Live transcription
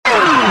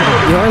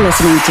You're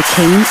listening to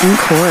Kane and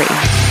Corey.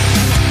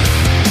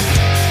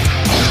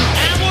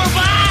 And we're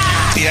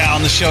back! Yeah,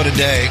 on the show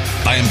today,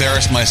 I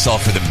embarrassed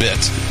myself for the bit.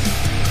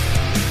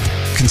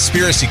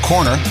 Conspiracy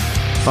Corner.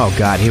 Oh,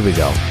 God, here we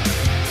go.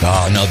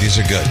 Oh, no, these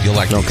are good. You'll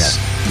like these.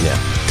 Yeah.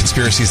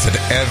 Conspiracies that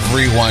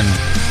everyone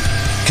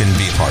can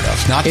be a part of.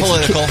 Not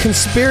political.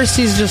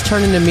 Conspiracies just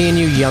turn into me and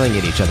you yelling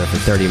at each other for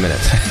 30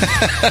 minutes.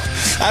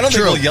 I don't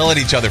think we'll yell at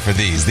each other for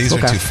these. These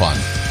are too fun.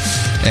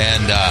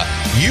 And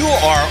you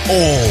are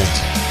old.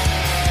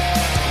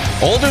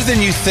 Older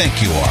than you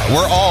think you are.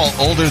 We're all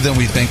older than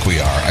we think we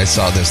are. I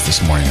saw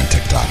this morning on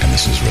TikTok, and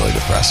this is really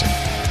depressing.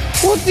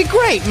 Well, it's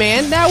great,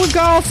 man. Now we've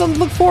got all something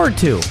to look forward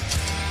to.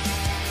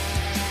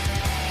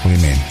 What do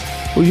you mean?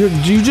 Well,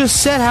 you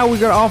just said how we're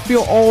going to all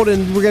feel old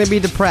and we're going to be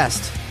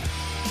depressed.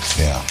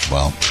 Yeah,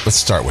 well, let's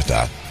start with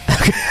that.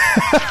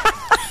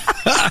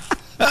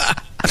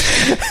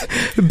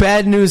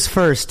 Bad news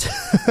first.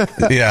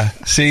 Yeah,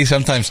 see,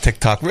 sometimes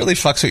TikTok really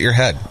fucks with your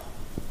head.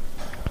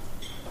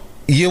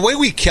 The way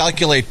we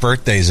calculate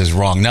birthdays is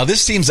wrong. Now,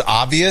 this seems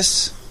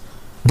obvious,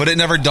 but it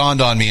never dawned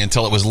on me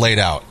until it was laid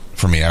out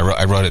for me.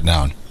 I wrote it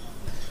down.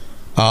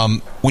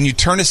 When you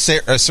turn a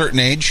certain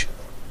age,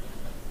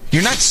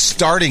 you're not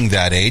starting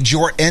that age,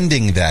 you're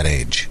ending that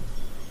age.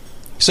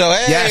 So,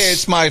 hey,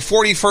 it's my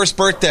 41st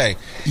birthday.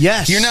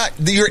 Yes.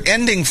 You're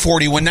ending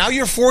 41. Now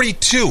you're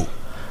 42.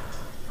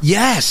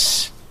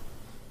 Yes.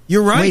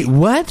 You're right. Wait,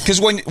 what? Because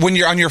when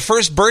you're on your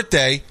first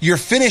birthday, you're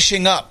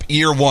finishing up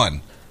year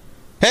one.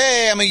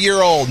 Hey, I'm a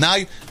year old. Now,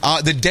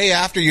 the day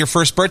after your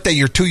first birthday,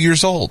 you're 2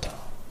 years old.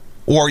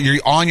 Or you're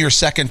on your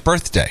second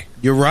birthday.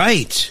 You're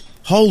right.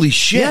 Holy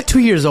shit. You're not 2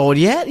 years old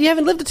yet. You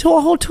haven't lived until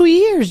a whole 2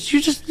 years.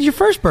 You're just your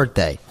first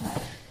birthday.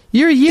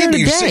 You're a year and a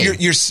day.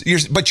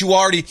 But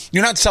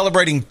you're not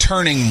celebrating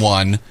turning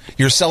one.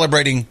 You're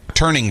celebrating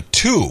turning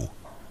two.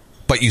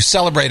 But you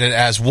celebrate it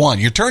as one.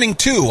 You're turning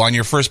two on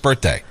your first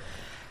birthday.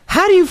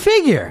 How do you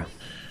figure?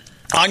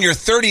 On your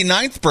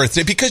 39th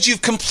birthday, because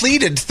you've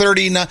completed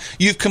 39.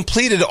 You've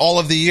completed all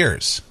of the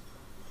years.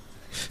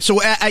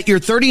 So at your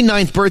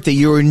 39th birthday,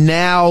 you're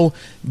now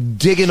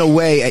digging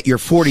away at your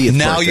 40th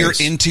Now birthdays.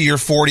 you're into your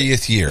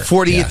 40th year.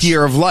 40th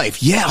year of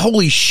life. Yeah,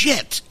 holy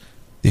shit.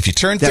 If you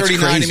turn 39,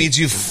 crazy. it means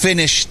you've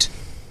finished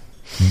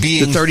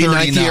being the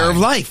 39th year of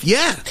life.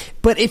 Yeah.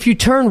 But if you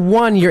turn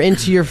one, you're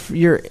into your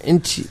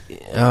into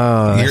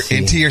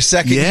your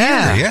second year.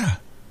 Yeah.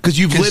 Because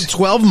you've lived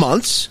 12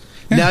 months.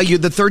 Yeah. Now you're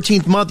the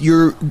 13th month.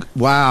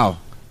 Wow.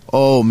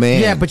 Oh, man.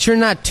 Yeah, but you're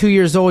not 2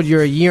 years old.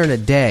 You're a year and a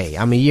day.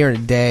 I'm a year and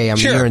a day. I'm a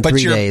year and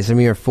 3 days. I'm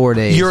a year and 4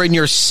 days. You're in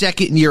your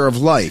second year of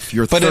life.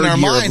 But in our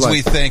minds,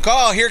 we think,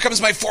 oh, here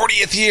comes my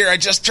 40th year. I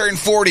just turned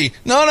 40.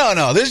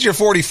 No. This is your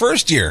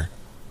 41st year.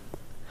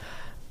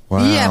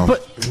 Wow. Yeah,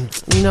 but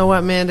you know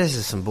what, man? This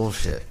is some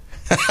bullshit.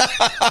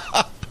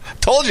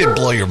 Told you it'd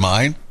blow your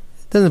mind.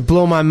 Doesn't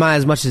blow my mind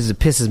as much as it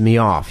pisses me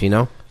off, you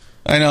know?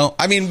 I know.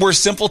 I mean, we're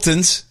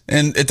simpletons,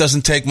 and it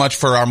doesn't take much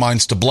for our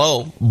minds to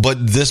blow,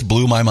 but this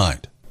blew my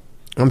mind.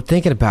 I'm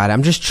thinking about it.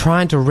 I'm just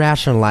trying to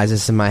rationalize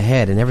this in my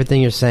head, and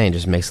everything you're saying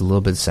just makes a little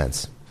bit of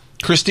sense.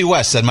 Christy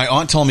West said, my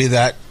aunt told me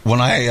that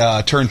when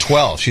I turned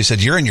 12. She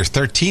said, you're in your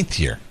 13th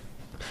year.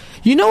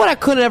 You know what I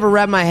couldn't ever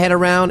wrap my head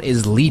around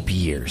is leap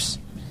years.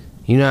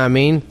 You know what I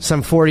mean?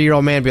 Some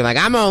 40-year-old man being like,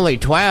 I'm only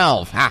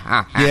 12.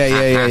 Yeah.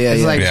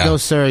 It's like, no,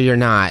 sir, you're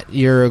not.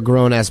 You're a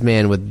grown-ass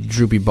man with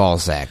droopy ball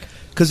sack.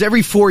 Because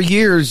every 4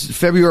 years,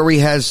 February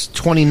has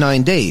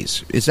 29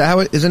 days.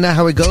 Isn't that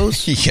how it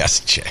goes?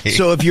 Yes, Jay.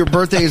 So if your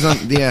birthday is on...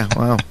 Yeah,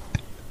 wow.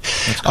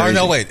 Oh,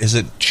 no, wait. Is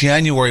it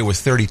January with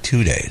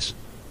 32 days?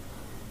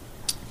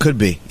 Could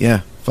be,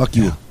 yeah. Fuck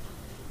you.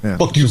 Yeah.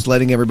 Fuck you. Just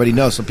letting everybody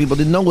know. Some people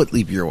didn't know what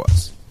leap year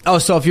was. Oh,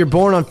 so if you're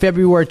born on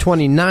February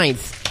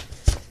 29th,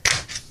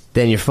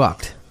 then you're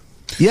fucked.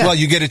 Yeah. Well,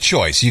 you get a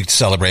choice. You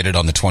celebrate it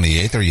on the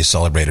 28th or you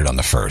celebrate it on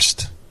the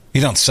 1st. You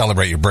don't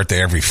celebrate your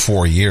birthday every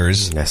 4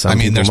 years. Yeah, I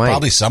mean, there's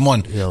probably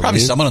someone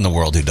someone in the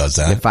world who does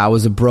that. If I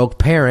was a broke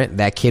parent,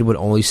 that kid would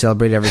only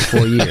celebrate every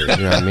 4 years. You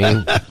know what I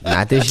mean?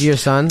 Not this year,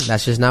 son.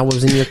 That's just not what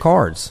was in your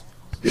cards.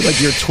 You're like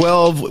you're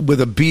 12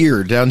 with a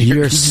beard down here.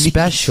 You're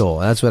special.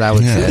 That's what I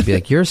would say. I'd be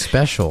like, you're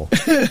special.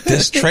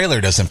 This trailer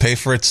doesn't pay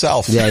for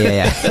itself.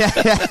 Yeah.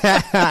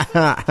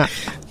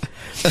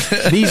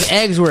 These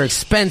eggs were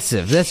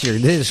expensive.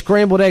 The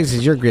scrambled eggs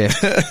is your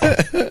gift.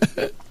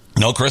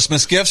 No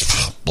Christmas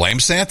gifts? Blame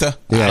Santa.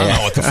 I don't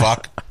know what the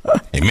fuck.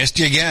 He missed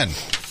you again.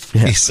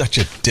 Yeah. He's such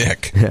a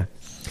dick. Yeah.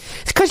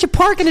 It's because you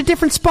park in a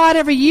different spot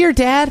every year,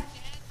 Dad.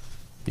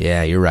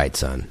 Yeah, you're right,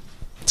 son.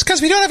 It's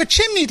because we don't have a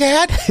chimney,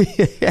 Dad.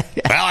 Well,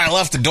 I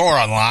left the door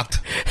unlocked.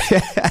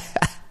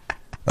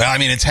 Well, I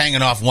mean, it's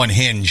hanging off one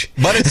hinge,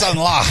 but it's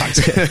unlocked.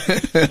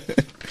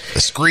 The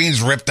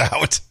screen's ripped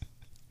out.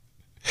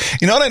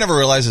 You know what I never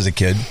realized as a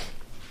kid?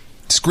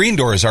 Screen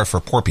doors are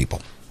for poor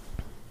people.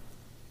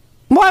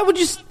 Why would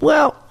you...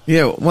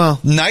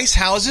 Nice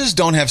houses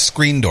don't have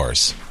screen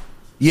doors.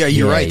 Yeah,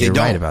 you're right. They you're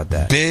don't. right about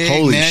that. Big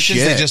Holy mansions,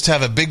 shit. they just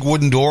have a big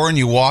wooden door and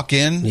you walk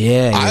in.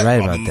 Yeah, you're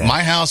right about that.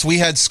 My house, we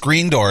had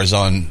screen doors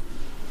on...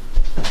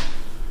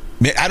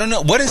 I don't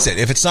know. What is it?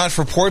 If it's not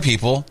for poor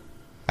people,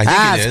 I think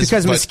it it's is.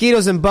 because but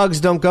mosquitoes and bugs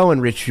don't go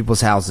in rich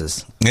people's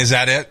houses. is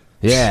that it?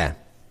 Yeah.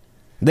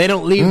 They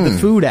don't leave the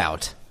food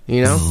out,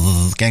 you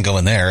know? Can't go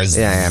in there.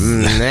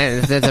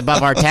 Yeah, that's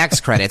above our tax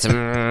credits.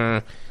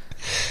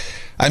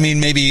 I mean,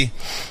 maybe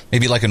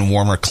like in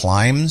warmer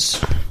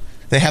climes,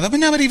 they have them, but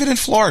not even in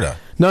Florida.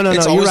 No,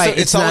 It's you're always right.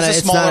 it's always the it's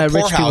smaller not a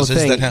rich people poorhouses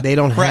thing. that have.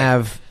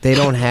 They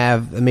don't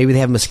have. Maybe they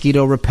have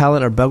mosquito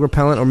repellent or bug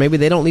repellent, or maybe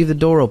they don't leave the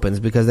door opens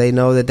because they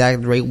know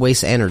that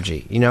wastes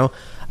energy. You know,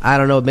 I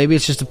don't know. Maybe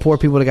it's just the poor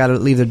people that got to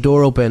leave the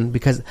door open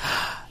because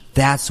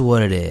that's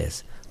what it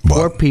is.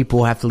 Poor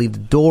people have to leave the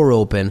door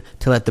open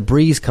to let the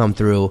breeze come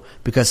through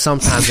because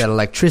sometimes that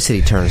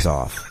electricity turns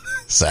off.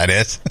 Is that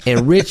it?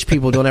 And rich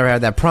people don't ever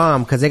have that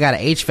problem because they got an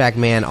HVAC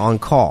man on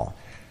call.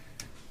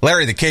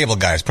 Larry the Cable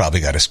Guy's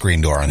probably got a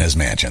screen door in his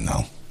mansion,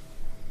 though.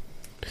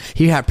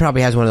 He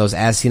probably has one of those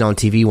as seen on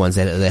TV ones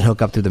that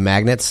hook up through the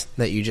magnets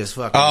that you just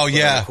fucking Oh put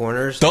yeah, in the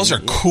corners. those are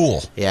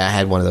cool. Yeah, I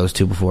had one of those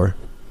too before.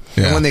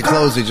 Yeah. And when they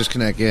close, they just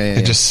connect. Yeah,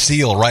 They just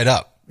seal right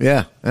up.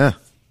 yeah.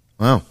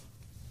 Wow.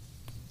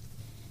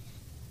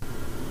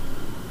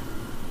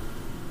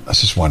 I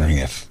was just wondering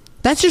if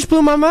That just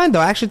blew my mind,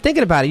 though. Actually,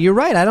 thinking about it, you're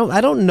right. I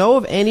don't know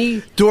of any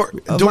of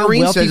my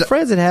Doreen wealthy says-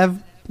 friends that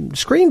have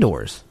screen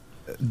doors.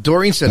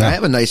 Doreen said, "I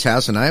have a nice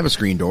house and I have a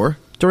screen door."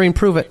 Doreen,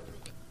 prove it.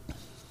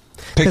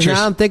 Because pictures.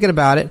 now I'm thinking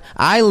about it.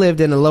 I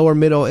lived in a lower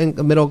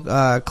middle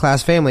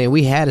class family, and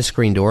we had a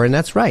screen door, and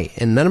that's right.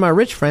 And none of my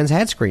rich friends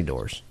had screen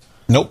doors.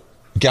 Nope.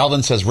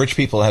 Galvin says rich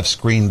people have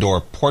screen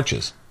door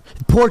porches.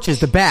 Porches,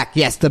 the back,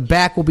 yes, the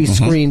back will be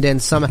screened in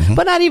some,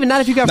 but not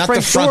if you got Not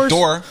French the front doors.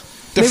 door.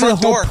 The Maybe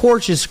front the whole door.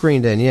 porch is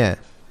screened in. Yeah.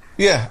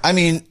 Yeah, I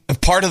mean,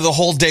 part of the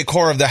whole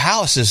decor of the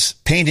house is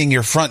painting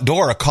your front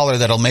door a color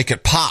that'll make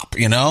it pop,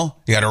 you know?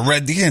 You got a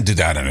red, you can't do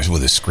that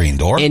with a screen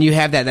door. And you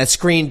have that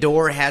screen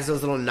door has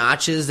those little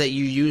notches that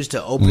you use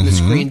to open the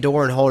screen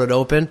door and hold it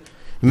open.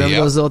 Remember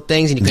Yep. those little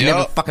things? And you could Yep.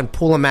 never fucking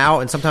pull them out.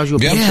 And sometimes you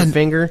would Yep. pinch Yeah. your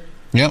finger.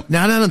 Yep.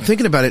 Now that I'm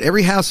thinking about it,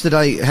 every house that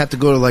I have to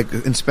go to like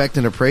inspect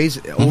and appraise,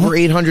 over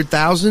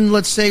 800,000,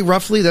 let's say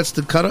roughly, that's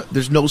the cut.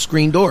 There's no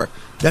screen door.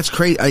 That's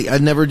crazy. I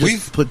never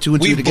just put two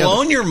and two We've together.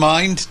 blown your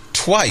mind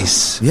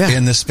twice Yeah.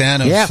 in the span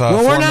of Yeah. 4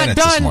 Well, we're not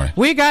minutes this done. morning.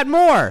 We got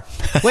more.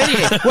 Wait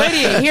till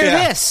you hear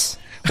Yeah. this.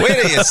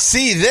 Wait till you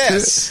see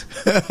this.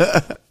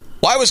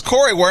 Why was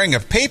Corey wearing a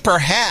paper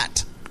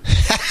hat?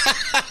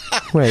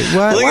 Wait,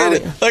 what? Look Why- at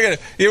it. Look at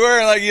it. You're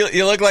wearing like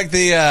you look like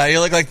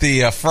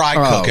the fry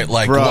cook at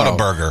like bro.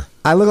 Whataburger.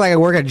 I look like I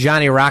work at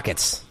Johnny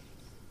Rockets.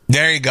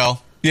 There you go.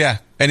 Yeah,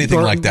 anything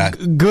Or like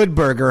that. Good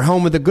Burger,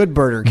 home of the Good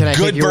Burger. Can I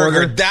Good take your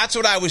Burger. order? That's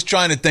what I was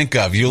trying to think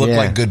of. You look Yeah.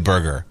 like Good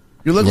Burger.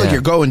 You look like Yeah.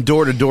 you're going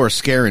door to door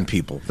scaring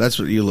people. That's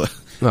what you look.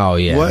 Oh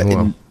yeah. What?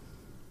 Well,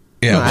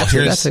 Yeah. no, Well,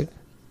 actually, here's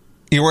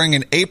you're wearing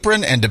an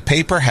apron and a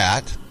paper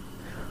hat.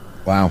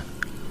 Wow.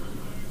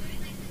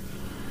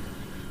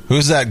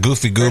 Who's that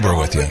goofy goober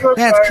with you?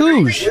 that's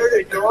Cooge.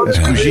 It's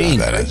Yeah, Cougine.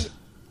 that is.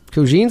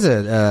 Cougine's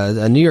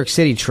a New York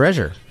City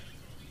treasure.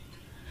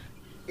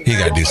 He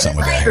got to do something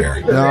with that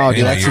hair. No, You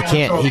dude,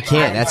 know, he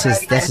can't. That's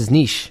his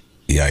niche.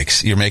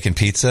 Yikes! You're making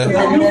pizza.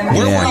 Where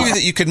were you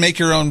that you could make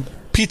your own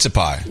pizza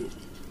pie?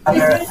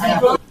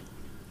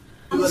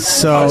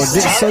 So this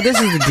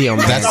is the deal,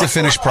 man. That's the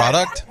finished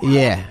product.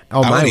 Yeah.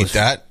 Oh, I mine would eat was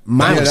that.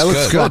 Mine Yeah, was that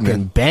looks good, fucking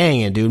man.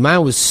 banging, dude.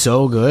 Mine was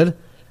so good.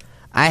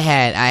 I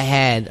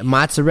had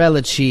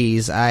mozzarella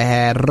cheese. I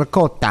had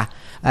ricotta.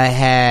 I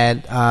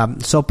had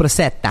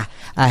sopressata.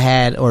 I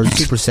had or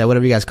superset,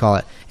 whatever you guys call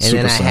it. And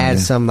then I Superset, had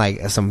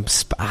yeah. some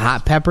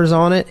hot peppers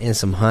on it and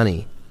some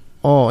honey.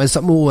 Oh, and a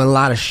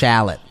lot of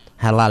shallot.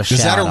 Had a lot of Is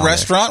shallot. that on a there.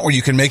 restaurant where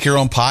you can make your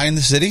own pie in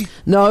the city?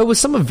 No, it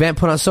was some event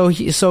put on. So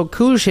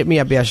Koosh hit me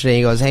up yesterday.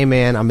 He goes, "Hey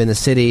man, I'm in the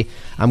city.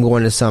 I'm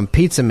going to some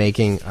pizza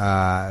making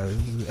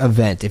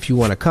event. If you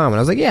want to come." And I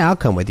was like, "Yeah, I'll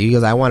come with you." He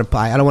goes, "I want to.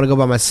 I don't want to go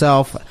by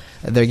myself.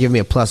 They're giving me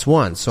a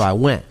 +1." So I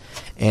went,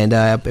 and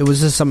it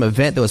was just some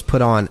event that was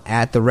put on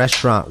at the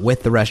restaurant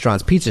with the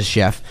restaurant's pizza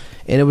chef,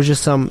 and it was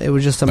just some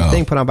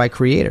thing put on by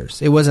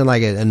creators. It wasn't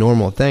like a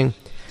normal thing,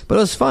 but it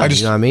was fun.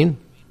 You know what I mean?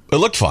 It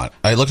looked fun.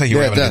 It looked like you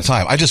were Yeah, having it a good does.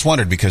 time. I just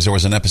wondered because there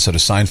was an episode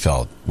of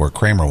Seinfeld where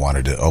Kramer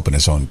wanted to open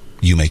his own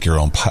you make your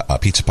own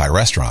pizza pie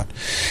restaurant,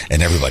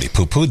 and everybody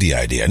poo-pooed the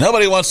idea.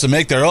 Nobody wants to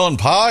make their own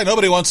pie.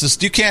 Nobody wants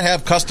to. You can't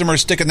have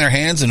customers sticking their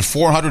hands in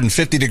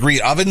 450-degree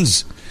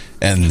ovens.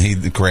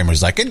 And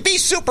Kramer's like, it'd be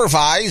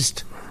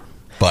supervised.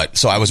 But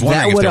so I was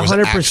wondering if there was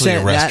actually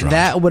a restaurant.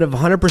 that would have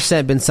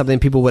 100% been something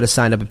people would have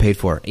signed up and paid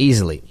for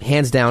easily,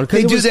 hands down. 'Cause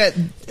They it do was, that-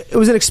 It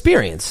was an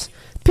experience.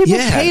 People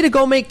Yeah. pay to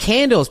go make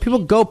candles. People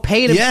go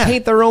pay to Yeah.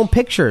 paint their own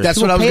pictures. That's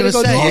People what I was pay to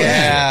gonna go say. do all that.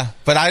 Yeah,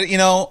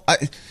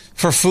 but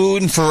for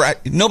food and for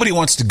nobody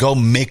wants to go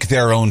make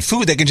their own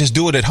food. They can just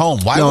do it at home.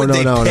 Why would they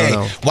pay?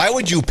 No. Why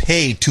would you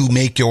pay to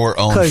make your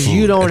own food? Because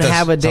you don't That does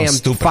have a sound damn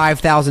stupid.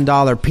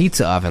 $5,000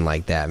 pizza oven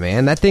like that,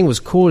 man. That thing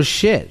was cool as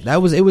shit. It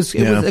was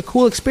a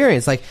cool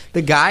experience. Like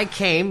the guy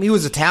came, he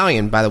was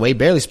Italian, by the way,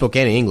 barely spoke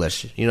any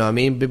English. You know what I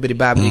mean? Bibbidi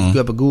bobbidi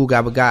gabagoo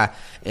gabaga,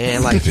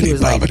 and like he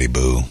was like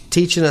Bibbidi-bobbidi-boo.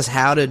 teaching us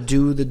how to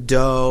do the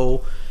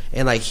dough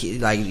and like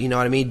you know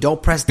what I mean.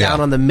 Don't press down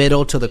Yeah. on the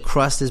middle till the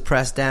crust is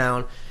pressed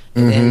down,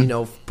 and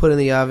then put in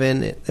the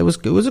oven. It was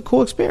a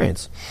cool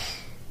experience.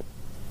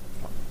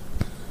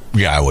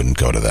 Yeah, I wouldn't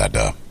go to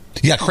that.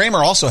 Yeah, Kramer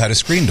also had a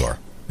screen door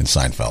in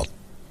Seinfeld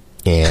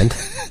And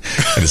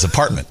in his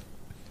apartment.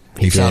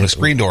 He found a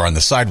screen door on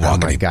the sidewalk.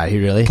 Oh my and God, he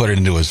really put it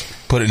in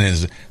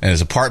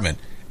his apartment,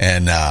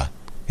 and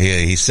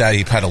he sat.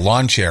 He had a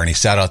lawn chair, and he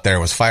sat out there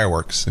with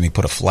fireworks, and he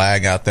put a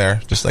flag out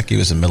there, just like he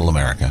was in Middle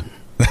America.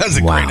 That was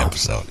a great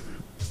episode.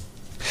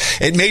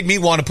 It made me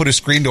want to put a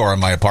screen door on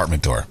my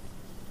apartment door.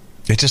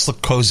 It just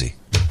looked cozy.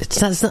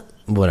 It's not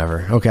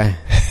whatever. Okay,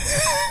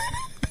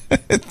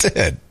 It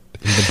did.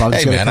 the bugs.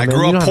 Hey gonna man, come I in.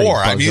 grew You don't up have any poor.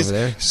 I bugs mean, over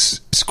there.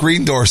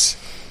 screen doors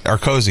are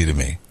cozy to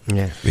me.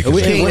 Yeah. Because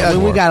When they're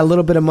we poor. got a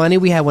little bit of money,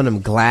 we had one of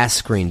them glass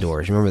screen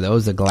doors. You remember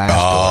those? The glass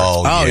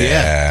doors. Oh,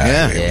 yeah.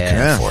 yeah. We Yeah.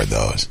 couldn't afford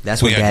those.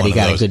 That's We when had one Daddy of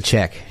got a those. good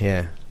check.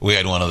 Yeah. We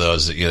had one of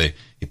those that you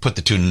put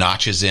the two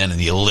notches in and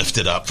you lift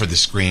it up for the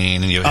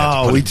screen and you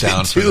had to put we it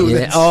down did for too. the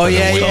Yeah. Oh for the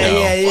yeah, window.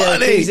 yeah.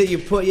 Funny. Things that you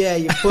put. Yeah,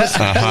 you put.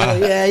 Uh-huh.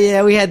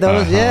 Yeah. We had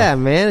those. Yeah,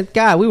 man.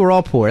 God, we were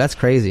all poor. That's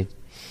crazy.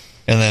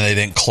 And then they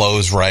didn't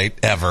close right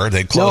ever.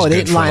 They'd close No, they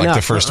good didn't for line like the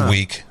up. first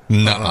week.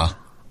 Nuh-uh.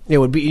 It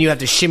would be. You have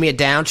to shimmy it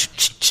down.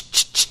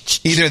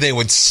 Either they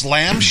would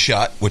slam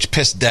shut, which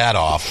pissed Dad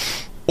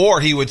off, or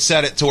he would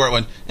set it to where it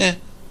went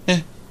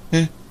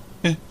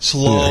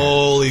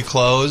slowly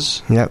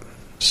close. Yep.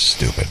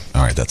 Stupid.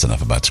 All right, that's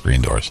enough about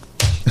screen doors.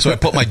 So I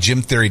put my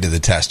gym theory to the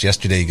test.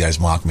 Yesterday, you guys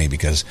mocked me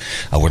because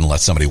I wouldn't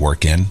let somebody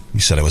work in. You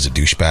said I was a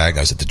douchebag.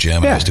 I was at the gym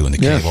and I was doing the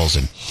cables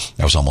and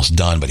I was almost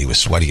done, but he was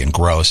sweaty and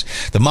gross.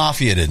 The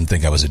Mafia didn't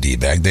think I was a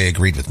D-bag. They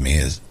agreed with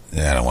me.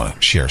 I don't want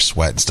to share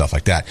sweat and stuff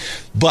like that.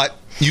 But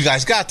you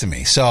guys got to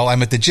me. So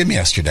I'm at the gym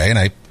yesterday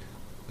and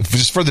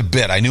just for the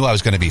bit, I knew I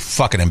was going to be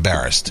fucking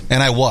embarrassed.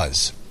 And I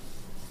was.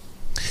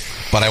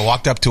 But I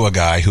walked up to a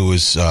guy who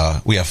was,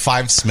 we have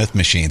 5 Smith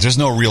machines. There's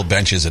no real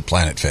benches at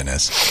Planet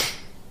Fitness.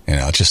 You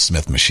know, it's just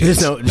Smith machines.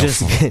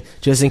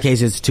 Just in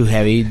case it's too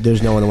heavy.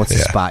 There's no one that wants to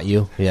spot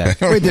you. Yeah.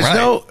 Wait, there's Right.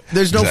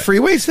 no free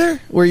weights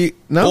there? Where you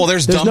no? Well,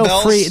 there's There's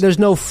dumbbells. no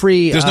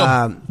free. There's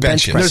no bench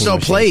benches. pressing there's no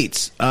machine.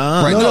 plates.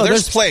 Right, No, no, there's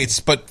there's- plates,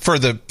 but for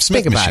the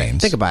Smith Think about machines.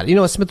 it. Think about it. You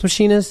know what a Smith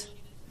machine is?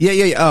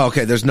 Yeah. Oh,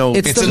 okay. There's no.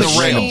 It's the in the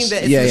machine rails.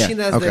 That, it's Yeah, the yeah. machine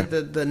that has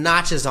Okay. the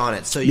notches on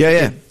it, so you Yeah,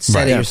 can set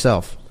Right. it Yeah.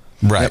 yourself.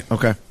 Right.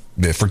 Okay.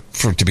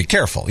 For to be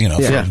careful, you know,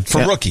 Yeah. for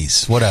Yeah.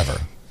 rookies, whatever.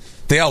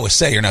 They always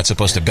say you're not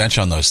supposed to bench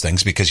on those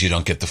things because you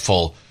don't get the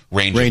full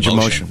range of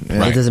motion.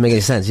 yeah. It doesn't make any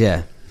sense.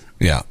 Yeah.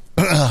 Yeah.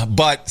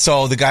 But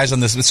so the guy's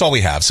on this, it's all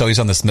we have. So he's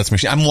on the Smith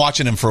machine. I'm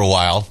watching him for a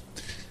while,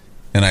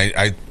 and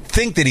I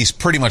think that he's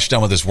pretty much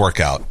done with his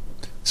workout.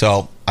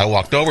 So I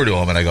walked over to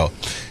him and I go,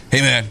 "Hey,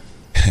 man."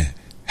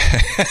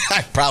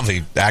 I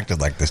probably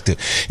acted like this too.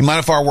 You mind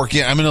if I work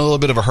in? I'm in a little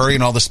bit of a hurry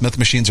and all the Smith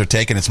machines are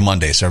taken. It's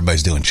Monday, so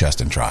everybody's doing chest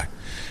and try.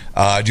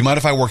 Do you mind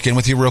if I work in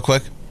with you real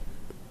quick?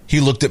 He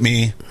looked at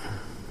me,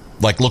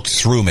 looked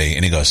through me,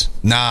 and he goes,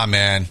 "Nah,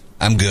 man,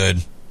 I'm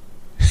good."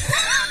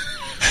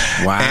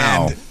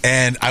 Wow.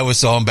 And I was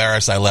so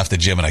embarrassed, I left the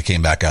gym and I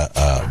came back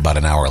about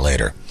an hour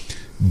later.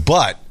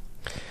 But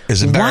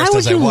as Why embarrassed would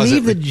as I you was,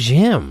 leave the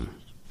gym?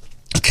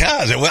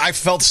 because I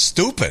felt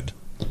stupid.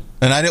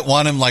 And I didn't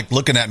want him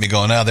looking at me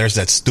going, "Oh, there's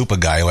that stupid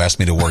guy who asked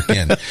me to work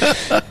in."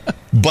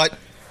 But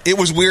it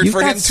was weird You've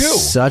for got him too.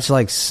 such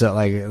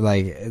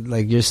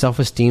your self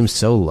esteem's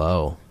so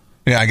low.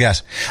 Yeah, I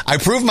guess. I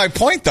proved my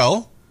point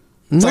though.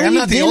 It's No, I'm you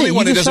not the didn't. only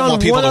one You who just doesn't found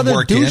want people one to other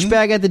work in.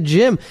 douchebag at the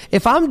gym.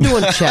 If I'm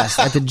doing chest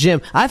at the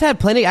gym, I've had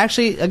plenty.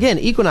 Actually, again,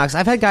 Equinox.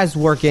 I've had guys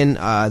work in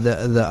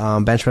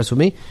the bench press with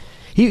me.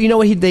 You know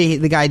what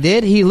the guy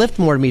did? He lifted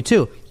more than me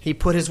too. He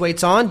put his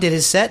weights on, did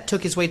his set,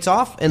 took his weights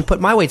off, and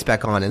put my weights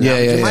back on, and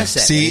did my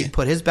set. See? And he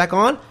put his back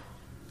on.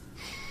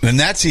 And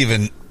that's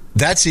even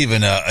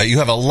you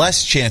have a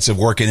less chance of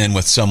working in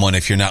with someone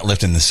if you're not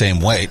lifting the same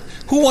weight.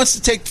 Who wants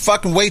to take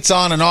fucking weights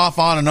on and off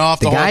The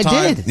the guy whole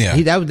time? did.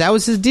 Yeah. That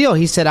was his deal.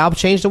 He said, "I'll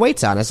change the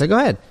weights out." I said, "Go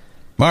ahead."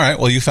 All right.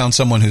 Well, you found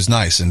someone who's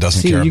nice and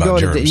doesn't care you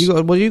about go germs.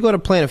 you go to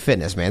Planet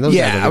Fitness, man. Those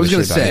guys don't I give was a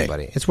going shit to about say.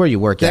 anybody. It's where you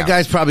work That out.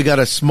 guy's probably got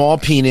a small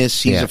penis.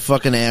 He's Yeah. a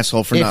fucking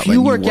asshole for not If letting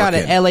you work out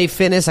in. at LA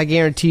Fitness, I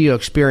guarantee your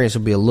experience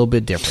will be a little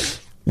bit different.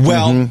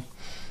 Well,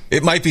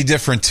 it might be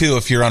different too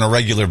if you're on a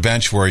regular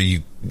bench where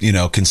you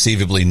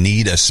conceivably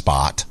need a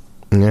spot.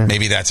 Yeah.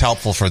 Maybe that's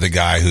helpful for the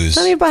guy who's. It's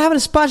not even about having a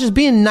spot, just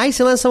being nice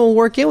and letting someone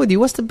work in with you.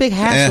 What's the big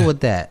hassle with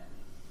that?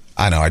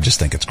 I know. I just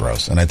think it's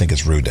gross, and I think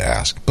it's rude to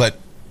ask. But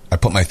I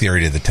put my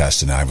theory to the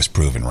test, and I was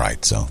proven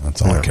right. So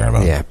that's all I care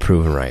about. Yeah,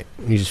 proven right.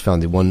 You just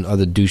found the one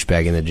other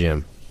douchebag in the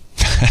gym.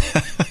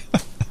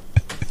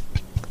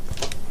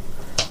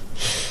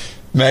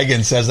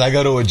 Megan says, "I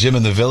go to a gym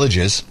in the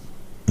Villages,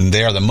 and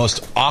they are the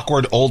most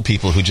awkward old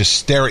people who just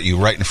stare at you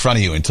right in front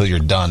of you until you're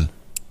done."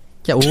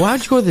 Yeah, well,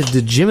 why'd you go to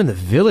the gym in the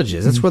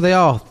Villages? That's where they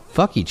all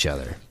fuck each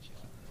other.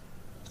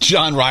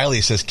 John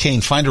Riley says,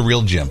 "Kane, find a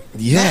real gym."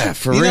 Yeah,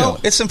 for You real. know,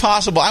 it's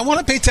impossible. I want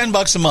to pay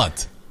 $10 a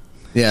month.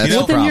 Yeah, that's You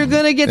know, the Well, then you're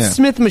problem. going to get Yeah.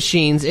 Smith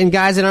machines and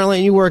guys that aren't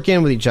letting you work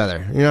in with each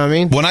other. You know what I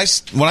mean? When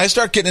I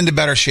start getting into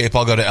better shape,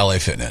 I'll go to LA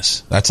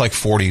Fitness. That's like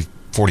 40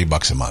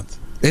 $40 a month.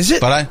 Is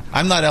it? But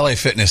I'm not LA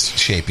Fitness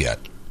shape yet.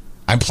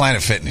 I'm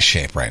Planet Fitness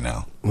shape right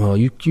now. Well,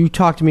 you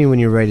talk to me when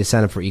you're ready to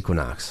sign up for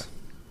Equinox.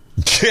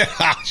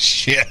 Yeah,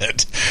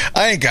 shit.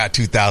 I ain't got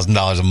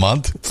 $2,000 a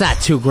month. It's not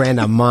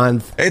 $2,000 a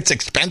month. It's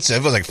expensive.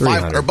 It was like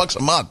 $300. $500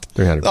 a month.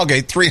 $300.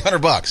 Okay,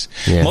 $300.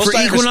 Yeah. For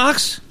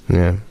Equinox?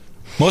 Yeah.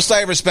 Most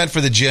I ever spent for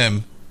the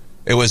gym,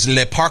 it was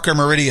Le Parker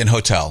Meridian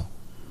Hotel.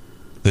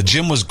 The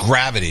gym was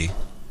Gravity.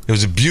 It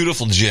was a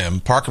beautiful gym.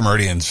 Parker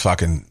Meridian's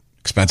fucking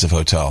expensive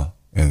hotel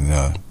in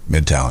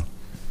Midtown.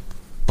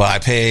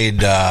 But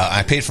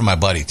I paid for my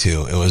buddy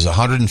too. It was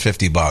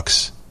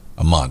 $150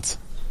 a month.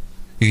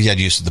 You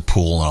had used to the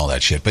pool and all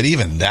that shit, but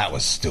even that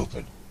was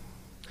stupid.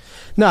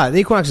 No, the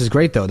Equinox is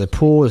great though. The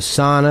pool, the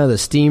sauna, the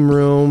steam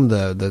room,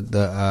 the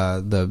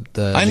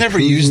I never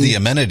jacuzzi. used the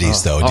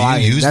amenities though. Do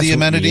you use that's the what-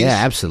 amenities?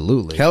 Yeah,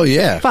 absolutely. Hell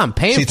yeah. If I'm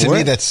paying See, for to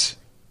me, it, that's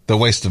the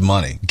waste of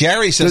money.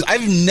 Gary says,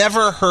 I've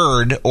never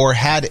heard or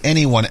had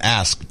anyone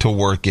ask to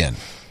work in.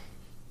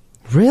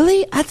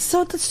 really? That's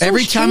so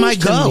Every time I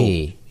strange to go.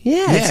 me. Yeah,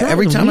 Yeah, it's not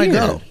every time weird.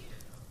 I go.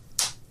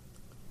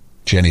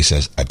 Jenny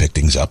says, I pick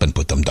things up and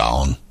put them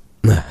down.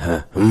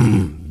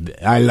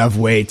 I love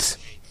weights.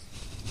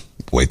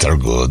 Weights are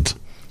good.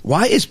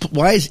 Why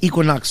is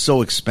Equinox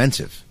so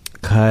expensive?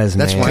 Cause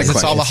That's man, my Because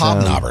it's all the it's,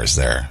 hobnobbers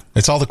there.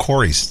 It's all the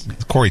Corey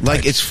types.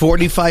 Like it's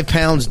 45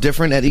 pounds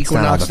different at it's not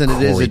all Equinox the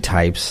than it is Corey at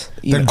types.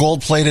 They're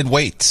gold-plated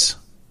weights.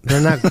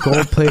 They're not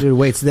gold-plated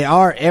weights. They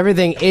are.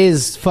 Everything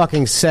is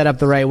fucking set up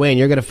the right way, and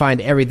you're going to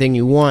find everything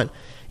you want.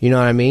 You know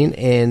what I mean?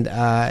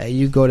 And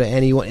you go to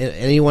any one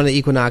of the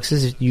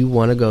Equinoxes you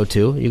want to go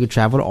to. You could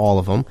travel to all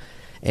of them,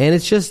 and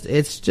it's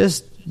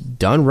just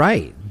done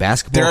right.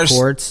 Basketball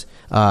courts.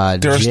 There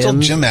are still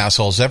gym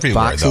assholes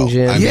everywhere, boxing though.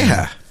 gym. I mean,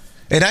 Yeah.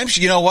 And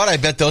you know what? I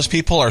bet those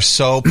people are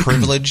so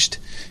privileged,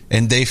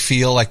 and they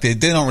feel like they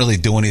don't really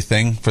do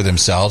anything for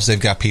themselves. They've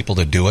got people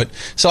to do it.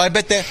 So I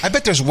bet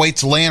there's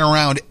weights laying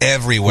around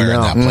everywhere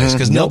in that place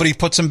because nobody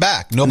puts them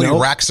back. Nobody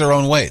racks their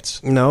own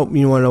weights. No,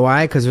 you want to know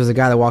why? Because there's a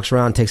guy that walks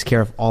around and takes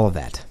care of all of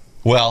that.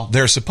 Well,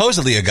 there's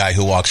supposedly a guy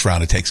who walks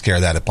around and takes care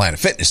of that at Planet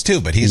Fitness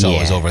too, but he's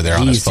always over there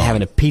on his He's phone.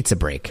 having a pizza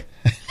break.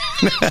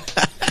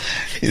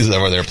 He's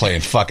over there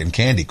playing fucking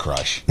Candy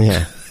Crush.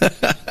 Yeah.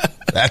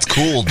 That's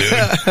cool, dude.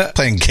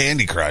 Playing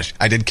Candy Crush.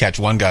 I did catch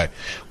one guy,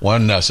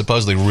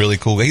 supposedly really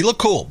cool guy. He looked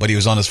cool, but he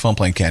was on his phone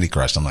playing Candy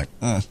Crush. I'm like,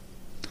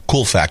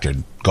 cool factor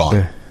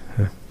gone.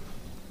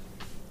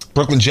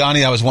 Brooklyn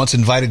Johnny, I was once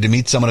invited to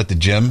meet someone at the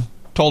gym.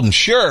 Told him,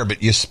 sure,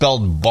 but you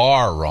spelled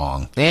bar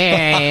wrong.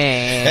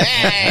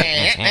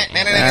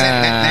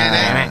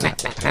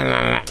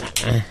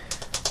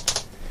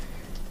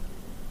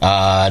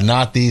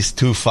 Not these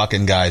two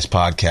fucking guys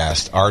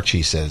podcast.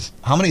 Archie says,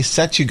 how many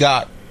sets you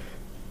got?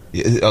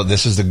 Oh,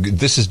 this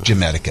is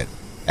gym etiquette.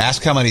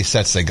 Ask how many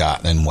sets they got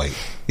and then wait.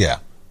 Yeah.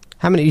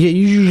 How many? You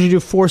usually do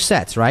 4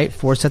 sets, right?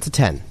 4 sets of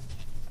 10.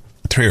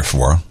 3 or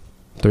 4.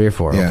 3 or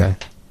 4, Yeah. okay.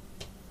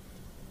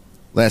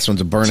 Last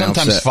one's a burnout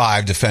Sometimes set.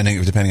 5,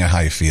 depending on how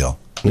you feel.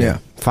 Yeah.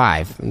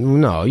 5.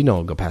 No, you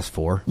don't go past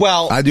 4.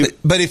 Well, I do.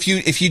 But if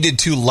you did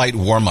 2 light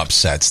warm-up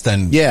sets,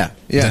 then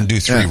then do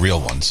 3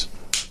 real ones.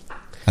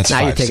 That's Now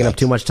 5 you're taking up sets.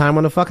 too much time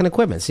on the fucking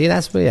equipment. See,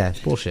 that's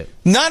bullshit.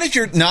 Not if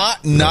you're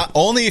not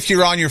only if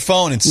you're on your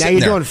phone and Now sitting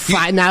you're there. doing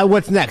 5. Now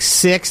what's next?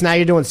 6. Now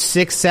you're doing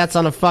 6 sets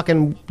on a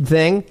fucking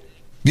thing.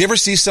 You ever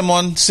see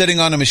someone sitting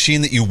on a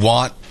machine that you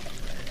want,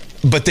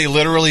 but they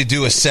literally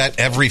do a set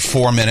every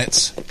 4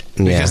 minutes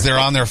because they're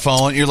on their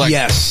phone? You're like,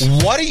 Yes.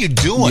 what are you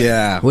doing?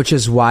 Yeah. Which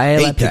is why I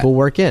let that. people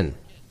work in.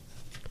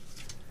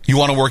 You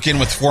want to work in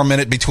with 4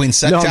 minute between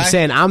set No, guy? I'm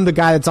saying I'm the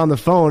guy that's on the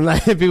phone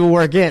letting people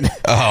work in.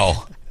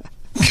 Oh.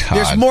 God.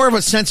 There's more of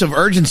a sense of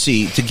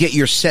urgency to get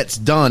your sets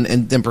done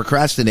and then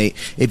procrastinate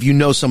if you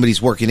know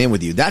somebody's working in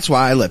with you. That's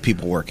why I let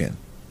people work in.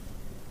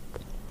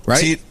 Right?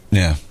 See,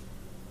 yeah.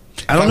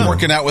 I don't I'm know.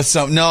 working out with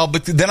some. No,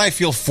 but then I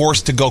feel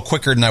forced to go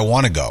quicker than I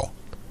want to go.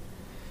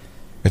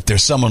 If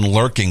there's someone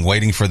lurking,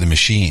 waiting for the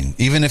machine,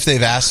 even if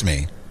they've asked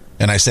me,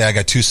 and I say I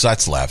got 2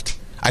 sets left,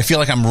 I feel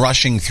like I'm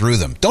rushing through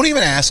them. Don't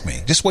even ask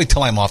me. Just wait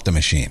till I'm off the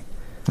machine.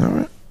 All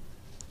right.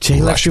 Jay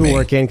lets Rush people me.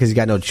 work in because he's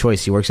got no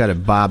choice. He works out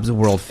at Bob's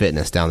World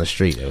Fitness down the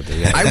street.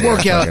 I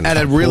work out at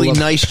a really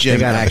nice gym, They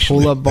got actually.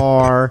 a pull-up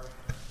bar.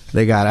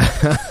 They got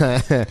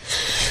a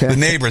The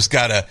neighbor's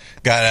got a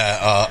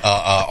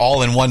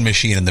all-in-one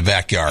machine in the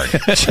backyard.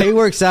 Jay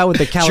works out with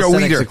the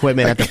calisthenics Weeder.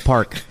 equipment at the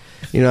park.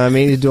 You know what I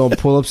mean? He's doing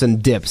pull-ups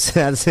and dips.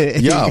 That's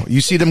it. Yo, you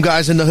see them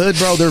guys in the hood,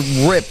 bro?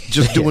 They're ripped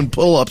just doing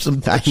pull-ups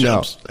and I know.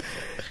 push-ups.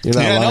 You're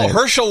not Yeah, no, lying.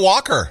 Herschel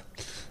Walker,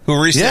 who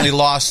recently Yeah.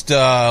 lost, he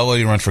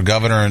ran for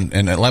governor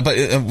in Atlanta,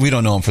 but we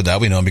don't know him for that.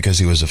 We know him because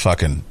he was a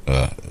fucking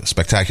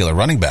spectacular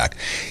running back.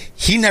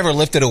 He never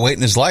lifted a weight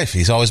in his life.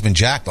 He's always been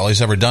jacked. All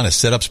he's ever done is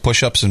sit-ups,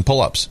 push-ups, and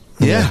pull-ups.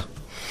 Yeah.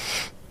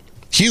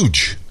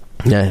 Huge.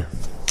 Yeah.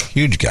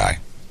 Huge guy.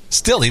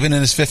 Still, even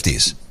in his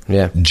 50s.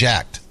 Yeah.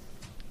 Jacked.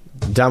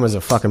 Dumb as a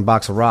fucking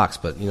box of rocks,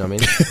 but you know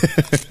what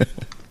I mean?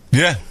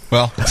 Yeah,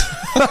 well.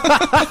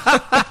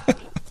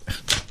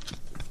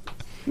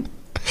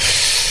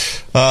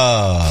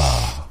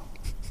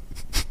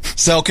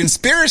 So,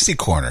 Conspiracy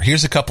Corner.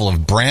 Here's a couple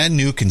of brand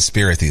new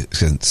conspiracy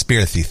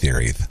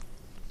theories.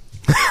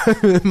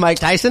 Mike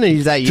Tyson,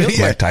 is that you?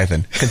 Mike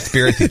Tyson.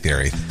 Conspiracy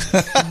theories.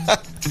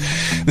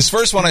 This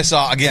first one I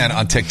saw, again,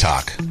 on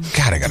TikTok.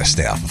 God, I got to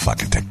stay off of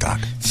fucking TikTok.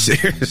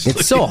 Seriously.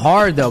 It's so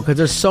hard, though, because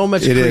there's so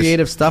much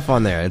creative stuff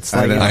on there. It's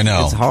like, I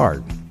know. It's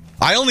hard.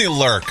 I only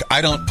lurk.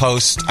 I don't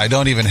post. I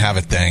don't even have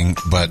a thing.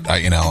 But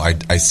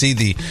I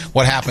see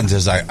what happens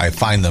is I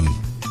find them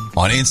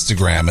on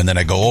Instagram, and then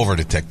I go over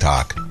to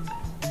TikTok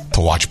to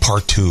watch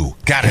part 2.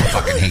 God, I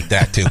fucking hate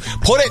that too.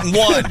 Put it in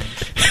 1.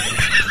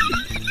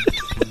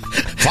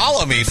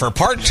 Follow me for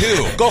part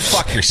 2. Go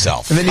fuck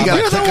yourself. And then you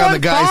got to click on the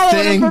guy's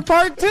thing for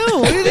part 2.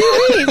 What do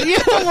you mean? You're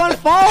the one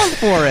falling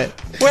for it.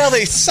 Well,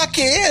 they suck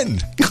you in.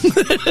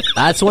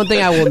 That's one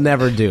thing I will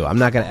never do.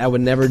 I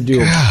would never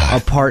do a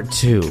part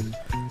 2.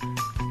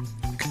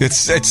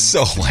 It's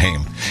so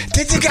lame.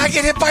 Did the guy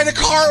get hit by the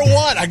car or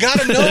what? I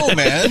gotta know,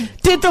 man.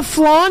 Did the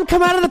flan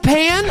come out of the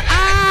pan?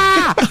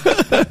 Ah!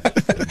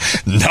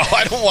 No,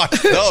 I don't want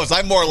those.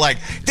 I'm more like,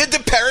 did the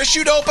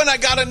parachute open? I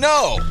gotta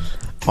know.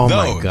 Oh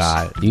those my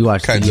god! You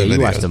watched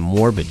the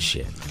morbid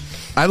shit.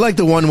 I like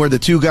the one where the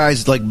two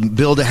guys like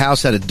build a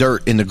house out of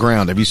dirt in the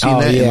ground. Have you seen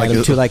that? Yeah, like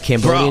the two like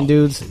Cambodian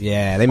dudes.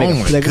 Yeah, they make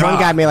one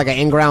guy made like an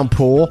in-ground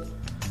pool.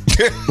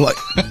 Like,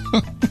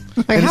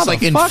 and it's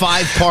like in 5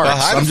 parts.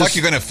 How the fuck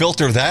you going to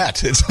filter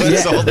that?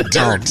 It's all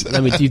dirt.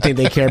 Do you think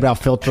they care about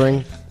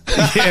filtering?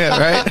 Yeah,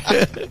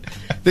 right.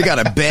 They got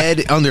a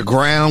bed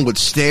underground with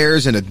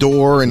stairs and a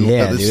door, and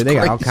dude, they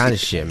got all kind of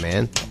shit,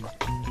 man.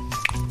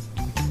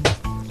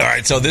 All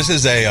right, so this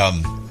is a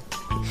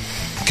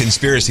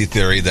conspiracy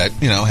theory that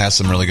has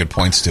some really good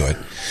points to it.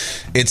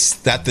 It's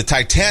that the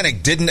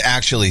Titanic didn't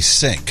actually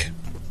sink.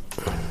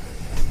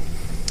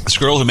 This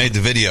girl who made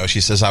the video,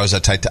 she says, I was a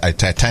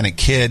Titanic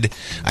kid.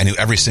 I knew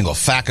every single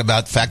fact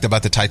about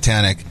the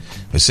Titanic. I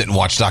would sit and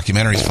watch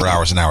documentaries for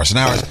hours and hours and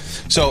hours.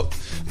 So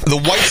the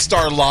White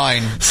Star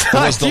Line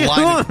was the line.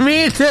 You want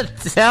me to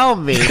tell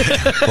me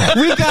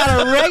we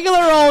got a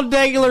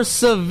regular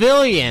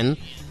civilian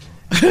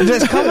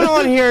just coming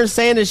on here and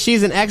saying that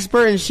she's an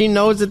expert and she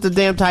knows that the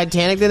damn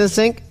Titanic didn't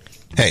sink?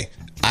 Hey,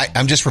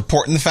 I'm just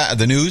reporting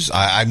the news.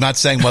 I'm not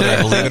saying whether I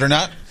believe it or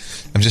not.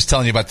 I'm just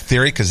telling you about the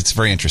theory because it's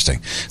very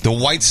interesting. The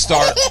White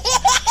Star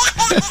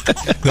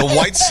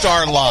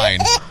Line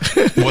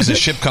was a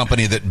ship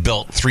company that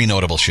built 3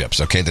 notable ships.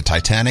 Okay, the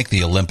Titanic,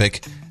 the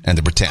Olympic, and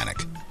the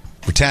Britannic.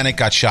 Britannic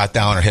got shot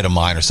down or hit a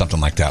mine or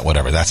something like that.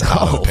 Whatever. That's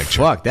out of the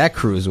picture. Fuck, that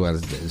cruise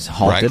is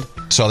halted.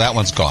 Right? So that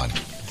one's gone.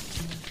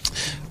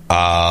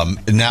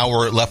 Now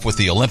we're left with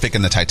the Olympic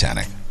and the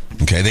Titanic.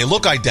 Okay, they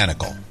look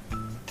identical.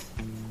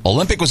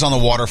 Olympic was on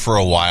the water for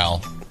a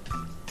while,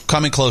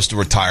 coming close to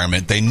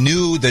retirement. They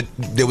knew that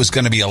there was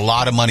going to be a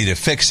lot of money to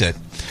fix it.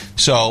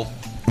 So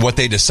what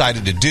they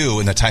decided to do,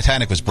 and the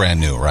Titanic was brand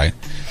new, right?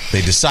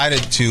 They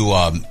decided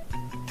to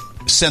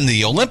send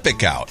the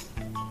Olympic out.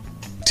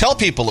 Tell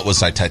people it was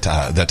the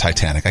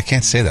Titanic. I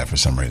can't say that for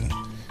some reason.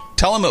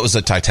 Tell them it was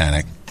the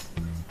Titanic,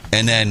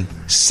 and then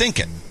sink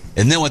it.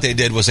 And then what they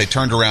did was they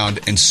turned around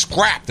and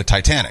scrapped the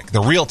Titanic,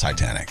 the real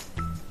Titanic.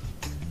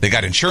 They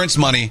got insurance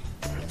money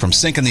from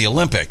sinking the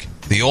Olympic,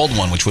 the old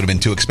one, which would have been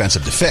too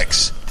expensive to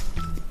fix,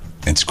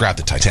 and scrapped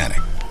the Titanic.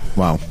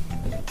 Wow.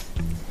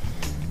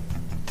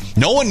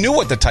 No one knew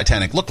what the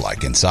Titanic looked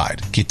like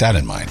inside. Keep that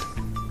in mind.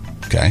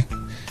 Okay?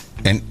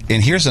 And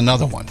here's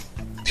another one.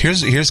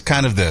 Here's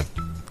kind of the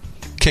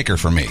kicker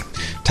for me.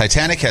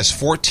 Titanic has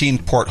 14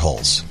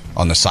 portholes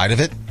on the side of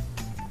it.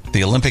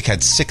 The Olympic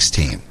had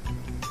 16.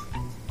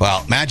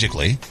 Well,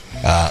 magically,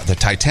 the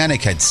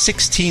Titanic had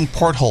 16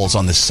 portholes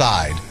on the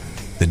side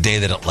the day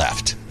that it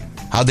left.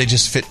 How'd they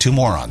just fit 2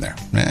 more on there?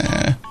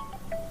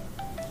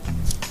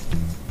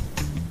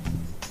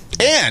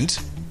 And,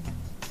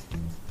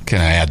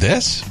 can I add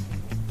this?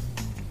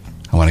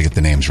 I want to get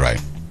the names right.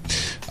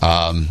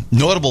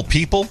 Notable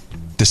people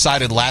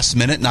decided last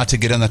minute not to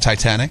get on the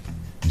Titanic.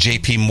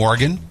 J.P.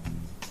 Morgan.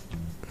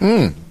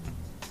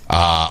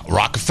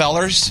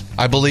 Rockefellers,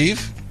 I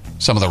believe.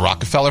 Some of the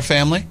Rockefeller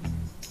family.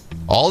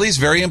 All these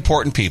very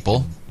important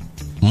people,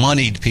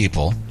 moneyed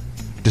people,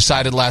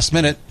 decided last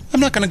minute, I'm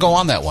not going to go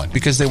on that one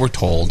because they were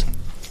told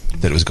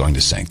that it was going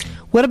to sink.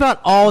 What about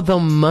all the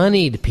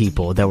moneyed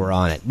people that were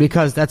on it?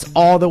 Because that's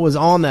all that was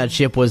on that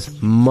ship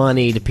was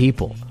moneyed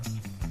people.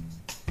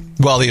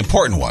 Well, the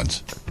important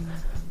ones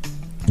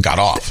got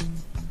off.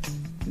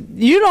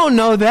 You don't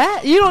know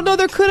that. You don't know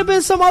there could have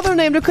been some other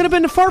name. There could have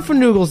been the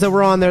Farfanoogles that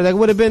were on there that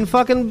would have been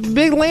fucking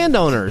big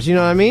landowners. You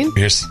know what I mean?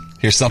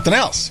 Here's something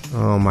else.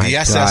 Oh, my God. The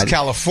SS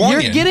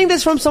Californian. You're getting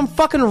this from some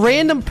fucking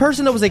random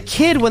person that was a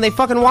kid when they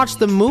fucking watched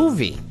the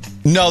movie.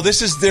 No,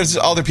 there's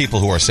other people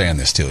who are saying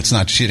this, too. It's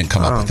not, she didn't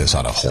come up with this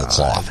out of whole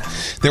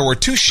cloth. There were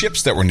 2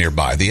 ships that were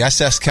nearby. The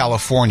SS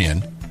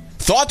Californian,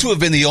 thought to have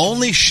been the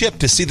only ship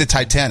to see the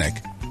Titanic.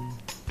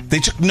 They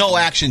took no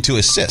action to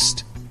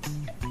assist.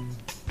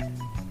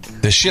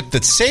 The ship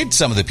that saved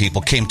some of the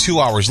people came 2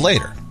 hours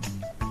later.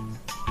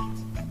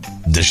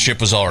 The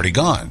ship was already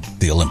gone,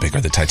 the Olympic or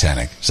the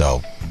Titanic.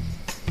 So,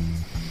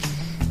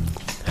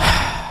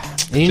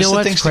 And you Just know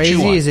the things what's to chew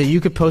crazy on. is that you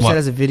could post What? that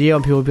as a video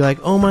and people would be like,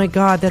 oh my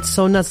God, that's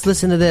so nuts,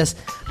 listen to this.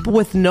 But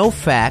with no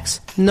facts,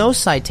 no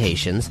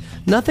citations,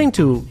 nothing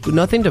to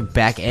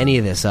back any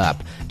of this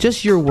up.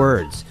 Just your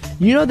words.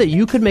 You know that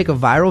you could make a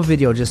viral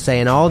video just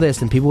saying all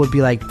this and people would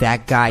be like,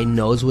 that guy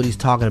knows what he's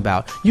talking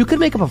about. You could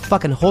make up a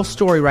fucking whole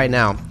story right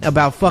now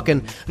about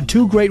fucking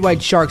 2 great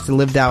white sharks that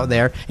lived out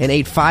there and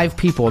ate 5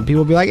 people and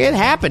people would be like, it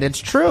happened, it's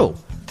true.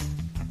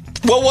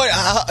 Well,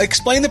 what?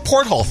 Explain the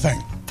porthole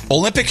thing.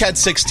 Olympic had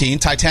 16,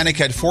 Titanic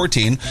had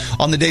 14.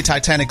 On the day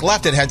Titanic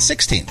left, it had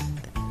 16.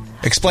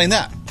 Explain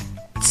that.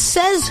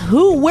 Says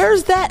who?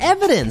 Where's that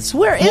evidence?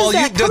 Where is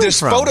that coming there's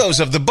from? photos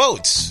of the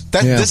boats.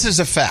 This is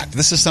a fact.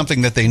 This is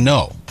something that they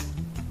know.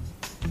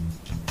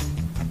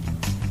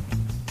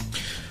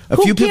 A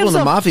few people in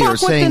the mafia are what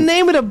saying the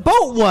name of the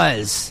boat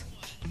was.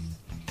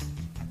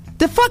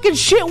 The fucking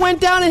shit went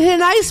down and hit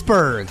an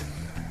iceberg.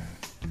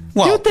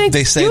 Well,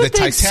 they say the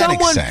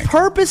Titanic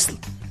sank.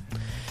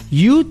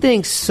 You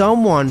think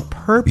someone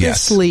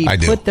purposely Yes, I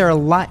do. put their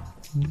life?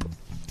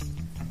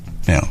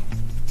 Yeah.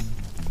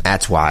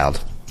 That's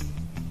wild.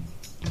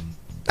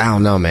 I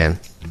don't know, man.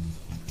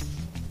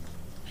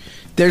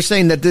 they're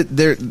saying that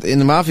they're in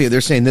the mafia.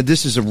 They're saying that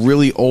this is a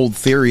really old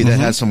theory that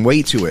has some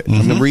weight to it.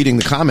 I'm reading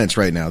the comments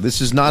right now.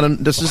 This is not new.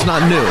 This is not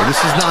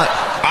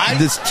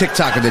this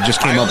TikToker that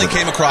just came up. I only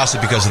came across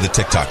it because of the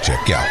TikTok chick.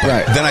 Yeah, but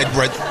Right. then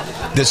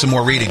I did some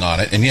more reading on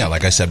it, and yeah,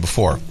 like I said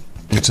before,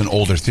 it's an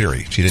older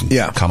theory. She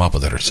didn't come up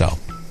with it herself.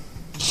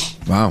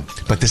 Wow.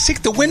 But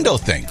the window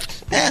thing,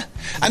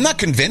 I'm not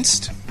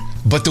convinced.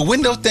 But the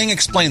window thing,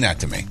 explain that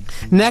to me.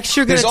 Next,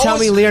 you're going to tell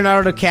me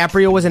Leonardo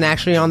DiCaprio wasn't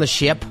actually on the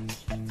ship?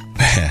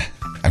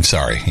 I'm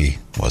sorry, he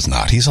was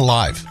not. He's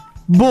alive.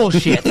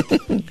 Bullshit.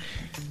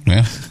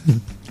 Yeah.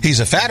 He's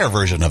a fatter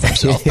version of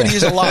himself, but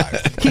he's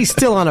alive. He's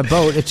still on a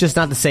boat. It's just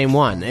not the same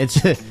one. It's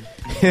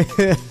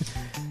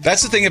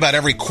That's the thing about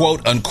every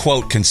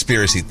quote-unquote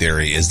conspiracy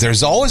theory is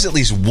there's always at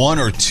least one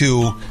or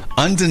two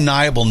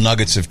undeniable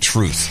nuggets of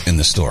truth in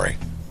the story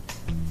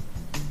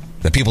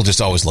that people just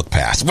always look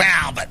past.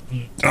 Wow, but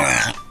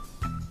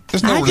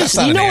there's no. That's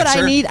not you know an what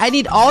answer. I need? I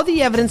need all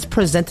the evidence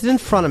presented in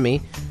front of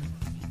me,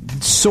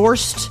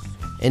 sourced,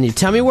 and you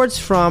tell me where it's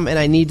from, and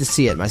I need to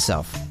see it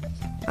myself.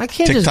 I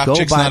can't just TikTok go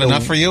chick's by not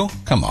enough for you?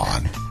 Come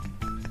on.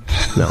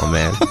 No,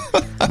 man.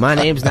 My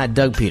name's not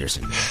Doug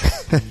Peterson.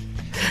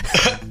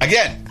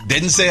 Again,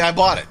 didn't say I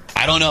bought it.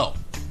 I don't know.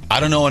 I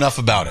don't know enough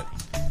about it,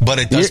 but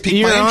it does pique my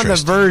You're on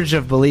interest. the verge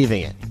of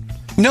believing it.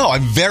 No,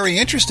 I'm very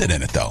interested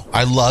in it, though.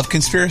 I love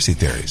conspiracy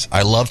theories.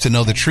 I love to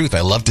know the truth.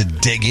 I love to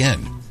dig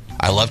in.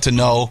 I love to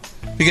know,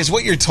 because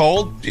what you're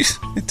told,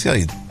 I tell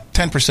you,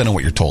 10% of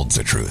what you're told is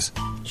the truth.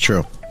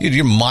 True.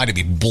 Your mind would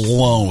be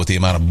blown with the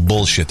amount of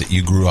bullshit that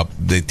you grew up,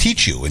 they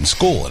teach you in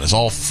school, and it's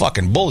all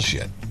fucking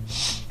bullshit.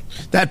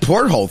 That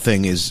porthole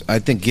thing I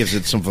think gives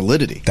it some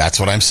validity. That's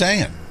what I'm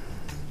saying.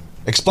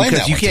 Explain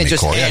Because that you one can't to me,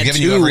 just Corey. I've add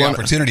given you two every on-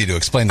 opportunity to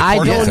explain the I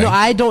porthole don't thing. know.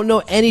 I don't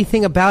know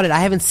anything about it. I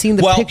haven't seen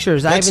the Well,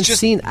 pictures. I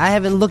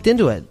haven't looked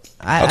into it.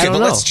 I Okay, don't but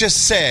know. let's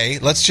just say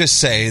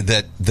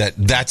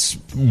that's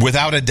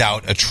without a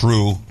doubt a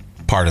true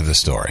part of the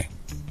story.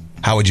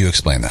 How would you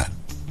explain that?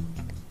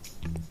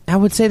 I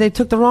would say they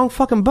took the wrong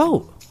fucking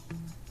boat.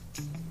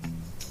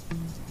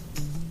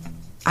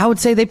 I would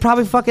say they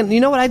probably fucking. You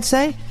know what I'd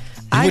say?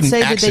 I'd wouldn't say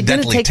that they didn't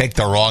accidentally take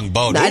the wrong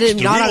boat. I Oops, didn't.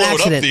 did Not we on load up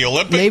accident. the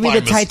Olympic Maybe by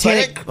the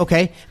Titanic. mistake?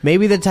 Okay,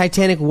 maybe the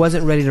Titanic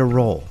wasn't ready to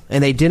roll,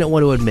 and they didn't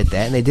want to admit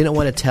that, and they didn't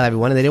want to tell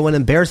everyone, and they didn't want to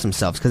embarrass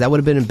themselves because that would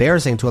have been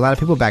embarrassing to a lot of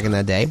people back in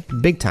that day,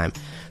 big time.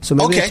 So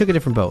maybe they Okay. took a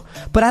different boat.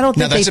 But I don't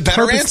Now, think that's they a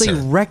better purposely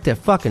answer. wrecked a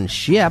fucking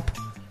ship.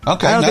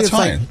 Okay, I don't that's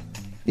think it's fine.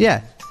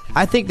 Yeah.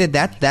 I think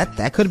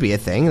that could be a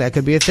thing. That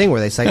could be a thing where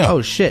they say, Yeah.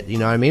 "Oh shit," you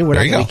know what I mean?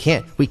 There you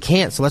go. We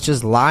can't. So let's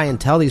just lie and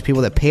tell these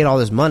people that paid all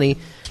this money.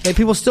 And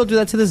people still do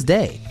that to this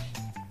day.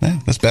 Yeah,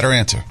 that's a better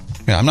answer.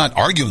 Yeah, I'm not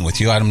arguing with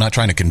you. I'm not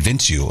trying to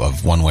convince you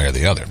of one way or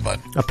the other. But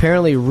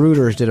Apparently,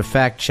 Reuters did a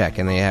fact check,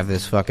 and they have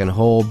this fucking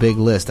whole big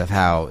list of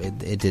how it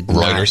did.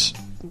 Reuters?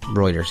 Not.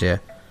 Reuters, yeah.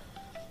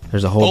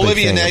 There's a whole.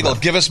 Olivia big thing Nagel,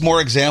 about- give us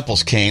more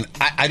examples, Kane.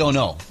 I don't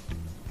know.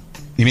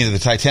 You mean the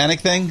Titanic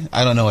thing?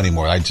 I don't know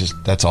anymore.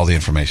 That's all the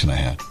information I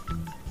had.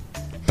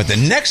 But the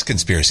next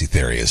conspiracy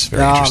theory is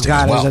very Oh interesting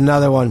God, as well. there's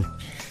another one.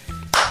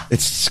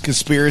 It's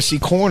Conspiracy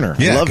Corner.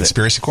 Yeah, Love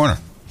Conspiracy Corner.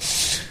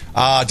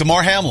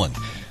 DeMar Hamlin,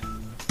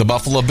 the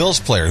Buffalo Bills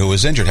player who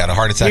was injured, had a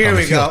heart attack Here on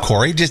the we field. go.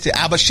 Corey, just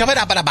shove it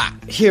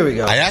up. Here we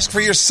go. I ask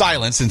for your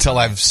silence until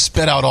I've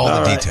spit out all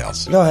the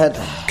details. Go ahead.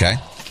 Okay?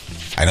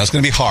 I know it's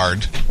going to be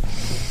hard.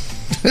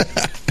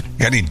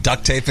 Got any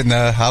duct tape in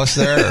the house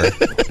there? Or?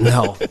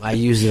 No, I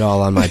use it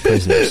all on my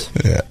prisoners.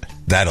 Yeah.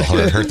 That'll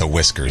hurt the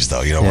whiskers,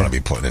 though. You don't want to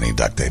be putting any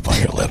duct tape on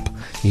your lip.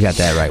 You got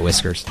that right,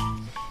 Whiskers.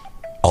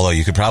 Although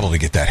you could probably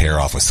get that hair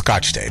off with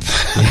Scotch tape.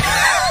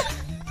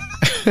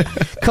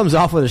 Comes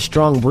off with a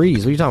strong breeze.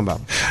 What are you talking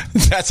about?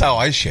 That's how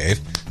I shave.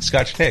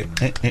 Scotch tape.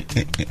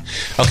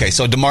 Okay,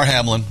 so DeMar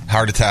Hamlin,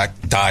 heart attack,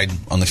 died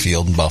on the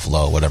field in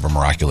Buffalo, whatever,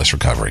 miraculous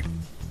recovery.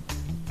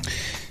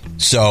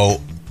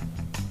 So,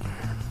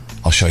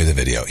 I'll show you the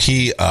video.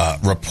 He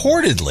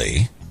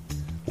reportedly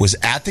was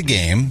at the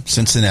game,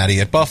 Cincinnati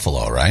at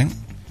Buffalo, right?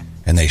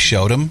 And they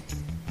showed him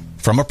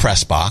from a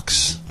press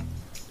box,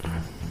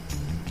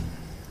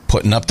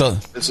 putting up the...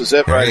 This is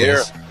it right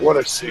here. What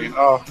a scene.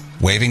 Oh.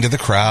 Waving to the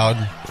crowd.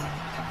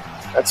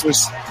 That's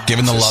what's...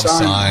 Giving the love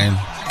sign.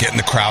 Getting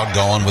the crowd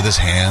going with his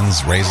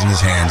hands, raising his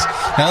hands.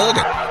 Now look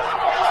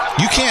at...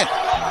 You can't...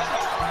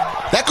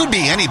 That could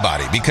be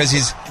anybody because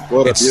it's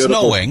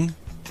snowing.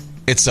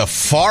 It's a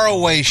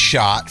faraway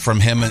shot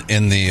from him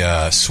in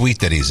the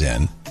suite that he's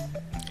in.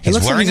 It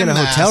looks like he's in a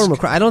hotel room.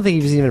 I don't think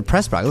he was even in a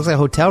press box. It looks like a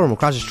hotel room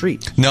across the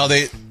street. No,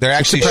 they're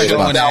actually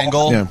showing an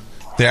angle. Yeah.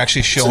 They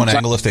actually show an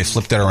angle if they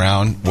flipped it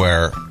around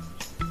where...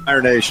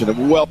 Iron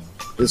Nation. Well,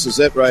 this is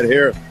it right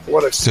here.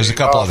 What a scene. There's a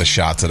couple other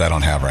shots that I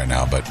don't have right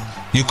now, but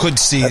you could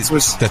see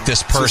that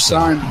this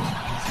person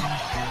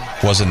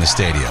was in the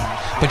stadium.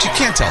 But you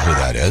can't tell who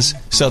that is.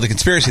 So the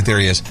conspiracy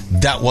theory is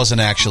that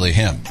wasn't actually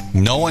him.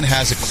 No one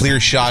has a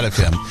clear shot of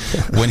him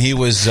when he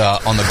was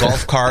on the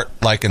golf cart,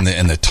 like in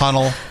the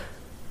tunnel,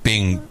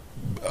 being,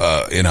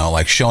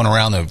 like shown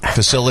around the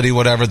facility,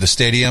 whatever, the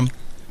stadium.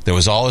 There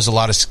was always a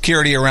lot of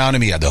security around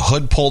him. He had the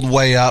hood pulled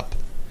way up.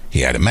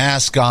 He had a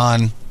mask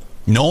on.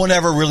 No one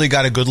ever really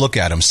got a good look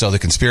at him. So the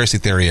conspiracy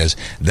theory is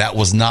that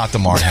was not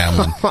Damar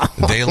Hamlin.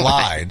 They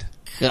lied.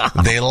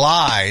 They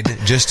lied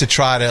just to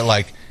try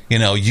to,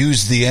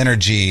 use the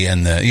energy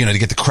and to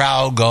get the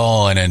crowd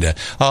going and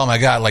oh my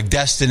God, like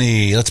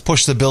Destiny. Let's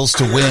push the Bills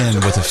to win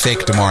with a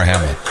fake Damar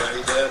Hamlin.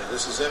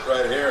 This is it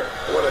right here.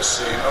 What a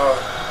scene.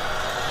 Oh.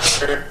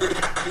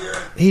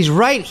 He's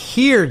right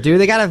here, dude.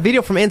 They got a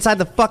video from inside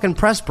the fucking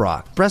press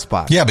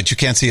box. Yeah, but you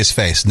can't see his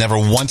face. Never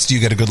once do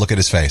you get a good look at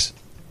his face.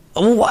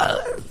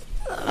 What?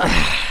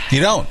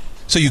 You don't.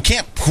 So you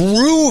can't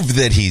prove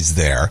that he's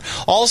there.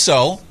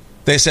 Also,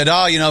 they said,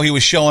 he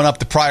was showing up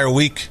the prior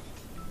week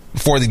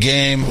before the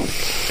game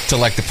to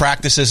the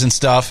practices and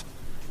stuff.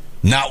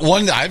 Not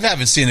one, I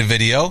haven't seen a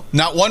video.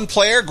 Not one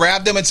player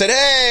grabbed him and said,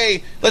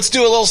 hey, let's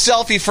do a little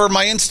selfie for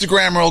my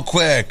Instagram real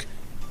quick.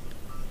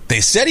 They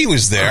said he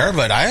was there,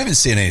 but I haven't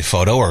seen any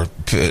photo or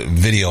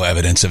video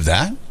evidence of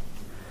that.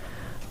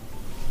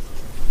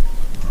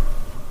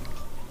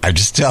 I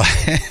just tell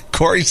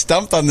Corey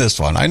stumped on this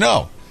one. I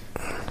know.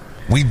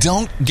 We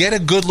don't get a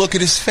good look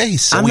at his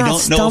face, so we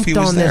don't know if he was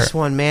there. I'm not stumped on this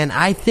one, man.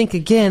 I think,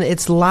 again,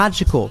 it's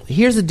logical.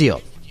 Here's the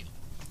deal.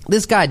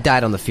 This guy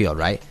died on the field,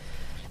 right?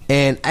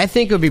 And I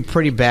think it would be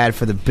pretty bad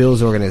for the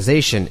Bills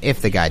organization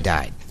if the guy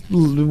died. It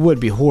would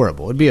be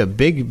horrible. It would be a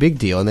big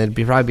deal, and there'd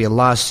probably be a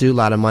lawsuit, a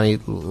lot of money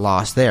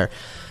lost there.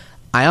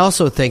 I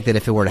also think that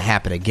if it were to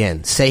happen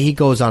again, say he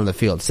goes on the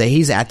field, say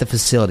he's at the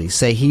facility,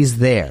 say he's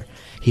there,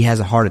 he has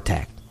a heart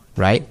attack,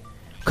 right?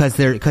 Because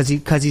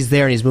he's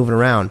there and he's moving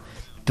around.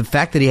 The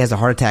fact that he has a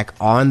heart attack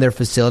on their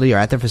facility or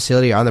at their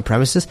facility or on the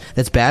premises,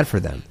 that's bad for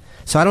them.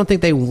 So I don't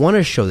think they want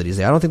to show that he's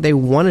there. I don't think they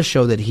want to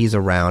show that he's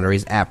around or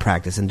he's at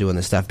practice and doing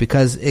this stuff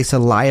because it's a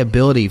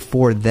liability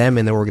for them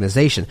and their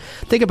organization.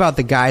 Think about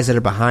the guys that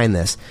are behind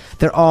this.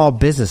 They're all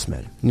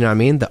businessmen. You know what I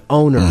mean? The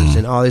owners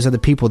and all these other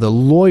people, the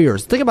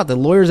lawyers. Think about the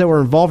lawyers that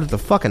were involved at the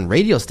fucking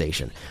radio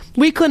station.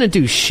 We couldn't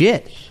do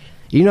shit.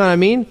 You know what I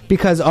mean?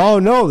 Because, oh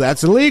no,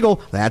 that's illegal.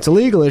 That's a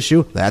legal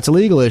issue. That's a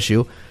legal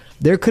issue.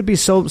 There could be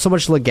so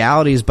much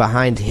legalities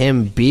behind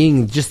him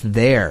being just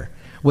there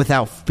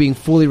without being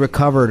fully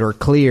recovered or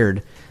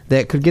cleared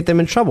that could get them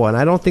in trouble. And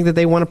I don't think that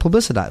they want to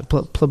publicize.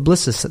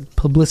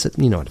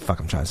 You know what the fuck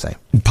I'm trying to say.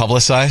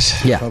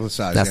 Publicize? Yeah.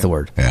 Publicize. That's the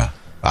word. Yeah.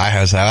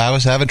 I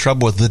was having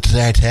trouble with the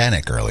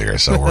Titanic earlier,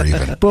 so we're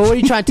even. But what are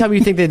you trying to tell me?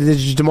 You think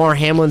that Damar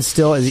Hamlin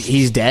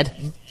he's dead,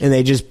 and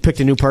they just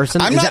picked a new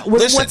person? I'm not.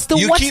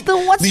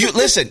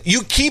 Listen,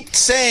 you keep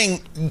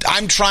saying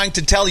I'm trying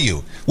to tell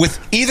you with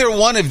either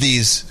one of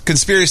these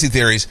conspiracy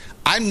theories.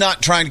 I'm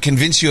not trying to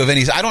convince you of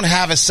any. I don't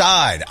have a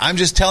side. I'm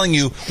just telling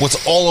you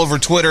what's all over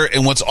Twitter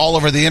and what's all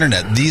over the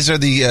internet. These are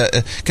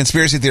the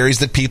conspiracy theories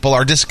that people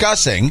are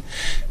discussing.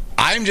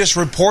 I'm just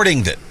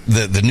reporting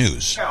the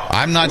news.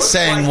 I'm not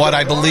saying what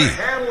I believe.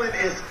 Hamlin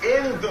is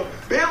in the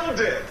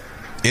building.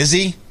 Is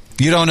he?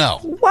 You don't know.Hy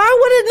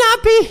would it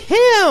not be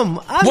him?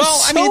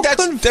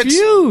 I'm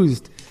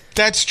confused.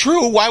 That's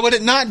true. Why would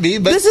it not be?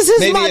 But this is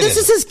his mom. This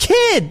is his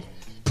kid.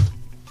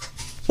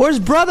 Or his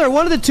brother.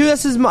 One of the two.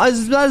 That's his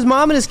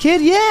mom and his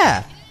kid.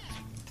 Yeah.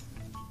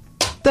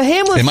 The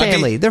Hamlin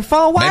family. They're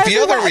following. Might be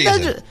other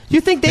reason. You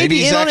think they'd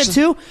be in on it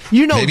too?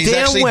 You know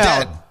damn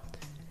well. Dead.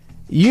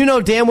 You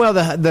know damn well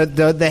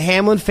the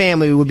Hamlin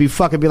family would be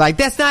like,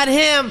 that's not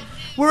him.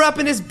 We're up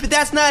in this.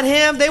 That's not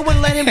him. They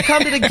wouldn't let him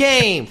come to the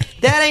game.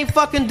 That ain't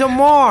fucking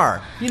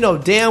Damar. You know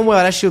damn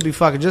well that shit would be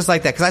fucking just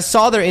like that. Because I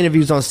saw their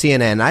interviews on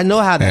CNN. I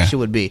know how that shit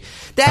would be.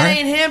 That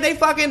ain't him. They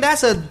fucking.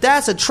 That's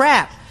a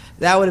trap.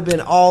 That would have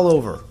been all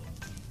over.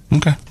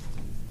 Okay.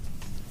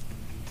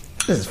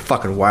 This is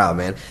fucking wild,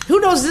 man. Who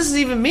knows this is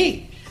even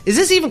me? Is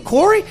this even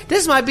Corey?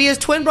 This might be his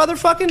twin brother,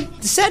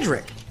 fucking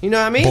Cedric. You know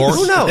what I mean?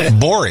 Who knows?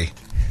 Bori.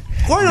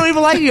 Corey don't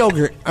even like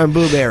yogurt and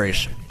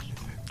blueberries.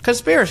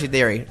 Conspiracy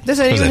theory. This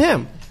ain't even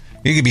him.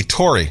 You could be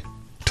Tori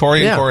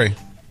and Corey.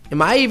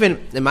 Am I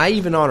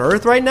even on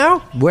Earth right now?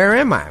 Where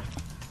am I?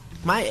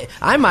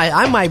 I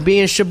might be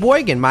in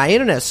Sheboygan. My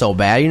internet's so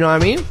bad. You know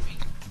what I mean?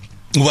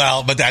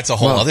 Well, but that's a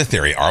whole other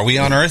theory. Are we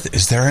on Earth?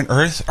 Is there an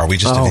Earth? Are we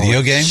just a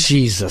video game?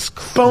 Jesus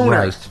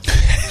Christ.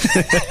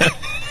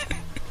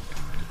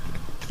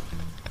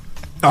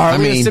 Are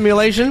we in a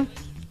simulation?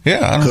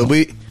 Yeah, I don't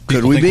know.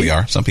 Could we be? We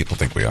are. Some people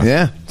think we are.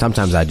 Yeah.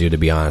 Sometimes I do, to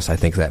be honest. I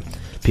think that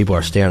people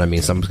are staring at me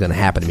and something's going to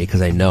happen to me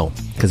because they know,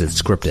 because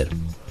it's scripted.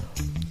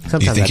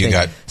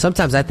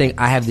 Sometimes I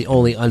think I have the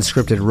only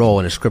unscripted role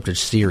in a scripted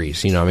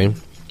series. You know what I mean?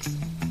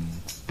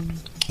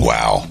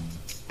 Wow.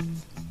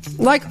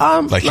 Like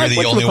you're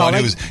the only one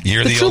who's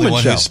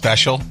who's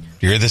special.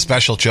 You're the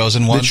special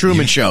chosen one. The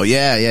Truman Show.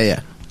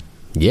 Yeah.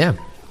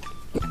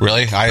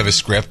 Really? I have a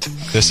script.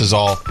 This is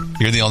all.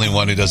 You're the only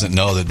one who doesn't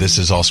know that this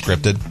is all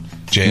scripted.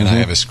 Jay and I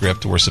have a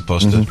script. We're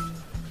supposed to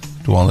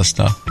do all this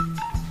stuff.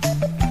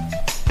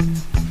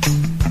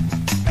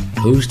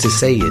 Who's to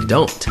say you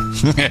don't?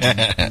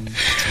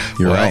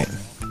 You're right.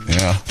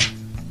 Yeah.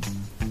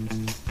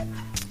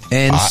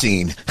 And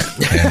scene.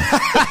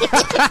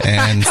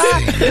 And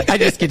scene. I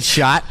just get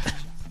shot.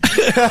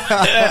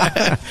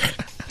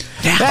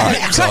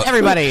 Right,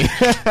 everybody.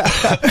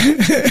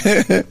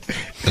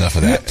 Enough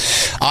of that.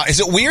 Is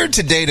it weird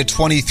to date a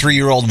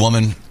 23-year-old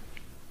woman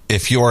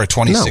if you're a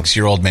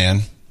 26-year-old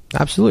man?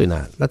 Absolutely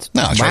not.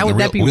 Why would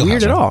that be wheelhouse,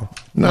 weird at all?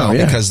 No,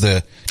 because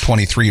the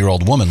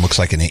 23-year-old woman looks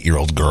like an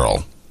 8-year-old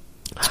girl.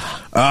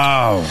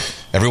 Oh.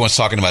 Everyone's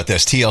talking about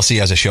this. TLC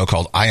has a show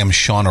called I Am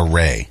Shauna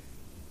Ray.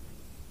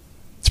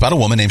 It's about a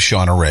woman named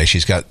Shauna Ray.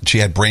 She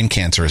had brain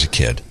cancer as a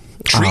kid.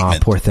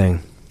 Treatment. Oh, poor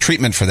thing.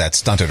 Treatment for that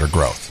stunted her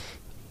growth.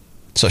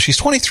 So she's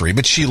 23,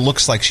 but she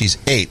looks like she's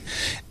 8,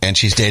 and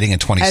she's dating a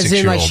 26-year-old. As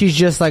in, like, she's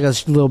just like a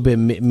little bit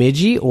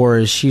midgy, or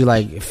is she,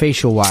 like,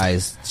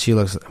 facial-wise, she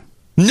looks...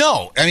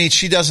 No. I mean,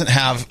 she doesn't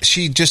have...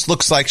 She just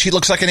looks like... She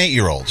looks like an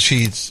 8-year-old.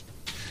 She's,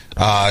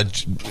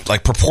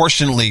 like,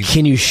 proportionally...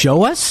 Can you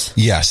show us?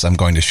 Yes, I'm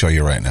going to show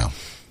you right now.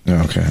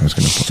 Okay, I was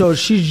going to... So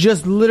she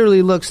just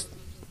literally looks...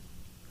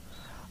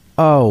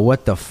 Oh,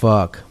 what the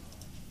fuck?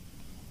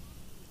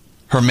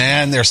 Her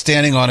man, they're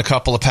standing on a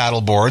couple of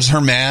paddle boards.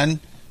 Her man...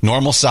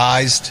 normal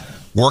sized,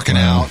 working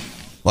out,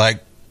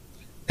 like,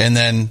 and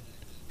then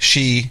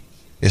she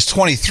is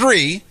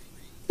 23.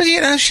 But,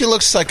 you know, she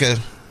looks like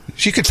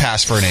she could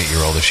pass for an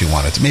 8-year-old if she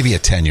wanted to, maybe a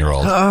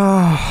 10-year-old.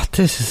 Oh,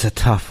 this is a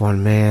tough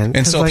one, man.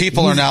 And so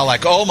people are now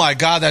like, oh my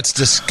God, that's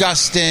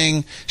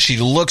disgusting. She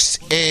looks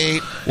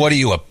 8. What are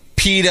you, a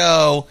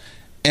pedo?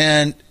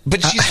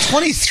 But she's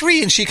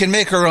 23 and she can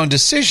make her own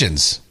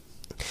decisions.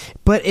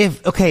 But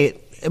if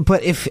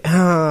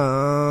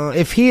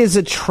he is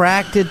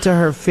attracted to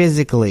her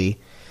physically,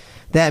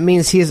 that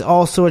means he is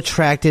also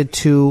attracted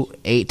to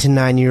 8 to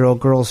 9-year-old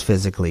girls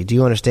physically. Do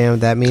you understand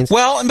what that means?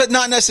 Well, but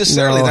not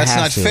necessarily. No, that's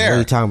not fair. What are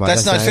you talking about?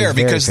 That's not fair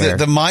because fair.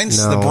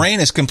 The brain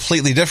is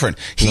completely different.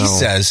 He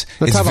says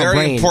it's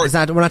very important.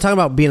 We're not talking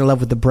about being in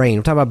love with the brain.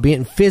 We're talking about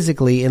being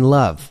physically in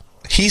love.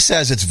 He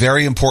says it's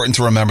very important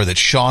to remember that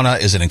Shauna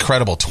is an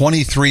incredible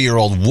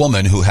 23-year-old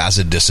woman who has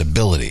a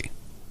disability.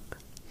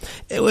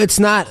 It's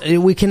not.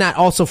 We cannot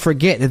also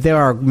forget that there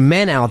are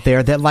men out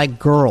there that like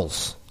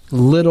girls,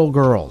 little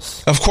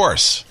girls. Of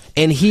course.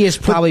 And he is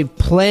probably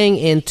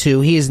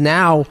he is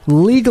now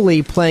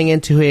legally playing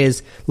into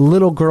his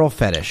little girl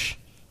fetish.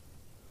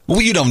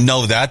 Well, you don't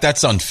know that.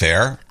 That's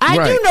unfair. I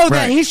do know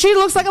that. She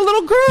looks like a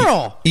little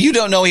girl. You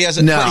don't know he has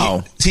a...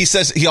 No.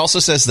 He also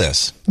says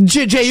this.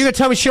 Jay, you're going to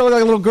tell me she looks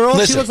like a little girl?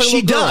 Listen, she looks like a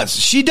little girl.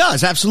 She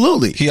does,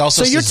 absolutely. He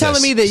also So you're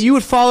telling me that you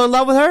would fall in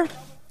love with her?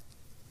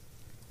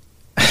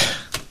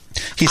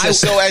 He says,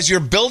 so as you're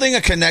building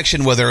a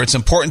connection with her, it's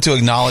important to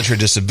acknowledge her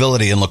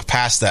disability and look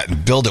past that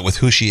and build it with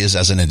who she is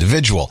as an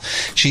individual.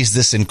 She's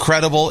this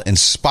incredible,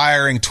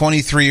 inspiring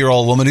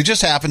 23-year-old woman who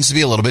just happens to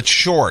be a little bit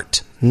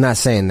short. I'm not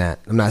saying that.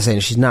 I'm not saying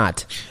she's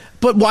not.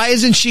 But why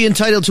isn't she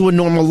entitled to a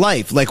normal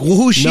life? Like, well,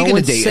 who's she going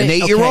to date? An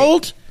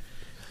 8-year-old? Okay.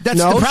 That's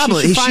the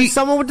problem. She should find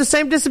someone with the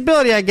same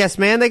disability, I guess,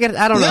 man. I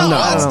don't know. No,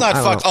 that's not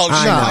fucked. Oh,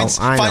 she finds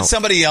know.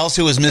 somebody else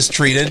who was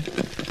mistreated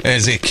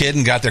as a kid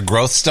and got their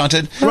growth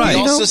stunted. Right. He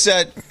also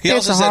said,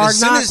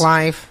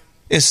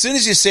 as soon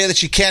as you say that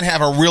she can't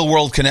have a real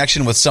world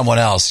connection with someone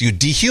else, you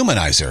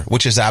dehumanize her,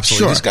 which is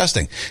absolutely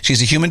disgusting.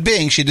 She's a human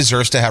being. She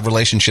deserves to have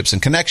relationships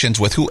and connections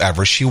with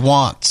whoever she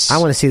wants. I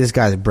want to see this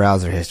guy's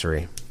browser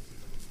history.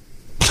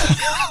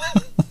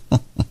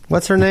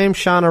 What's her name?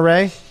 Shauna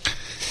Ray?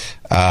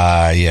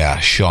 Yeah,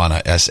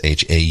 Shauna,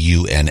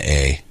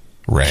 Shauna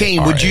Ray.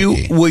 Kane,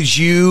 would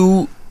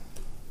you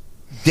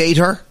date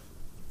her?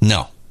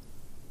 No.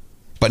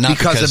 But not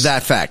because of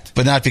that fact.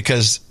 But not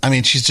because, I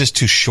mean, she's just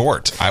too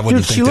short. I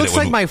wouldn't think that it would... She looks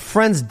like my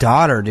friend's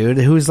daughter, dude,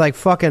 who's like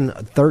fucking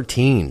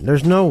 13.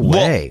 There's no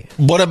way.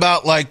 Well, what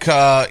about like,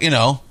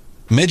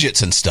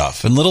 midgets and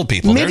stuff and little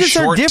people? Midgets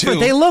They're short are different.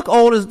 too. They look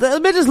old.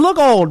 Midgets look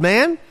old,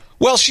 man.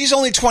 Well, she's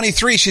only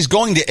 23. She's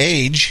going to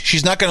age.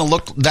 She's not going to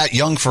look that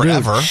young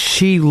forever. Dude,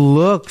 she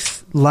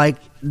looks like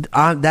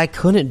I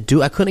couldn't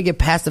get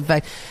past the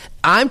fact.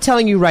 I'm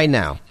telling you right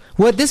now,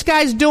 what this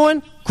guy's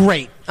doing,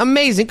 great,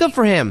 amazing, good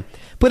for him.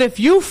 But if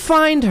you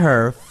find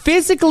her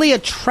physically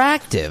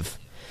attractive,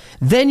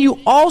 then you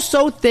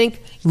also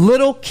think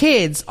little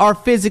kids are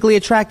physically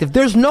attractive.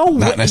 There's no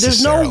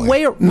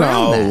way around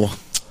that.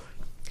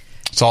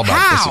 It's all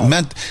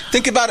about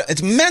think about it.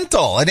 It's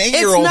mental. An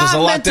 8-year-old is a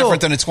lot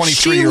different than a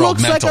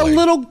 23-year-old mentally. She looks like a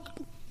little...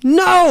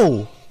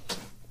 No.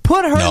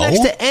 Put her next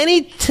to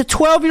any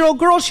 12-year-old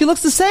girl. She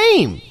looks the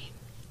same.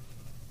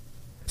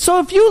 So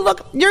if you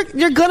look...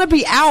 You're going to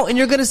be out and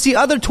you're going to see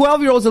other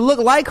 12-year-olds that look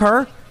like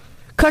her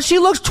because she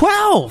looks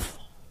 12.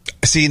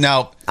 See,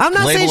 now... I'm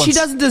not saying she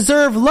doesn't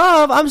deserve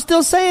love. I'm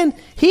still saying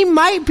he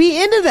might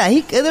be into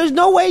that. There's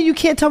no way you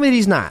can't tell me that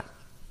he's not.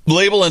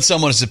 Labeling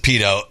someone as a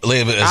pedo,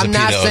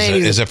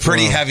 is a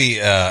pretty heavy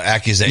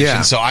accusation.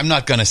 Yeah. So I'm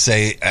not going to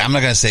say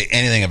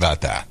anything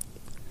about that.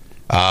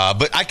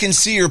 But I can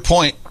see your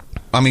point.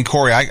 I mean,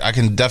 Corey, I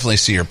can definitely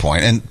see your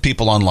point. And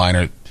people online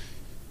are,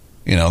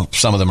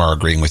 some of them are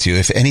agreeing with you.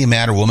 If any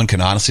man or woman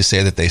can honestly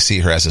say that they see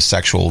her as a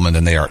sexual woman,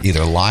 then they are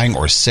either lying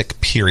or sick.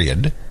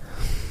 Period.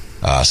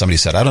 Somebody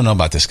said, "I don't know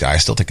about this guy. I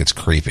still think it's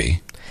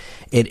creepy."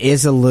 It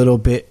is a little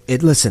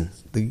bit. Listen.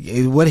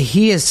 What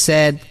he has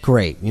said,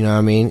 great. You know what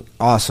I mean?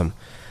 Awesome.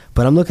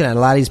 But I'm looking at a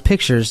lot of these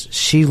pictures.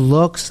 She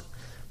looks...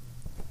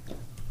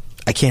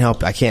 I can't help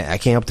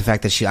the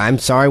fact that I'm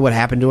sorry what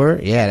happened to her.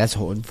 Yeah, that's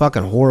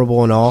fucking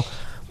horrible and all.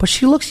 But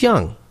she looks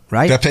young,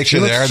 right? That picture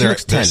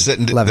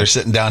they're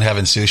sitting down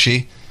having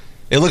sushi.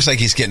 It looks like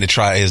he's getting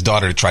his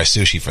daughter to try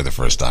sushi for the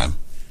first time.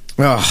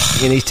 Oh.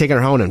 And he's taking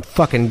her home and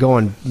fucking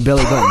going deep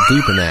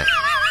in that.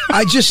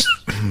 I'm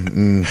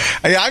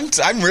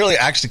really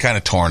actually kind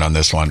of torn on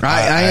this one.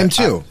 I am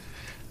too.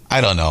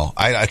 I don't know.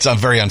 It's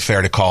very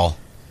unfair to call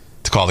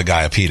the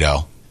guy a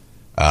pedo.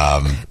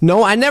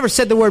 No, I never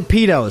said the word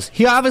pedos.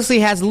 He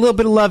obviously has a little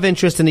bit of love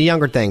interest in the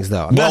younger things,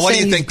 though. What do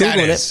you think that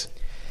is?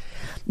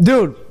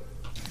 Dude,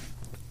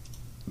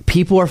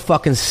 people are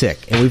fucking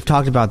sick, and we've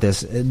talked about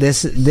this.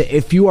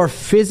 If you are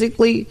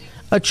physically...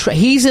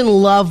 he's in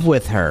love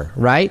with her,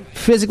 right?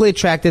 Physically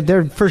attracted.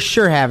 They're for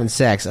sure having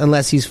sex,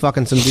 unless he's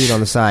fucking some dude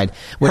on the side,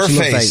 which he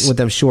looks like with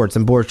them shorts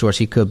and board shorts.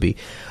 He could be,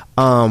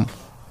 but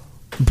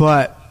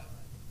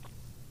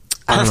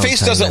her face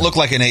doesn't look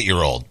like an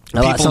 8-year-old.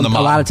 A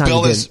lot of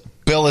times,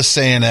 Bill is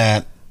saying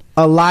that.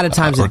 A lot of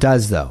times it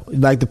does, though.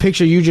 Like the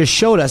picture you just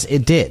showed us,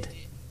 it did.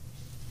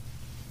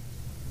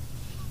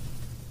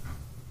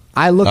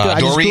 I looked at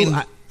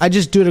Doreen. I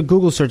just did a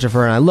Google search of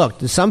her and I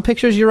looked. Some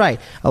pictures, you're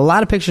right. A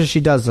lot of pictures, she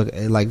does look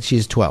like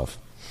she's 12.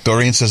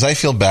 Doreen says, "I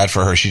feel bad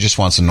for her. She just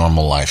wants a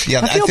normal life."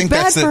 Yeah, I think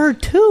bad for her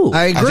too.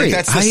 I agree. I think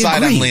that's the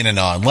side I'm leaning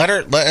on.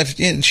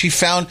 She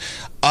found,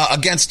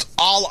 against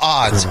all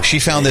odds, she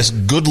found this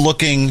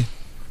good-looking,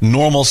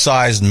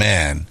 normal-sized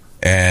man,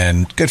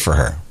 and good for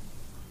her.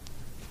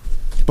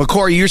 But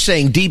Corey, you're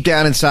saying deep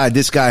down inside,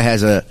 this guy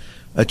has a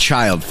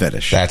child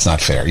fetish. That's not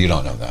fair. You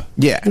don't know that.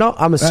 Yeah. No,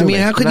 I'm assuming.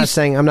 I'm not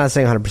saying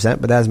 100%,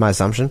 but that's my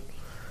assumption.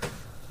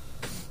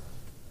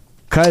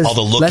 All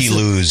the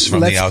looky-loos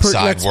from the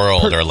outside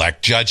world are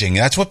like judging.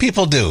 That's what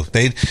people do.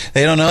 They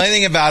don't know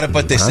anything about it,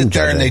 but they sit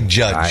there and they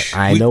judge.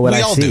 I know what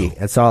I see.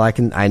 That's all I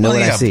can. I know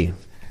what I see.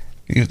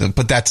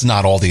 But that's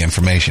not all the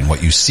information.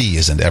 What you see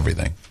isn't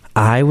everything.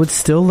 I would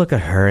still look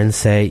at her and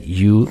say,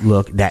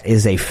 that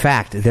is a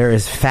fact. There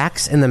is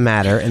facts in the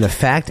matter, and the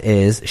fact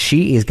is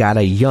she has got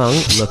a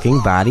young-looking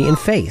body and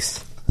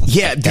face.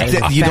 Yeah,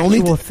 you don't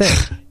need to think.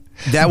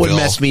 That would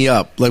mess me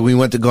up. Like, we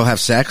went to go have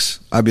sex,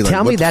 I'd be like,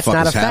 tell me that's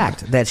not a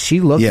fact. That she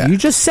looks... Yeah. You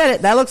just said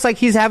it. That looks like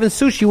he's having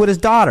sushi with his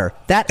daughter.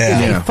 That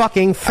is a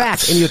fucking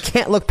fact, and you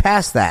can't look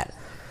past that.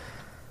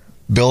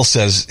 Bill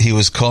says he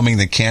was combing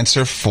the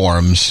cancer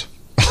forums...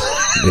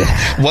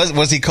 Yeah.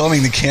 Was he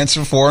combing the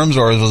cancer forums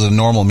or was it a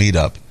normal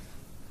meetup?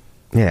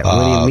 Yeah,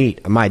 what do you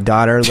meet? My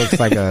daughter looks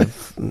like a...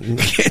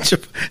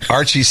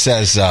 Archie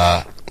says,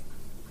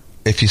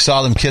 if you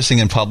saw them kissing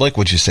in public,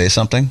 would you say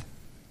something?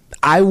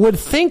 I would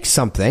think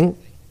something.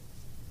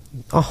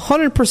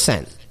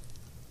 100%.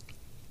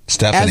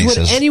 Stephanie says...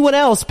 As would anyone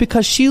else,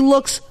 because she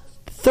looks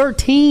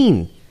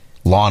 13.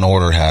 Law and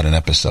Order had an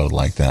episode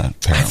like that,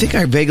 apparently. I think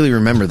I vaguely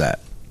remember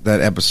that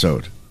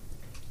episode.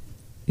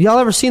 Y'all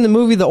ever seen the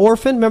movie The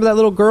Orphan? Remember that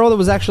little girl that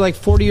was actually like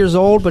 40 years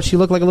old, but she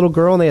looked like a little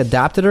girl and they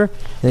adopted her?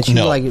 And she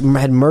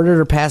had murdered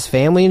her past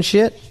family and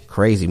shit?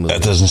 Crazy movie.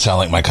 That doesn't sound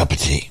like my cup of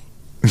tea.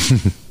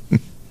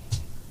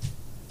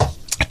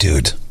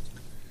 Dude.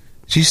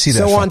 Did you see that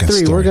fucking on 3,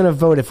 story? We're going to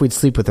vote if we'd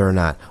sleep with her or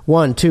not.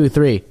 1, 2,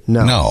 3.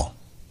 No. No.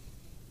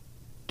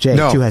 Jay,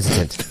 too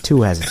hesitant.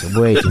 Way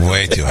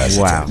too hesitant.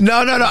 Wow.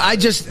 No. I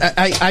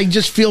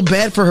just feel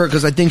bad for her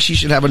because I think she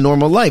should have a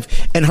normal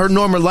life, and her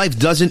normal life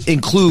doesn't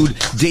include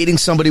dating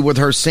somebody with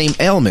her same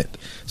ailment.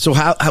 So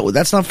how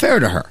that's not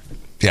fair to her.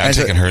 Yeah,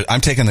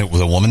 I'm taking the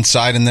woman's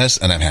side in this,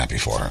 and I'm happy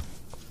for her.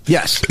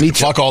 Yes, me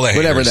too. Fuck all the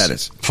haters. Whatever that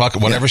is. Fuck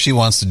whatever she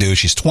wants to do.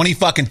 She's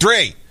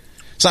 20-3.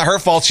 It's not her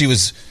fault she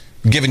was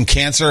given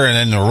cancer and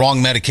then the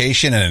wrong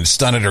medication and it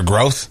stunted her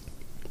growth.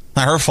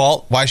 Not her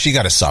fault. Why she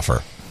got to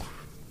suffer?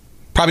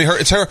 Probably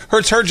hurts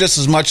her just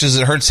as much as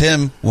it hurts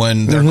him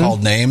when they're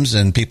called names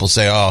and people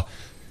say, "Oh,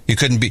 you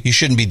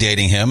shouldn't be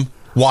dating him."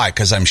 Why?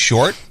 Because I'm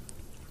short?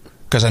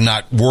 Because I'm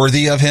not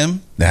worthy of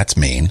him? That's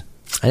mean.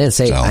 I didn't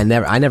say So. I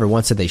never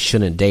once said they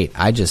shouldn't date.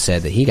 I just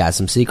said that he got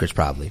some secrets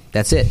probably.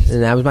 That's it.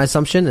 And that was my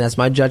assumption, and that's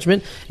my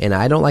judgment, and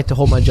I don't like to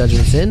hold my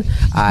judgments in.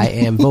 I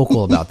am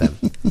vocal about them.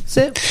 That's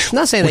it. I'm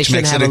not saying they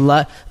shouldn't have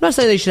I'm not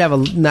saying they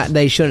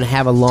shouldn't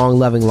have a long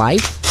loving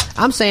life.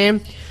 I'm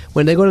saying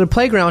when they go to the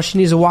playground, she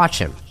needs to watch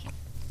him.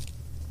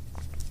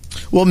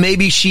 Well,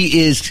 maybe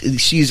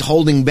she's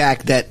holding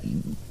back that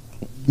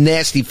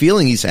nasty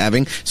feeling he's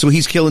having, so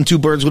he's killing two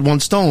birds with one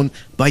stone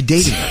by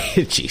dating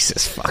her.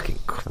 Jesus fucking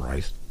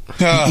Christ.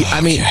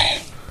 I mean,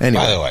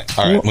 anyway. By the way,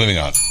 all right, moving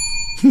on.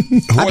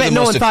 I bet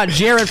no one thought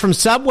Jared from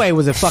Subway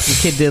was a fucking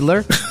kid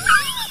diddler.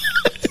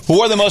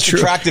 Who are the most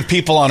attractive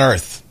people on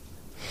Earth?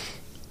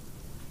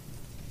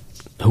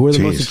 Who are the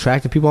most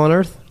attractive people on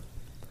Earth?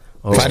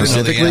 If I didn't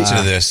know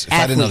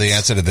the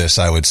answer to this,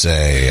 I would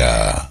say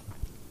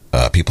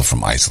people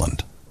from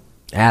Iceland.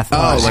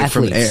 Athletes. Like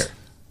from air.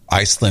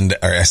 Iceland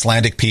or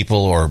Icelandic people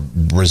or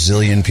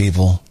Brazilian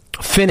people.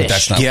 Finnish.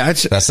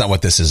 That's not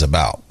what this is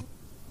about.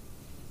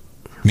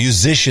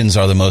 Musicians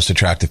are the most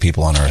attractive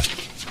people on Earth.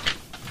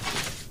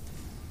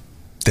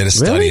 Did a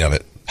study of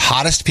it.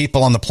 Hottest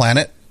people on the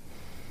planet?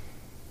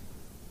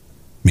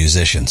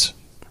 Musicians.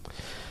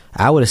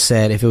 I would have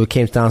said, if it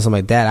came down to something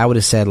like that, I would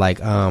have said like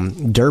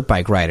dirt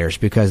bike riders,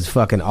 because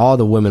fucking all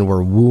the women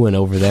were wooing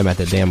over them at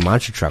the damn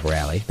monster truck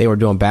rally. They were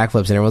doing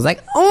backflips and everyone was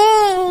like,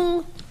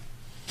 oh,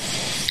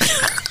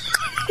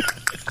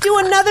 do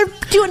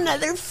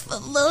another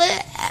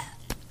flip.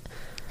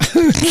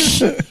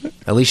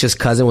 Alicia's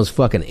cousin was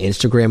fucking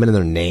Instagramming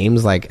their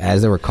names like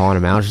as they were calling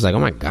them out. She's like, oh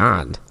my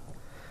God.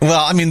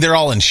 Well, I mean, they're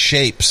all in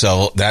shape,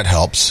 so that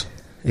helps.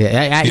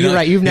 Yeah, you're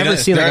right. You've never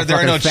seen like a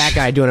fucking fat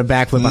guy doing a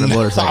backflip on a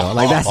motorcycle.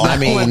 Like that's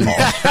not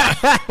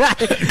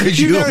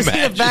You've never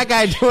seen a fat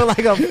guy doing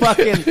like a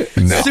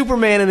fucking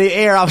Superman in the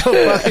air off a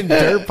fucking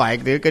dirt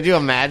bike, dude. Could you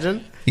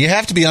imagine? You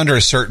have to be under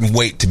a certain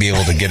weight to be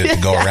able to get it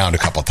to go around a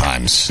couple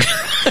times.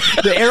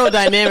 The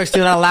aerodynamics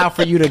do not allow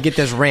for you to get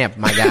this ramp,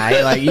 my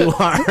guy. Like you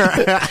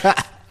are.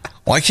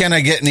 Why can't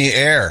I get in the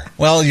air?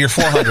 Well, you're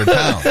 400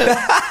 pounds.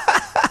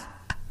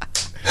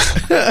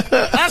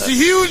 That's a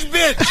huge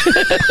bitch.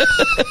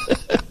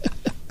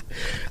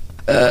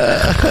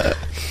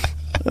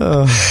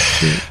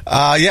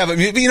 Yeah, but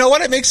you know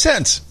what? It makes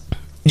sense.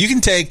 You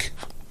can take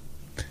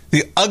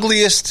the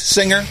ugliest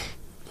singer.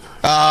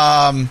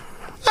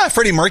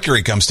 Freddie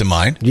Mercury comes to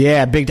mind.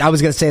 Yeah, big. I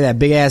was gonna say that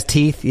big ass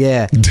teeth.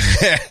 Yeah.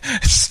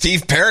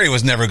 Steve Perry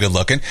was never good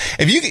looking.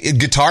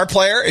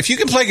 If you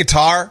can play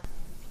guitar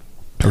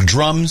or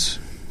drums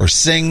or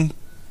sing,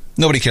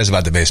 nobody cares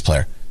about the bass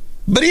player.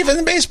 But even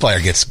the bass player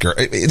gets girl.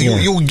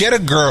 You'll get a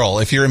girl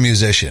if you're a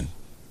musician.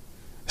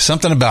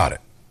 Something about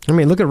it. I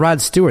mean, look at Rod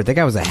Stewart. That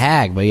guy was a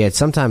hag, but yet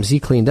sometimes he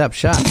cleaned up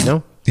shop, you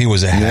know? He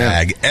was a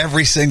hag.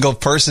 Every single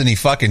person he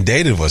fucking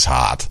dated was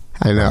hot.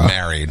 I know.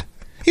 Married.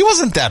 He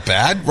wasn't that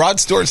bad. Rod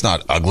Stewart's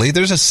not ugly.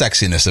 There's a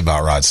sexiness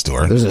about Rod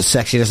Stewart. There's a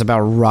sexiness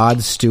about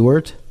Rod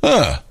Stewart? He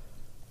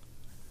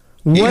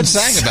even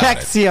sang about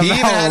it. He even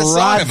had a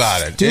song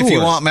about it. Stewart? If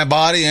you want my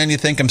body and you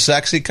think I'm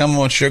sexy, come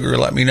on, sugar,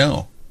 let me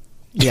know.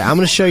 Yeah, I'm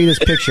going to show you this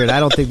picture, and I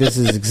don't think this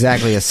is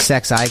exactly a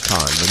sex icon,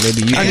 but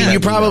maybe you. I mean, you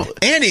probably.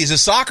 And he's a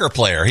soccer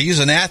player. He's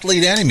an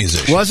athlete and a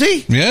musician. Was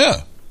he?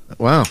 Yeah.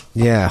 Wow.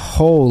 Yeah,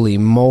 holy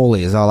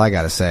moly is all I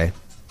got to say.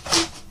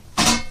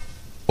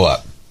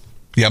 What?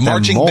 Yeah,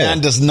 marching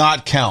band does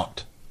not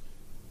count.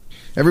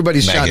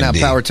 Everybody's Megan shouting out D.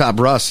 Power Top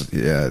Russ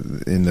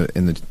in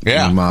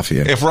the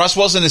Mafia. If Russ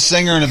wasn't a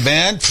singer in a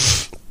band,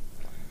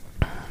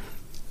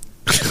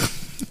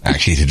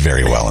 actually, he did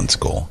very well in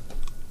school.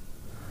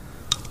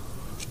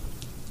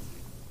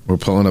 We're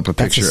pulling up a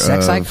picture That's a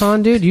sex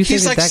icon, dude? You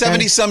He's think like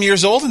 70-some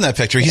years old in that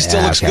picture. He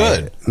still looks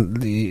good.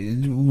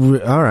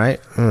 All right.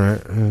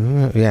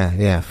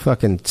 Yeah.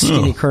 Fucking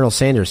skinny Colonel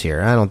Sanders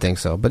here. I don't think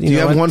so. But Do you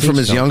have one from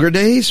his younger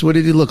days? What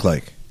did he look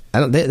like? I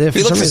don't.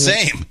 He looks the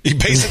same. He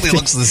basically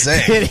looks the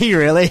same. Did he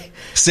really?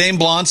 Same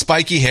blonde,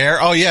 spiky hair.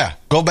 Oh, yeah.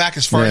 Go back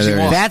as far as you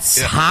want. That's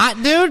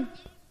hot, dude.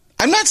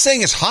 I'm not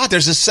saying it's hot.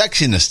 There's a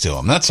sexiness to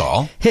him. That's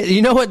all.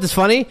 You know what's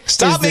funny?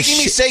 Stop making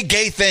me say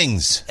gay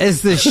things.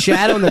 Is the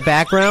shadow in the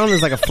background?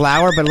 There's like a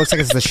flower, but it looks like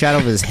it's the shadow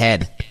of his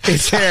head.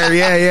 His hair,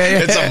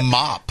 yeah. It's a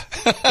mop.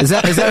 Is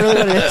that really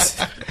what it is?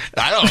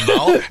 I don't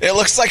know. It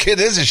looks like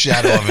it is a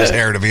shadow of his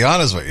hair, to be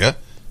honest with you.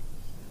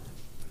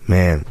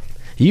 Man,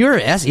 you're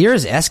his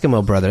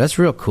Eskimo brother. That's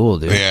real cool,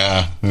 dude.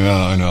 Yeah,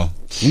 I know.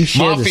 You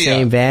share the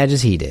same badge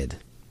as he did.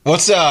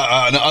 What's an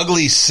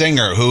ugly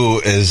singer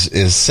who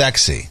is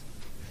sexy?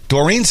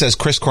 Doreen says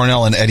Chris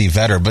Cornell and Eddie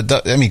Vedder,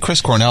 but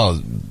Chris Cornell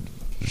is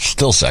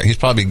still sexy. He's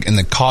probably in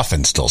the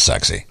coffin still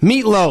sexy.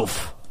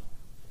 Meatloaf.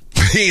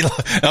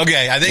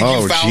 Okay, I think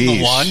you found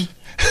the one.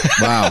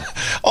 Wow.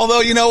 Although,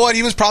 you know what?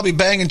 He was probably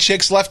banging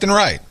chicks left and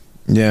right.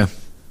 Yeah.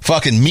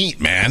 Fucking meat,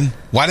 man.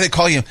 Why do they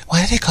call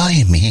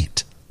you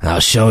meat?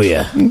 I'll show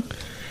you.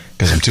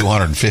 Because I'm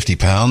 250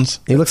 pounds?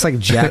 He looks like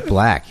Jack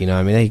Black, you know what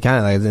I mean? He kind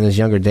of, like, in his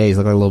younger days,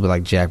 looked like a little bit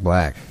like Jack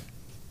Black.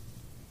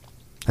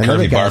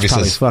 Another guy's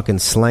probably fucking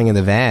slanging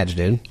the vag,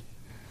 dude.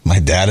 My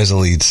dad is a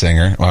lead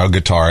singer, or a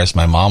guitarist.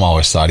 My mom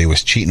always thought he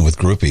was cheating with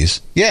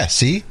groupies. Yeah,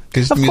 see?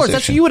 Of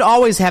course, you would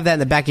always have that in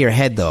the back of your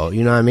head, though.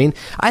 You know what I mean?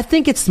 I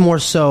think it's more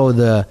so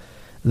the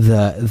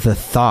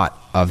thought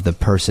of the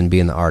person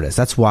being the artist.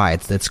 That's why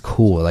it's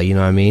cool. Like, you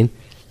know what I mean?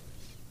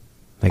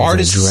 Like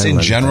artists in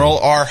general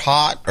are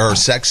hot or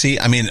sexy.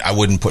 I mean, I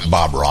wouldn't put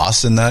Bob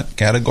Ross in that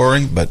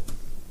category, but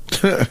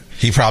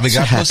he probably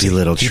got happy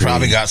little tree. He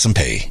probably got some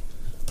pay.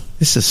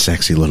 This is a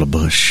sexy little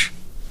bush.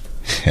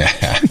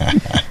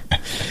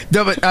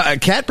 No, but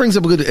Kat brings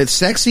up a good.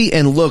 Sexy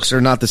and looks are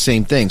not the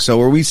same thing.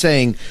 So, are we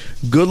saying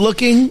good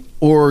looking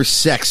or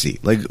sexy?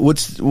 Like,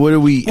 what are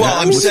we?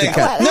 Well, I'm saying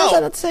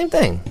no, that's the same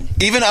thing.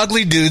 Even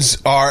ugly dudes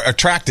are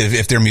attractive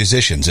if they're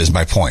musicians. Is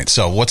my point.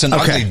 So, what's an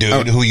ugly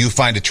dude who you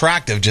find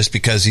attractive just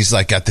because he's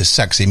like got this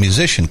sexy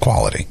musician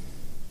quality?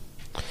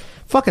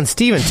 Fucking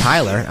Steven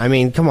Tyler. I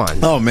mean, come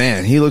on. Oh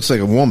man, he looks like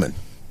a woman.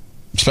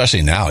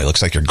 Especially now, he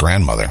looks like your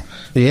grandmother.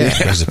 Yeah.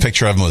 There's a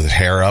picture of him with his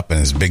hair up and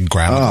his big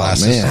grandma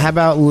glasses. Man. How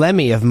about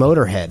Lemmy of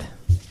Motorhead?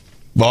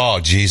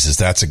 Oh, Jesus,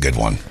 that's a good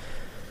one.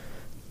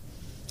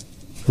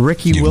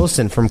 Ricky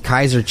Wilson from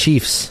Kaiser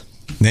Chiefs.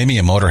 Name me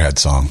a Motorhead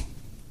song.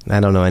 I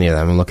don't know any of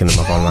them. I'm looking them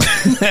up online.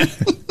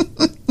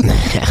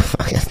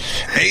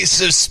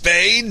 Ace of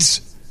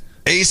Spades?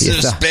 Ace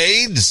of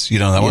Spades? You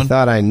know that one? You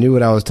thought I knew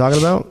what I was talking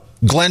about?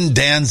 Glenn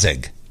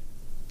Danzig.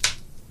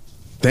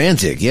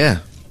 Danzig, yeah.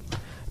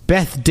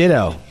 Beth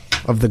Ditto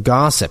of The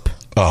Gossip.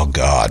 Oh,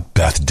 God.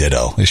 Beth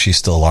Ditto. Is she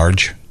still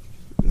large?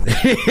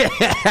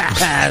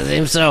 I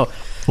think so.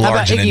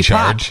 Large and in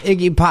charge.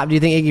 Iggy Pop. Do you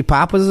think Iggy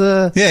Pop was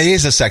a... Yeah, he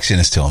has a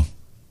sexiness to him.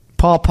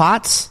 Paul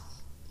Potts?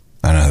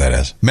 I don't know who that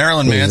is.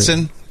 Marilyn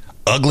Manson.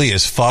 Ugly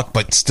as fuck,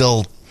 but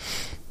still...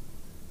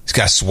 He's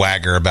got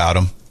swagger about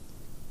him.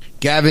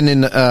 Gavin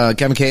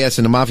KS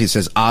in the Mafia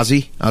says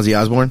Ozzy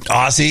Osbourne.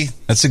 Ozzy.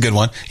 That's a good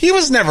one. He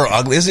was never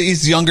ugly.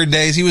 His younger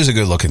days, he was a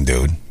good-looking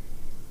dude.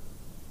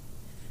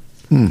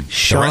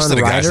 The rest of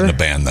the guys in the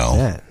band, though.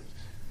 Yeah.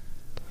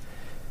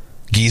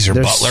 Geezer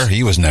Butler,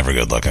 he was never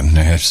good looking.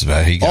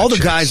 All the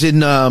guys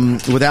in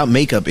without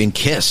makeup in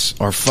Kiss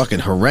are fucking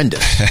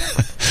horrendous.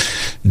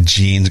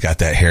 Gene's got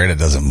that hair that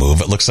doesn't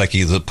move. It looks like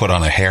he put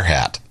on a hair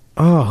hat.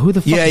 Oh, who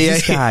the fuck is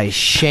this guy?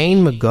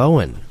 Shane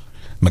McGowan.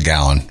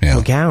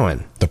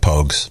 McGowan. The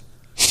Pogues.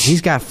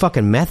 He's got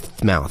fucking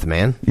meth mouth,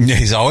 man. Yeah,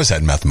 he's always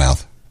had meth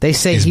mouth. They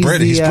say he's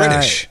British.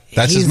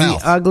 That's his mouth.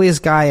 He's the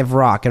ugliest guy of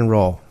rock and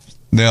roll.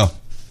 Yeah.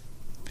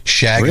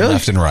 Shagging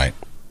left and right.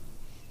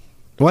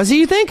 Was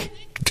he, you think?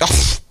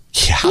 Oh,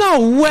 yeah.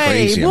 No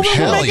way. Crazy, We're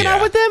making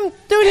out with him?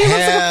 Dude, he looks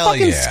like a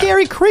fucking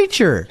scary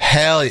creature.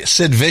 Hell yeah.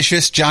 Sid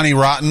Vicious, Johnny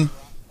Rotten.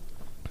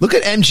 Look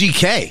at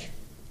MGK.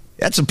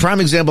 That's a prime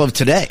example of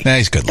today. Nah,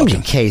 he's good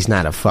looking. MGK's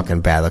not a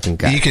fucking bad looking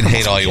guy. You can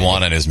hate all you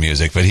want on his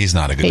music, but he's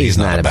not a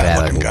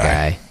bad looking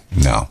guy.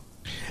 No.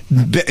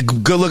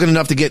 Good looking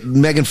enough to get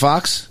Megan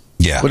Fox?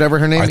 Yeah. Whatever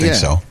her name is? I think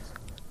so.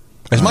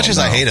 As much as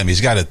I hate him, he's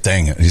got a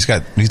thing. He's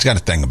got a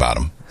thing about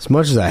him. As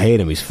much as I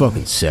hate him, he's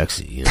fucking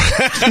sexy. You know?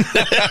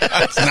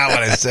 That's not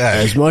what I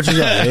said. As much as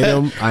I hate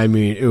him, I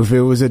mean, if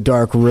it was a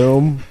dark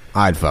room,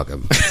 I'd fuck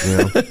him. You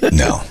know?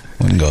 No,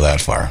 wouldn't go that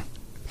far.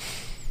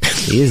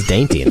 He is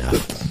dainty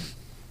enough.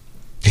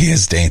 He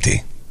is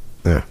dainty.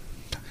 Yeah.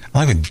 I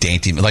like when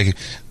dainty, like,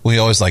 we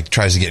always like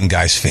tries to get in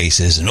guys'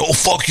 faces and, oh,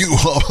 fuck you.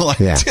 I'm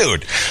like,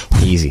 dude.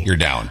 Easy. You're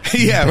down.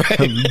 Yeah,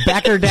 right.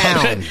 Back her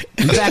down.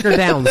 Back her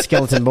down,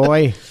 skeleton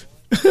boy.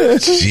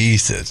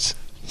 Jesus.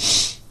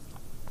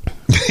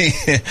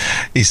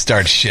 He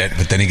starts shit,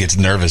 but then he gets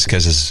nervous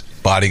because his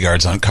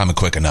bodyguards aren't coming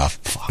quick enough.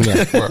 Fuck.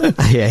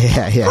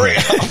 Yeah. Hurry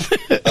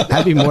up.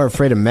 I'd be more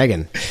afraid of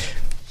Megan.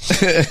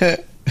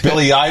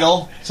 Billy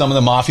Idol, some of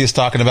the Mafia's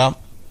talking about.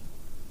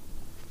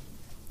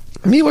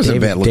 I mean, he wasn't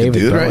a bad looking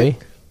dude, right?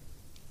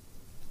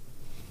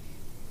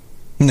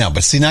 No,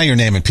 but see, now you're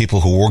naming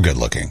people who were good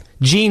looking.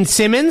 Gene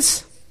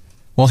Simmons?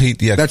 Well,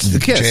 that's the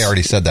Kiss. Jay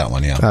already said that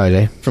one, yeah. Oh,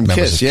 did From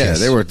Kiss, yeah.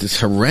 Kiss. They were just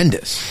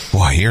horrendous.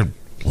 Boy, your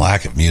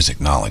lack of music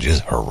knowledge is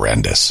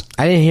horrendous.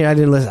 I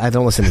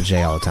don't listen to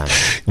Jay all the time.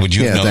 Would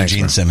you have known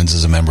Gene Simmons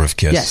is a member of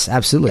Kiss? Yes,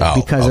 absolutely.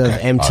 Because of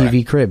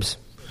MTV Cribs.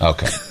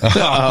 Okay.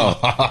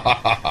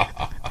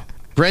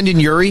 Brendan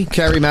Urie,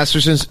 Carrie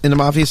Masterson's in the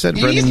Mafia said.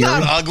 He's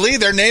not ugly.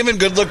 They're naming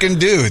good-looking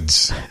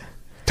dudes.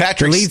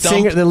 Patrick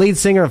the lead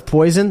singer of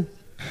Poison.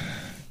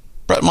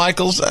 Bret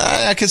Michaels.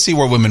 I can see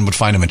where women would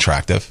find him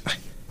attractive.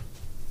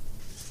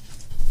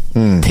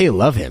 They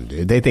love him,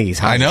 dude. They think he's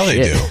hot. I know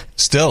they do.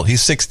 Still,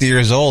 he's 60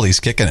 years old. He's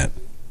kicking it.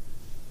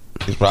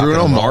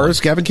 Bruno Mars.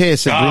 Gavin K.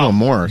 said Bruno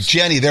Mars.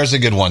 Jenny, there's a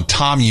good one.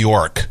 Tom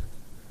York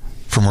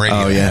from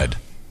Radiohead.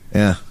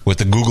 Yeah. With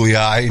the googly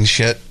eye and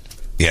shit.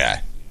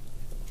 Yeah.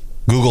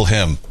 Google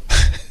him.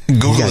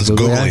 Google his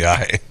googly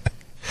eye.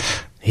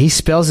 He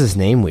spells his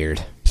name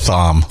weird.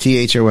 Thom.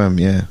 Thom,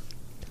 yeah.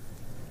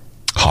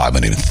 Hi, my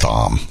name is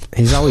Thom.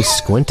 He's always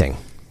squinting.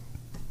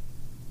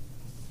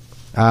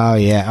 Oh,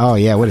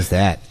 yeah. What is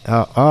that?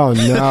 Oh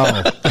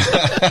no.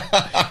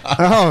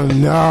 Oh,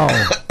 no.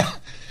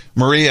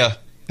 Maria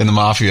in the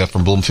Mafia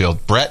from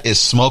Bloomfield. Bret is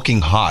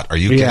smoking hot. Are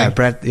you kidding?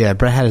 Bret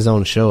had his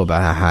own show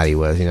about how hot he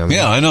was. You know what I mean?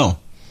 Yeah, I know.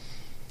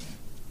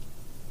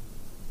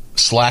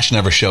 Slash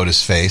never showed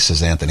his face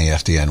as Anthony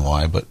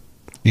FDNY, but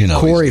you know.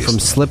 Corey he's from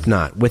decent.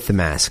 Slipknot with the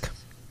mask.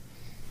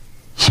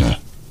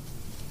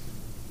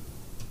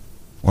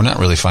 We're not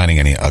really finding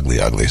any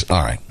uglies.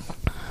 All right.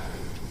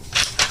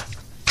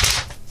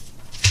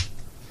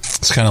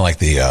 It's kind of like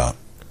the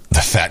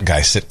fat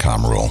guy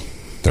sitcom rule.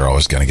 They're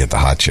always going to get the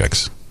hot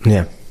chicks.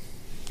 Yeah.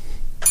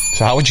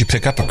 So how would you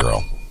pick up a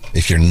girl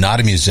if you're not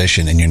a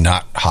musician and you're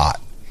not hot?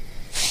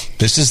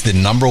 This is the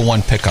number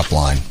one pickup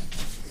line.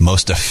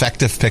 Most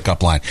effective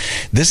pickup line.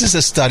 This is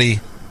a study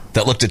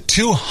that looked at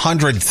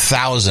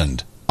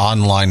 200,000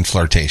 online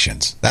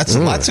flirtations. That's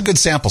a good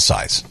sample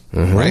size,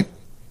 right?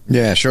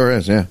 Yeah, sure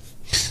is, yeah.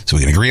 So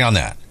we can agree on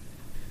that.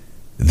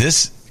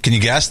 This, can you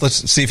guess? Let's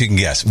see if you can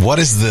guess. What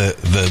is the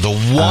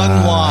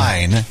one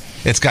line?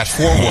 It's got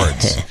 4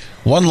 words.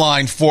 One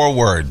line, 4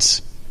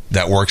 words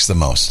that works the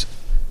most.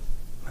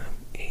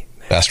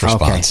 Best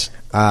response.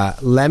 Okay.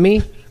 Let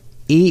me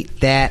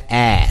eat that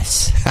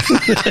ass.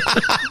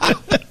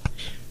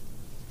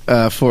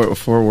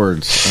 4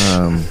 words.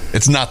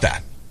 It's not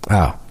that.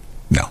 Oh.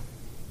 No.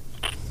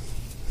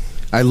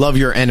 I love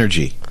your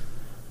energy.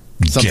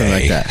 Something Gay.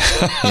 like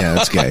that. Yeah,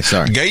 that's gay.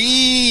 Sorry.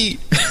 Gay.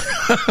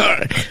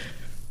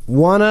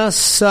 Wanna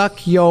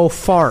suck yo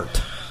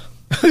fart.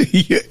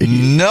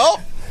 Nope.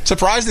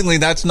 Surprisingly,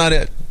 that's not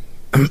it.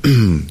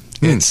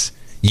 It's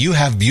you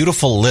have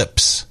beautiful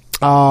lips.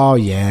 Oh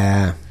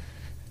yeah,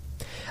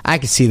 I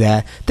can see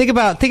that. Think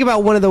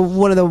about one of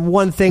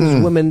the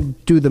things women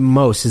do the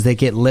most is they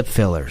get lip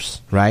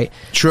fillers, right?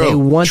 True. They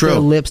want True. their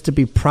lips to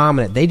be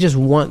prominent. They just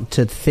want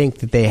to think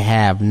that they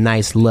have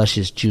nice,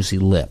 luscious, juicy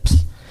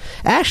lips.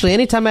 Actually,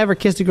 anytime I ever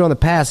kissed a girl in the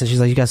past and she's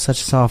like, "You got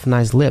such soft,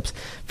 nice lips,"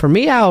 for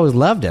me, I always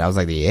loved it. I was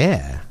like,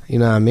 "Yeah," you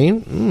know what I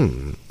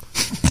mean?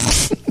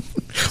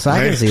 So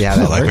I can see how I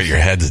that like works. what your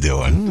head's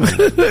doing.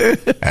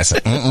 That's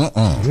a,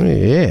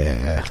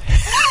 Yeah.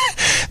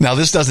 Now,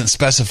 this doesn't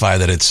specify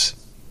that it's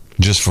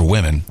just for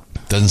women.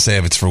 It doesn't say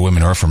if it's for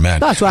women or for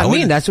men. That's what I mean.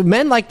 wouldn't- That's what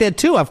men like that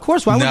too. Of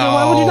course. Why would you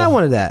No. not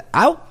want that?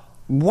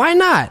 Why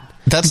not?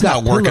 That's You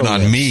got not working pillow on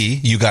lips. me.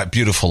 You got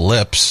beautiful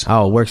lips.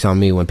 Oh, it works on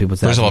me when people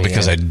say First of all, that to me,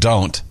 because yeah. I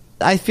don't.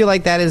 I feel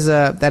like that is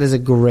a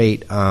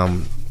great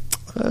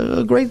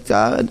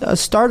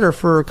starter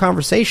for a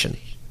conversation.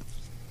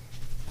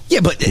 Yeah,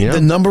 but You know?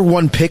 the number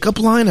one pickup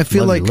line, I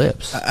feel Love like your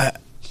lips.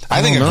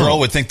 I think a don't know. girl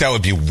would think that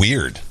would be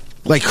weird.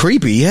 Like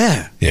creepy,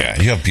 yeah.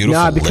 Yeah, you have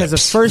beautiful No, lips. because the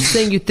first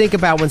thing you think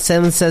about when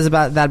someone says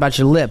about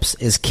your lips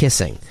is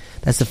kissing.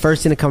 That's the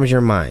first thing that comes to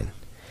your mind.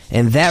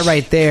 And that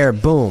right there,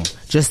 boom,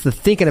 just the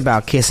thinking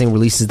about kissing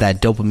releases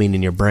that dopamine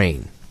in your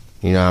brain.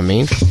 You know what I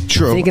mean?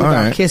 True. Thinking All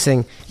about right.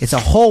 kissing, it's a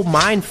whole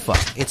mind fuck.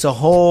 It's a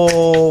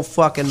whole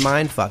fucking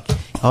mind fuck.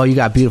 Oh, you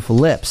got beautiful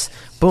lips.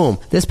 Boom,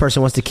 this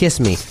person wants to kiss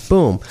me.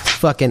 Boom,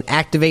 fucking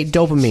activate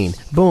dopamine.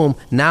 Boom,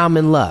 now I'm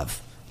in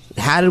love.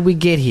 How did we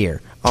get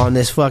here on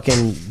this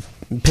fucking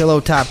pillow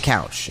top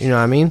couch? You know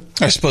what I mean?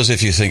 I suppose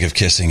if you think of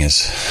kissing as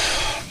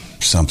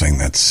something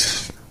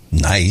that's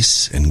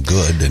nice and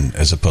good, and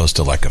as opposed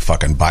to like a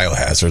fucking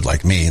biohazard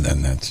like me,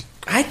 then that's.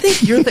 I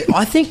think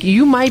I think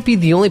you might be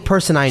the only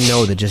person I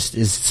know that just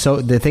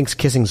that thinks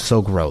kissing's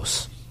so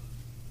gross.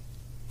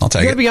 I'll I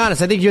take gotta it. be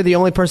honest. I think you're the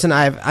only person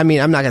I'm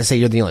not gonna say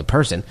you're the only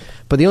person,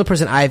 but the only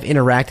person I've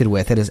interacted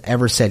with that has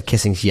ever said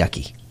kissing's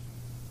yucky.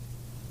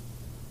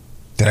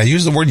 Did I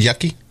use the word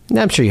yucky?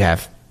 I'm sure you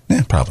have.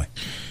 Yeah, probably.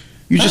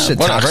 You just said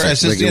Whatever. toxic.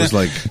 It's just,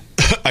 Like, it was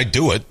you know, like I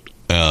do it.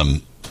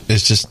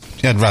 It's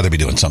just I'd rather be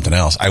doing something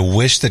else. I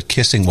wish that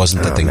kissing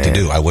wasn't the thing to man.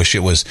 do. I wish it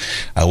was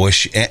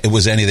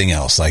anything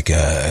else, like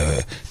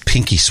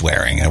pinky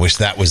swearing. I wish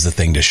that was the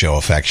thing to show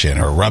affection,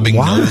 or rubbing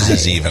Why?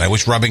 noses. Even I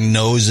wish rubbing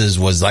noses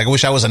was like. I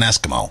wish I was an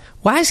Eskimo.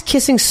 Why is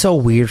kissing so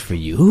weird for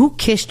you? Who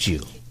kissed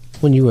you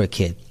when you were a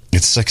kid?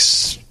 It's like,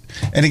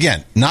 and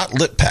again, not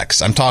lip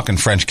pecks. I'm talking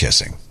French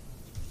kissing.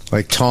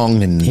 like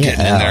tongue and Yeah.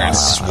 Getting in there and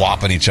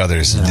swapping each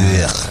other's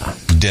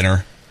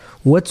dinner.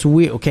 What's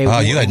weird? Okay. Oh,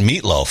 you had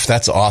meatloaf.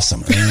 That's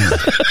awesome.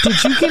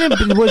 Did you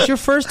get was your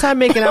first time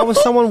making out with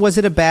someone? Was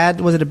it a bad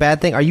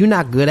thing? Are you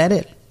not good at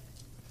it?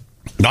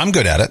 No, I'm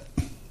good at it.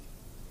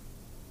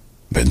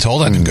 Been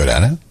told I've been good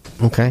at it.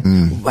 Okay.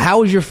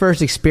 How was your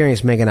first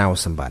experience making out with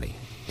somebody?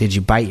 Did you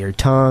bite your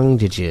tongue?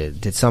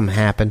 Did something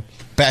happen?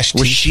 Bash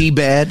was teeth. she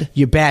bad?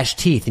 You bashed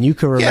teeth, and you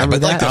can Yeah, remember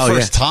but like that. the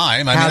first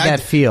time. I How'd mean, that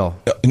feel?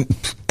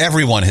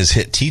 everyone has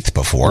hit teeth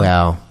before.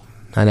 Well,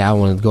 I don't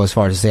want to go as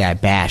far as to say I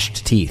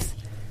bashed teeth.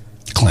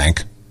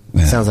 Clank.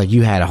 Yeah. Sounds like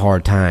you had a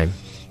hard time.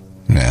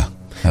 Yeah.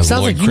 That was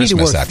Sounds Lloyd like you need to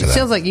Christmas work. after that.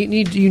 Sounds like you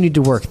need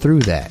to work through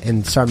that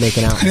and start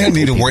making out. You don't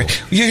need to with worry.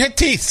 people. You hit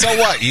teeth. So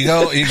what? You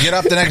get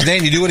up the next day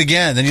and you do it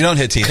again. Then you don't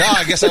hit teeth. Oh,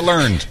 I guess I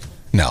learned.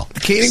 No.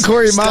 Kate and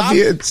Corey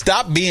Mafia.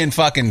 Stop being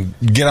fucking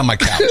get on my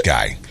couch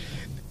guy.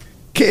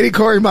 Kate and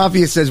Corey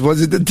Mafia says,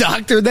 was it the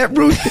doctor that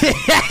ruined it?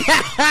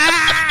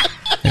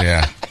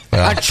 Yeah. I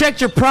Well,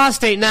 checked your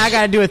prostate. Now I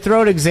got to do a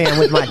throat exam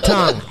with my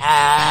tongue.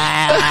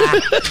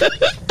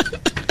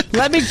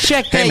 Let me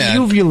check Hey, that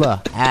man.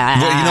 uvula.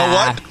 well, you know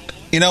what?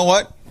 You know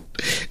what?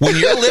 When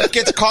your lip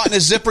gets caught in a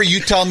zipper, you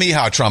tell me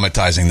how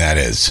traumatizing that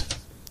is.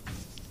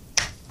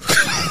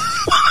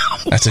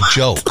 That's a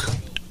joke.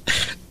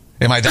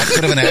 Am I that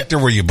good of an actor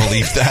where you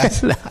believe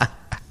that?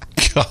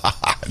 God.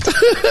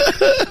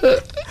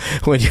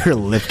 When your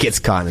lip gets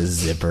caught in a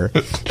zipper.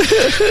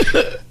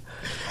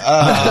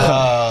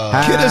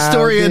 Kid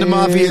Astoria and the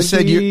Mafia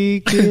said you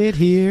get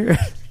here.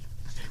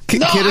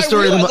 Kid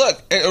Astoria.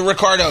 Look,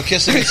 Ricardo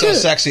kissing me so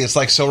sexy. It's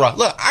like so raw.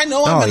 Look, I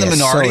know I'm in the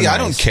minority. So I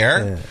don't nice.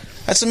 care. Yeah.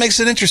 That's what makes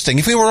it interesting.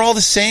 If we were all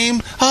the same,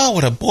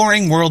 what a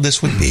boring world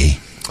this would be.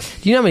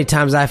 Do you know how many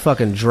times I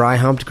fucking dry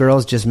humped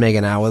girls just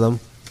making out with them?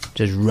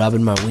 Just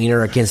rubbing my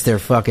wiener against their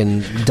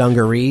fucking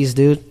dungarees,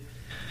 dude.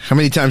 How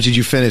many times did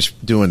you finish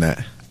doing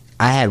that?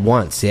 I had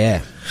once,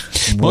 yeah.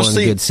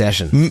 Mostly one good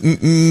session.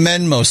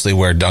 Men mostly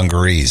wear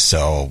dungarees,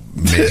 so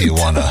maybe you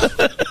want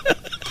to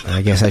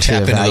I guess I should tap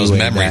have into those evaluated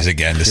memories that.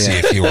 again to see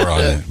if you were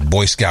on a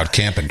Boy Scout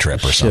camping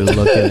trip or Should have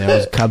something. looked in there. I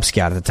was a Cub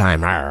Scout at the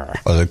time. Arr.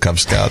 Was it Cub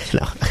Scout?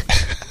 No.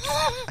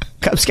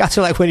 Cub Scouts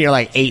are like when you're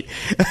like 8.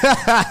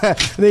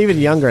 They're even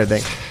younger, I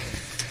think.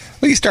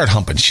 Well, you start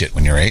humping shit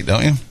when you're 8,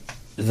 don't you?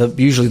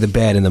 Usually the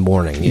bed in the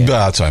morning. Yeah.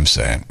 That's what I'm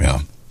saying. Yeah.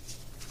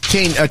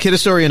 Kane, Kid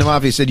Astoria and the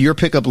Mafia said your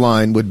pickup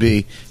line would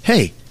be,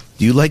 "Hey,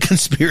 do you like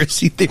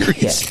conspiracy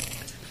theories?"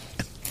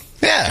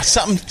 Yeah.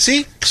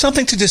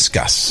 Something to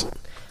discuss.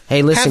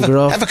 Hey, listen,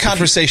 girl. Have a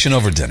conversation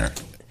over dinner.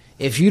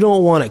 If you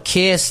don't want to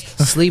kiss,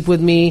 sleep with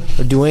me,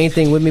 or do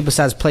anything with me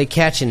besides play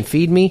catch and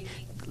feed me,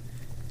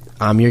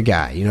 I'm your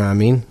guy. You know what I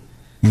mean?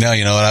 No,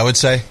 you know what I would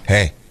say?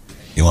 Hey,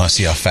 you want to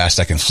see how fast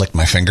I can flick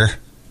my finger?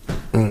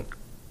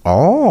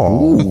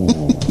 Oh,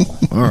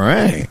 all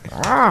right.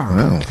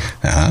 Wow.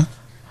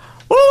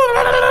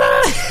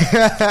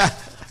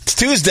 It's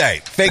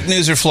Tuesday. Fake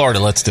news or Florida?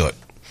 Let's do it.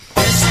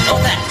 This or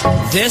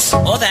that, this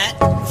or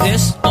that,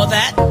 this or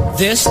that,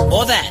 this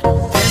or that,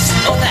 this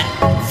or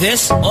that,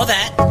 this or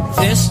that,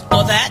 this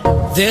or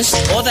that, this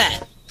or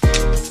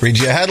that. Read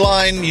you a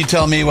headline. You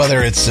tell me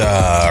whether it's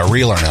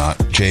real or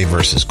not. Jay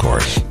versus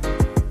Corey.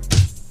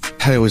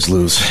 I always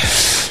lose.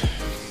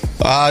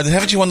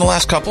 Haven't you won the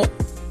last couple?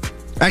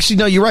 Actually,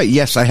 no, you're right.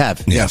 Yes, I have.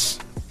 Yeah. Yes.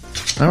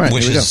 All right.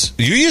 Which here we go. is,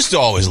 you used to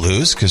always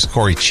lose because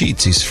Corey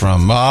cheats. He's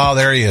from,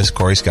 there he is.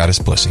 Corey's got his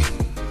pussy.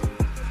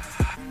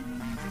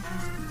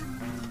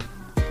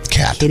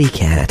 Cat. Kitty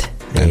cat.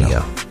 There you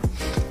go.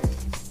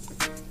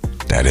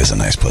 That is a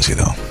nice pussy,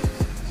 though.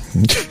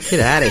 Get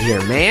out of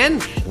here, man.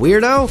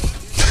 Weirdo.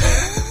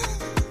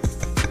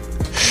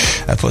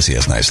 That pussy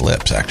has nice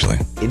lips, actually.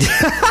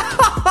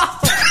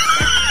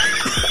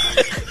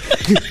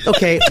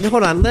 Okay,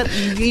 hold on.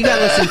 You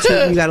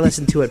gotta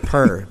listen to it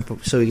per,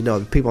 so you know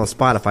people on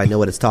Spotify know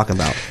what it's talking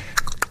about.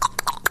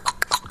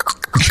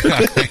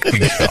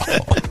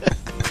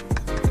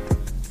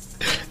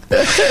 All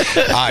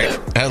right,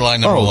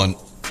 headline number one.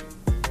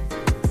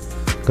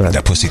 Go ahead.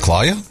 That pussy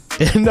claw you?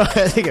 No,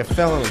 I think it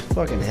fell on his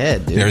fucking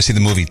head, dude. You ever see the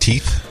movie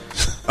Teeth?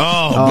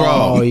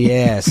 Oh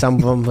yeah, some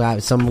of them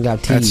got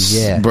teeth.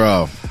 Yeah,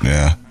 Bro.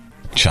 Yeah.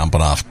 Chomping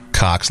off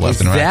cocks left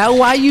Is and right. that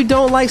why you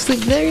don't like sleep?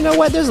 There, you know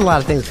what? There's a lot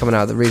of things coming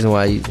out. The reason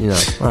why you know.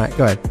 All right,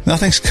 go ahead.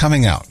 Nothing's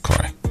coming out,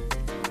 Corey.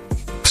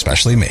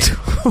 Especially me.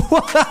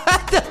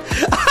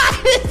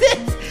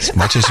 As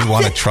much as you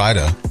want to try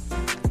to.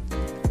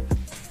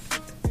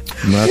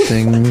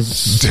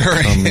 Nothing's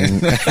During.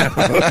 Is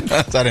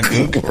that an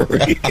ook?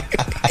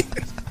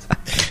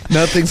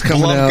 Nothing's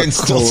coming out.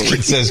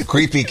 Blumpkin says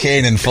creepy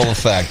Kane in full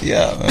effect.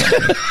 Yeah.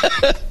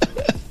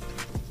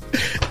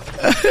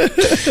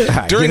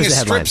 Right, During give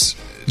us the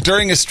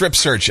headline. a strip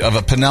search of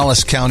a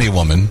Pinellas County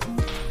woman,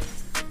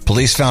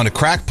 police found a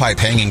crack pipe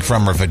hanging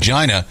from her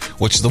vagina,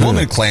 which the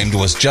woman claimed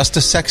was just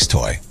a sex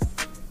toy.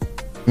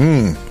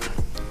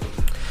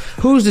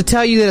 Who's to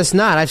tell you that it's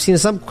not? I've seen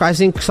some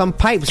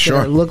pipes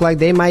Sure. that look like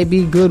they might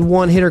be good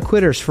one-hitter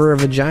quitters for a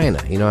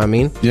vagina. You know what I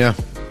mean? Yeah.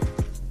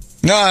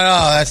 No,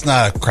 that's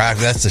not a crack.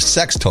 That's a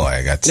sex toy.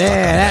 I got stuck on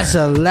Yeah,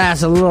 there.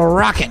 that's a little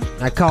rocket.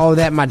 I call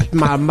that my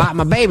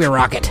baby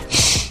rocket.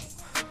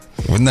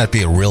 Wouldn't that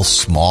be a real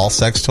small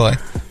sex toy?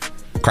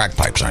 Crack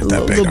pipes aren't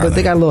that big, Little are bit. they?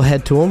 They got a little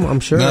head to them,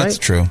 I'm sure, That's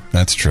right? true.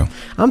 That's true.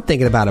 I'm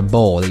thinking about a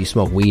bowl that you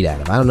smoke weed out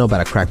of. I don't know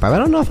about a crack pipe. I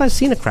don't know if I've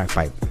seen a crack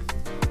pipe.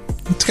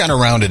 It's got a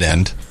rounded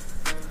end,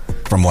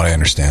 from what I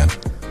understand.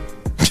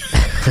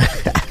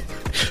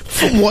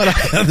 From what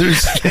I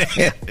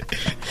understand.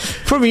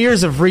 From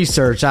years of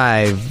research,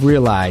 I've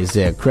realized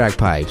that crack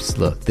pipes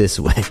look this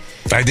way.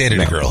 I dated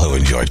a girl who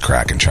enjoyed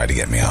crack and tried to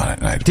get me on it.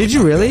 And I Did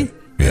you really?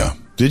 Yeah.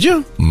 Did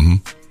you?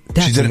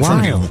 That's She did it in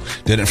wild. front of me.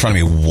 Did it in front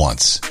of me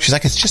once. She's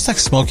like, it's just like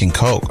smoking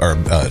coke or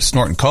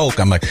snorting coke.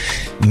 I'm like,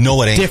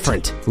 no, it ain't.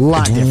 Different. A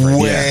lot It's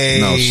different. way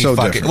Yeah. No, so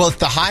fucking- different. Well,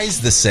 the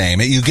high's the same.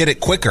 You get it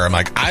quicker. I'm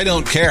like, I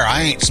don't care.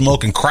 I ain't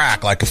smoking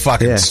crack like a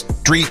fucking Yeah.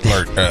 street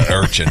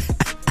urchin.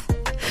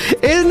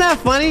 Isn't that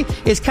funny?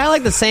 It's kind of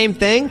like the same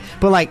thing,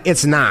 but like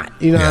it's not.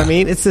 You know what I Yeah.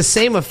 mean? It's the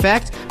same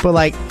effect, but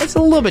like it's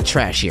a little bit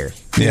trashier.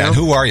 you Yeah, know? and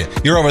who are you?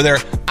 You're over there.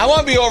 I want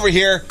to be over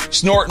here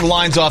snorting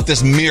lines off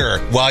this mirror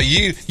while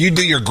you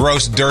do your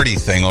gross, dirty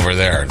thing over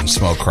there and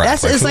smoke crack.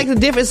 That's it's like the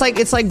difference.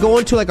 It's like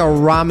going to like a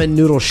ramen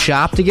noodle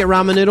shop to get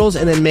ramen noodles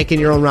and then making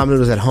your own ramen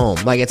noodles at home.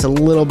 Like it's a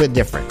little bit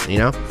different, you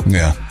know?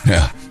 yeah.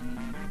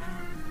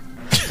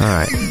 All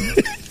right.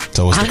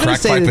 So was I'm the gonna crack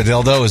say pipe a that-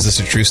 dildo? Is this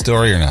a true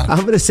story or not?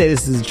 I'm going to say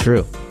this is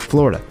true.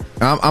 Florida.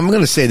 I'm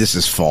going to say this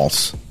is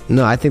false.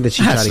 No, I think that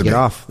she Has tried to to get be.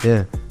 off.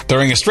 Yeah.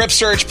 During a strip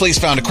search, police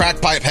found a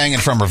crack pipe hanging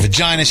from her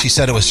vagina. She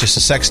said it was just a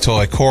sex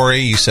toy. Corey,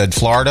 you said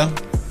Florida?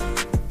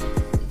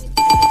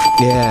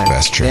 Yeah.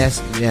 That's true.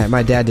 Yes. Yeah,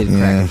 my dad did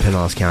crack in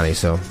Pinellas County,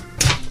 so.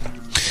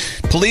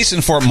 Police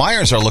in Fort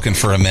Myers are looking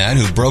for a man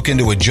who broke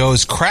into a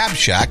Joe's Crab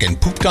Shack and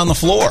pooped on the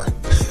floor.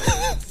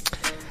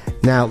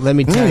 Now, let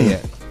me tell you.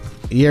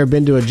 You ever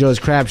been to a Joe's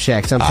Crab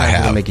Shack? I Sometimes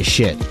have. it'll make you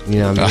shit. You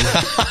know what I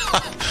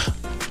mean?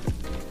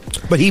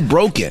 But he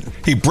broke in.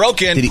 He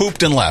broke in, Did he-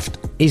 pooped, and left.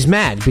 He's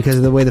mad because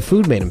of the way the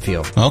food made him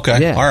feel.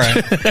 Okay. Yeah. All right.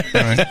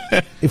 All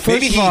right.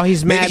 First of all,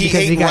 he's mad maybe because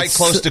he he ate got right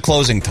close to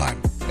closing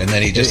time. And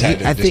then he just had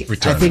to just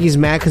return. I think he's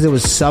mad because it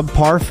was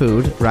subpar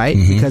food, right?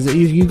 Mm-hmm. Because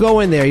you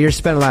go in there, you're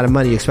spending a lot of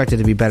money, you expect it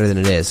to be better than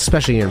it is,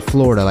 especially here in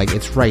Florida. Like,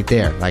 it's right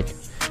there. Like,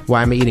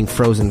 why am I eating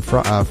frozen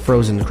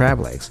crab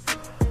legs?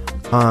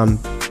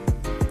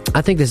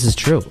 I think this is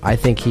true. I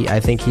think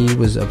he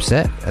was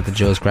upset at the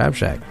Joe's Crab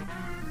Shack.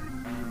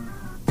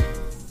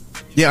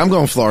 Yeah, I'm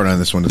going Florida on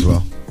this one as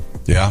well.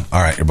 Yeah.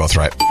 All right. You're both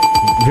right.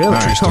 Really?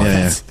 True story.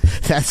 Yeah,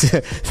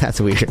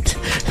 That's weird.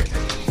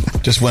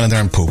 Just went in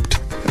there and pooped.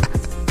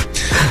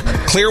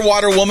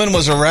 Clearwater woman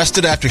was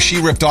arrested after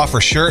she ripped off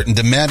her shirt and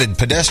demanded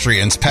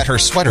pedestrians pet her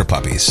sweater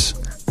puppies.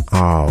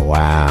 Oh,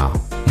 wow.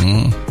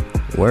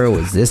 Where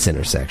was this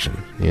intersection?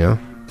 You know?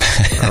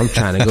 I'm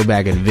trying to go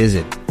back and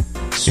visit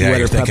Sweater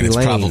you're Puppy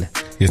Lane.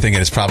 You're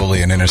thinking it's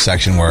probably an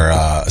intersection where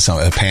a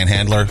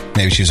panhandler,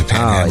 maybe she was a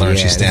panhandler and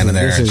she's standing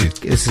there.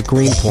 This is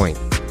Greenpoint.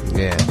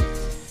 Yeah.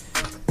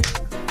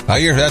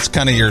 That's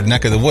kind of your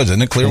neck of the woods,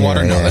 isn't it?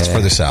 Clearwater? No, that's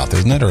further south,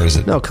 isn't it? Or is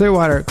it? No,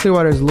 Clearwater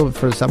is a little bit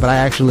further south, but I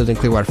actually lived in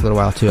Clearwater for a little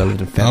while, too. I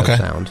lived in Feather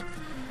Sound.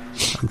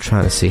 I'm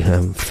trying to see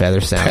him. Feather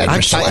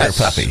Sound. Sweater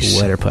puppies.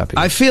 Sweater puppies.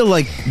 I feel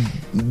like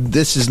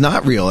this is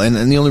not real, and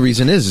the only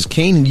reason is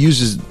Kane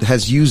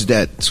has used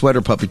that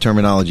sweater puppy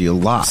terminology a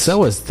lot.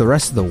 So is the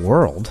rest of the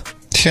world.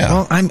 Yeah.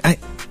 Well,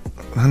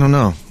 I don't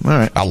know. All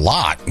right. A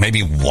lot.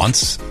 Maybe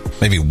once.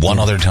 Maybe one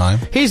other time.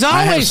 He's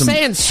have always some-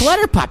 saying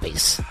sweater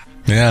puppies.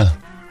 Yeah.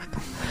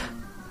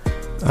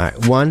 All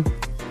right. 1,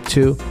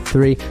 2,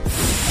 3.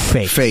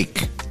 Fake.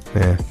 Fake.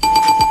 Yeah.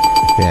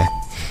 Yeah.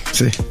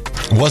 See,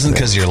 It wasn't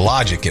because of your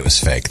logic it was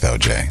fake, though,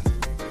 Jay.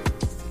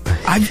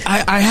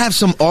 I have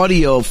some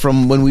audio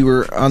from when we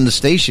were on the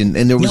station,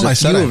 and there was a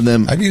few of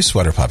them. I've used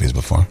sweater puppies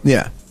before.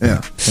 Yeah.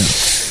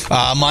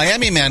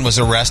 Miami man was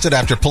arrested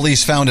after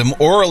police found him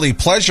orally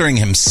pleasuring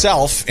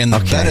himself in the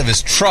bed of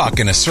his truck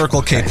in a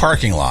Circle K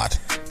parking lot.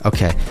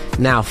 Okay.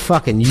 Now,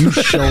 fucking, you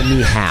show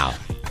me how.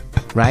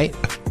 Right?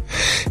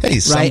 Hey,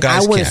 some Right?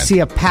 guys I want to can. see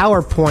a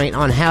PowerPoint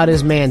on how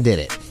this man did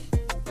it.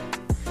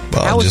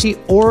 Well, How was just- he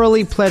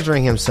orally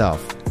pleasuring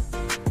himself?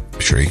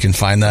 Sure, you can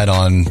find that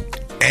on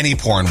any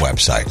porn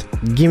website.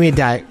 Give me a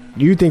diet.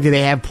 You think that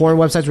they have porn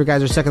websites where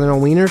guys are sucking their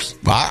own wieners?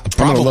 I'm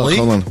gonna look. Probably.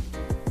 Hold on.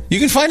 You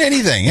can find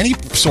anything, any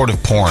sort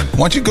of porn. Why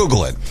don't you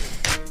Google it?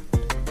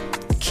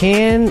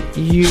 Can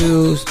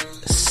you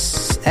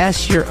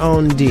S your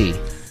own D?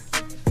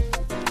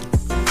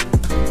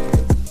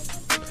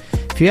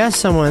 If you ask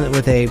someone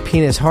with a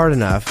penis hard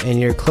enough and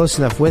you're close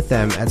enough with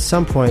them, at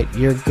some point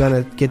you're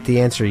gonna get the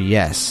answer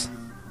yes.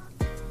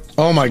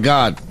 Oh my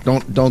God!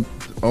 Don't.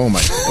 Oh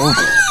my.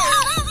 Oh.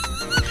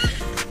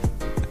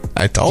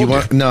 I Do told you you.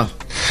 want? No.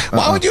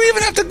 Why would you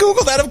even have to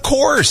Google that? Of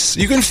course.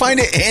 You can find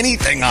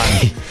anything on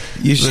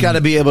You just got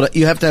to be able to.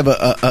 You have to have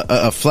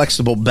a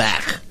flexible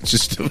back.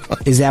 Just.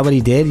 Is that what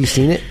he did? You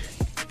seen it?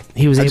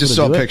 He was I able just to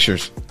saw do it?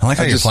 pictures. I like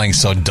how you're playing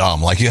so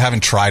dumb. Like you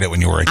haven't tried it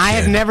when you were a kid. I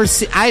have never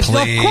seen. No, of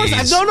course.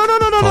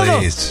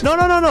 Please.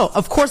 No.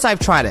 Of course, I've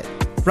tried it.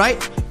 Right?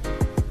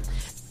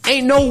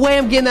 Ain't no way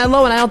I'm getting that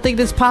low, and I don't think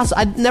this possible.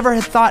 I never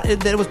had thought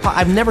that it was.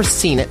 I've never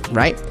seen it.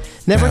 Right?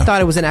 Never thought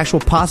it was an actual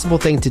possible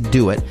thing to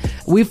do it.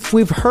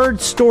 We've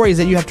heard stories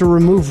that you have to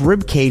remove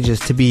rib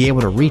cages to be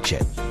able to reach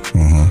it.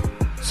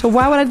 Mm-hmm. So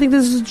why would I think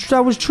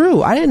that was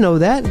true? I didn't know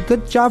that.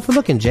 Good job for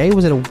looking, Jay.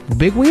 Was it a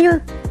big wiener?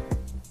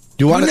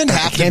 Do you want Wouldn't to? it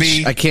have to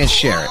be? I can't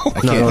share it. I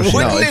can't. No, Wouldn't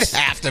it's- it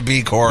have to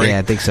be, Corey? Yeah,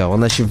 I think so.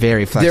 Unless you're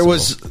very flexible. There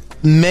was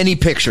many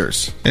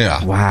pictures.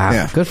 Yeah. Wow,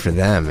 Yeah. good for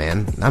them,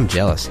 man. I'm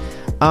jealous.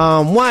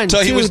 1, So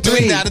 2, he was 3.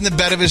 doing that in the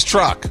bed of his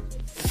truck.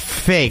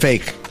 Fake.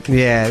 Fake.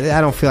 Yeah,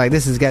 I don't feel like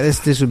this is guy.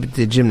 This would be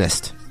the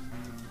gymnast.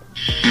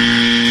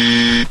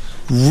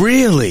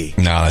 Really?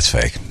 No, that's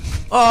fake.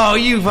 Oh,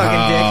 you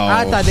fucking dick!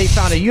 I thought they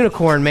found a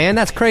unicorn, man.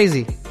 That's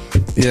crazy.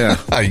 Yeah.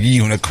 A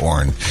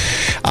unicorn.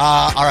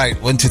 All right,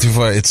 1, 2, 3,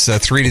 4. It's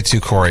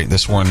 3-2, Corey.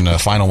 This one,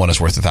 final one,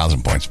 is worth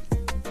 1,000 points.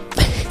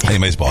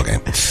 Anybody's ball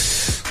game.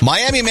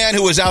 Miami man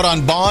who was out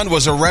on bond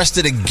was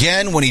arrested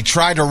again when he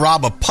tried to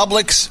rob a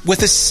Publix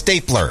with a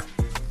stapler.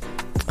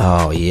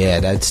 Oh yeah,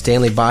 that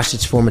Stanley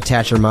Bosch's former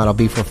Thatcher Model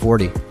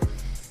B440.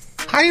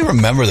 How do you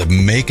remember the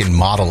make and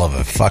model of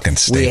a fucking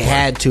stapler? We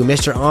had to.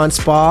 Mr.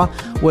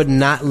 Onspaw would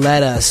not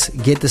let us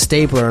get the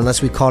stapler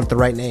unless we called it the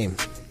right name.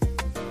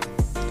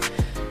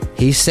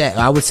 He said,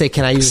 I would say,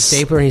 can I use a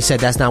stapler? And he said,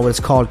 that's not what it's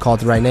called. Call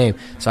it the right name.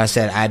 So I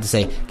said, I had to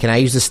say, can I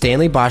use the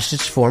Stanley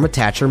Bosch's form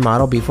attacher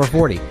model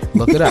B440?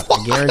 Look it up.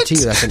 I guarantee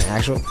you that's an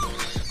actual...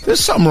 There's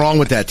something wrong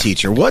with that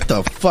teacher. What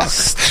the fuck?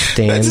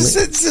 Stanley. It's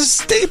a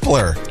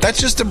stapler. That's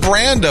just a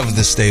brand of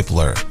the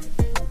stapler.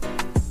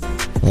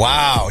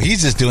 Wow,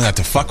 he's just doing that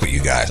to fuck with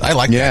you guys. I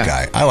like that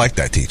guy. I like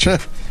that teacher.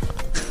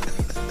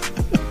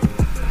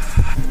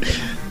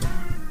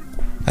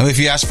 I mean, if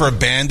you asked for a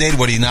Band-Aid,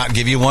 would he not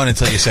give you one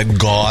until you said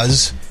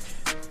gauze?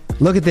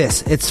 Look at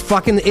this. It's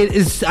fucking... It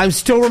is. I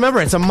still remember.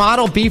 It's a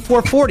model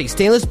B440.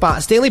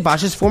 Stanley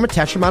Bosch's former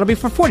attacher model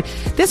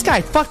B440. This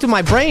guy fucked with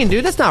my brain,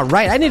 dude. That's not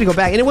right. I need to go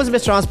back. And it wasn't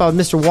Mr. Onspot, it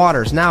was Mr.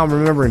 Waters. Now I'm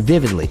remembering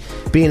vividly.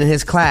 Being in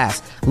his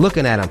class.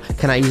 Looking at him.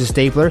 Can I use a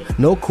stapler?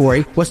 No,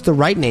 Corey. What's the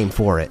right name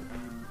for it?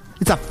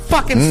 It's a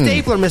fucking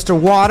stapler, Mr.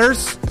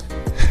 Waters.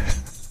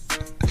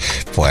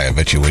 Boy, I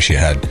bet you wish you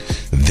had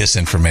this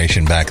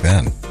information back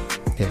then.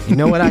 You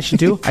know what I should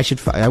do?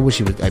 I wish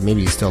he would.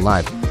 Maybe he's still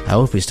alive. I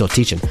hope he's still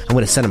teaching. I'm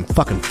going to send him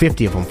fucking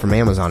 50 of them from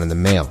Amazon in the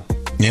mail.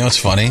 You know what's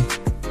funny?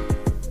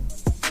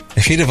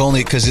 If he'd have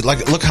only... Because,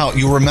 like, look how...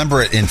 You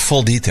remember it in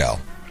full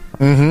detail.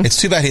 Mm-hmm. It's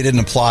too bad he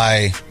didn't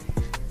apply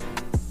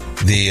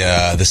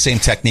the same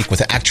technique with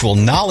the actual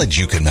knowledge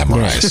you can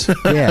memorize.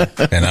 Yeah.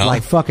 You know?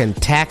 Like fucking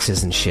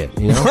taxes and shit,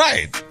 you know?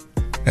 Right.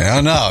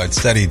 No.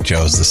 Instead, he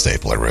chose the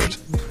stapler route.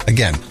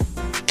 Again,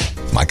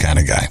 my kind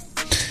of guy.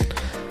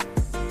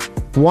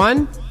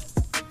 1,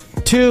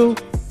 2,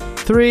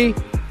 3.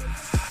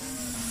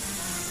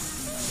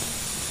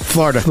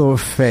 Florida. Oh,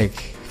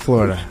 fake.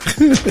 Florida.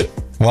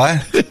 What?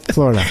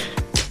 Florida.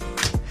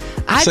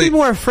 I'd be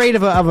more afraid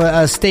of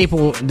a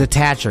staple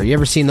detacher. You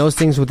ever seen those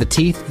things with the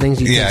teeth? Things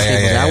you can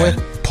staple out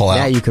with? Pull out.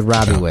 Yeah, you could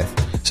rob me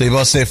with. So you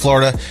both say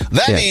Florida.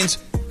 That means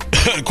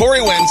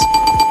Corey wins.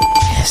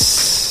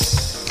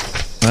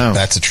 Yes. Wow.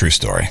 That's a true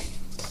story.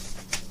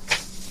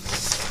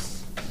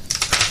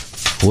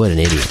 What an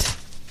idiot.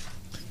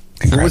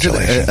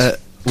 Congratulations.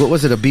 What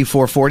was it? A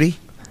B440?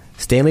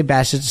 Stanley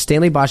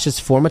Bosch's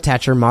form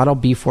attacher model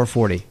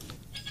B440.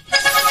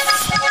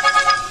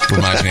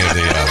 Reminds me of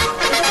the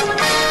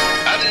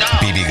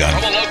BB gun.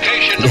 From a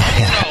location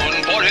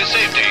known for his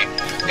safety,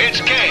 it's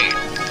Kay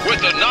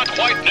with the Not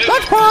Quite News.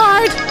 Not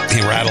quite.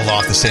 He rattled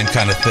off the same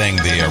kind of thing,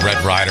 the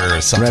Red Rider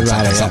or something, Red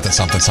Rider,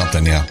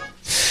 something, yeah.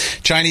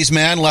 Chinese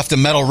man left a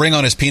metal ring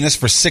on his penis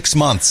for 6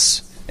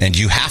 months. And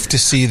you have to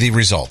see the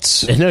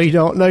results. No, you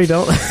don't.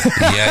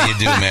 Yeah, you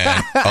do,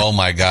 man. Oh,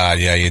 my God.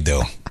 Yeah, you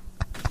do.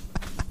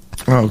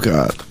 Oh,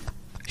 God.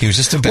 He was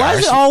just Why embarrassed.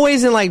 is it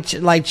always in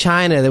like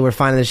China that we're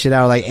finding this shit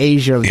out, or like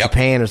Asia or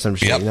Japan or some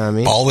shit? Yep. You know what I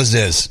mean? Always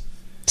is.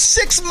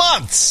 6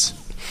 months.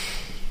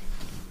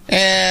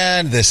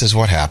 And this is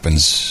what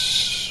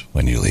happens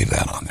when you leave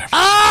that on there.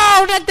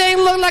 Oh, that thing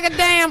looked like a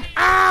damn...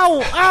 Oh,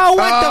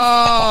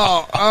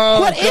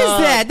 what is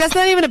that? That's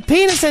not even a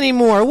penis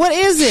anymore. What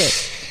is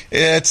it?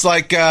 It's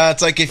like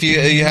if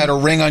you had a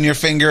ring on your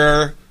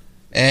finger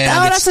and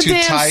that's it's a too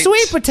damn tight.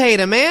 sweet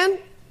potato, man.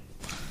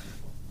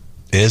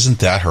 Isn't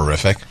that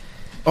horrific?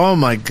 Oh,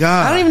 my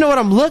God. I don't even know what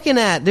I'm looking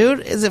at, dude.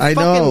 Is it I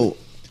fucking... know.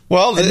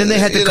 Well, And then they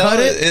had to cut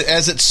it?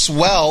 As it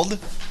swelled,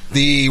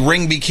 the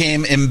ring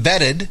became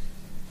embedded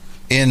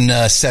in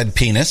said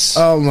penis.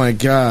 Oh, my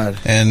God.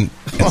 And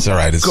it's all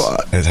right.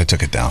 God. I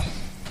took it down.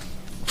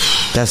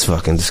 That's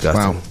fucking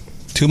disgusting. Wow.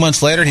 2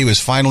 months later, he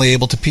was finally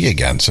able to pee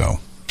again, so...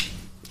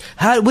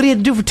 What did he have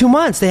to do for 2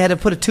 months? They had to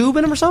put a tube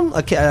in him or something?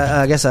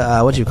 I guess,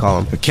 what do you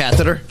call them? A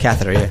catheter?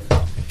 Catheter, yeah.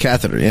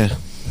 Catheter, yeah.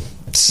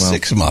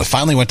 6 months.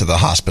 Finally went to the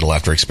hospital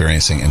after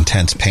experiencing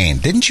intense pain.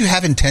 Didn't you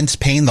have intense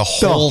pain the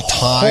whole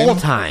time? The whole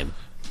time.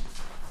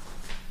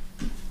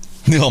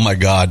 Oh, my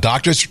God.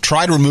 Doctors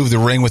tried to remove the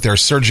ring with their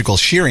surgical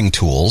shearing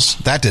tools.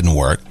 That didn't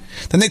work.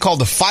 Then they called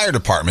the fire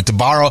department to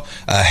borrow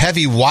a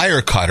heavy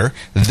wire cutter.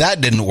 That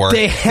didn't work.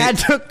 They had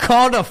to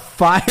call the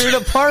fire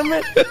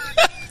department?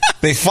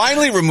 They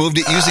finally removed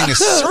it using a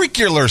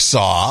circular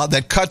saw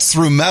that cuts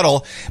through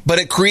metal, but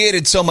it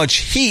created so much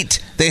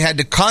heat, they had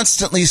to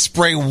constantly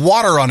spray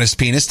water on his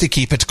penis to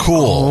keep it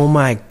cool. Oh,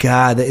 my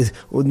God.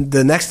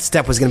 The next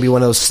step was going to be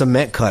one of those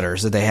cement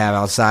cutters that they have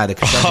outside the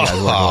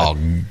construction guys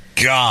working with.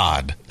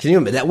 God. Can you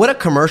imagine that? What a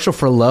commercial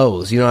for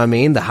Lowe's. You know what I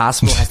mean? The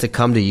hospital has to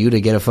come to you to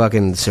get a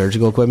fucking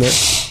surgical equipment.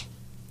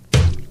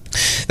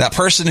 That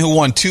person who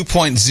won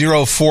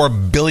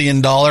 $2.04 billion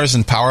in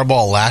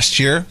Powerball last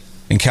year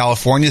in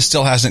California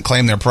still hasn't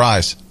claimed their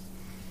prize.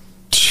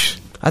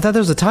 I thought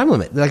there was a time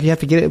limit. Like you have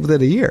to get it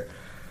within a year.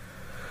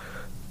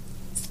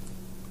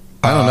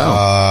 I don't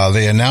know.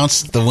 They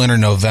announced the winner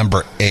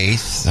November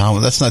 8th.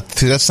 Oh, that's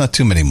not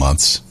too many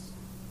months.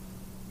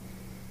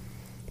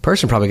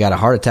 Person probably got a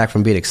heart attack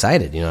from being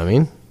excited. You know what I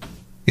mean?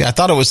 Yeah, I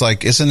thought it was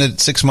like, isn't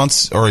it 6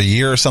 months or a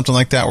year or something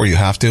like that where you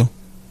have to?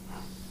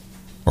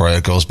 Or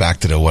it goes back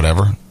to the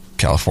whatever.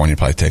 California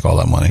probably take all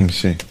that money. Let me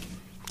see.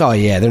 Oh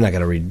yeah, they're not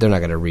gonna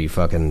re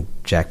fucking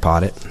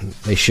jackpot it.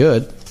 They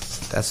should.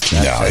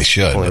 They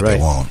should, but right. they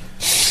won't.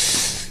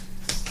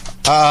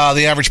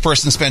 The average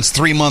person spends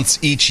 3 months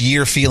each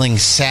year feeling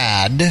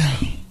sad.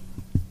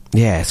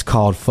 Yeah, it's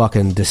called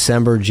fucking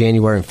December,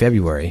 January, and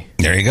February.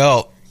 There you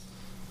go.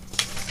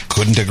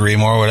 Couldn't agree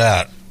more with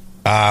that.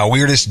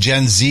 Weirdest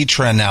Gen Z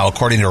trend now,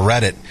 according to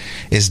Reddit,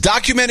 is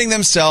documenting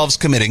themselves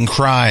committing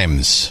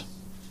crimes.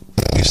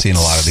 You've seen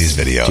a lot of these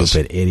videos.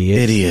 Stupid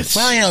idiots.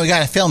 Well, we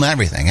got to film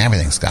everything.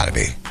 Everything's got to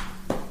be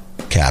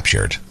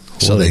captured.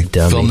 So What a they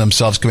dummy. film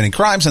themselves committing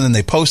crimes, and then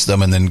they post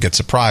them, and then get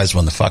surprised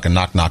when the fucking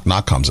knock, knock,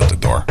 knock comes at the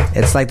door.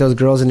 It's like those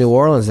girls in New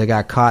Orleans that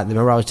got caught.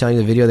 Remember I was telling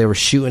you the video? They were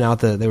shooting out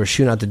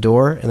the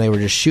door, and they were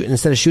just shooting.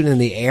 Instead of shooting in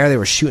the air, they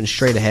were shooting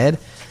straight ahead.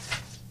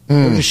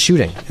 They were just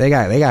shooting. They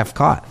got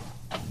caught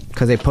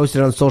because they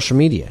posted it on social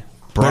media.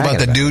 What about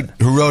the dude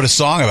who wrote a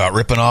song about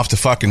ripping off the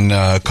fucking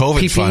COVID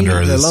PPE, fund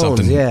or the loans,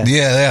 something?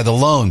 yeah. The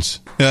loans.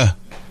 Yeah.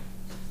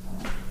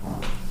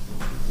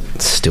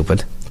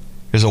 Stupid.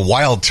 There's a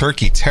wild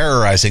turkey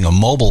terrorizing a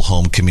mobile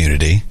home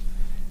community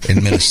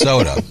in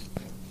Minnesota.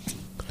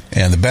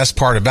 And the best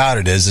part about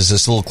it is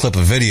this little clip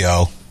of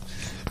video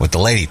with the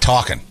lady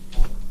talking.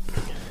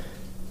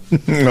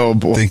 Oh,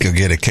 boy. I think you'll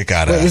get a kick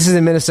out of Wait, that. this is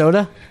in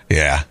Minnesota?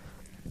 Yeah.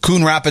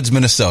 Coon Rapids,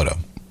 Minnesota,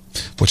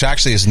 which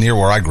actually is near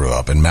where I grew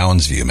up, in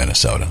Mounds View,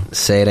 Minnesota.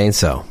 Say it ain't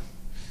so.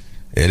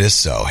 It is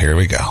so. Here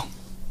we go.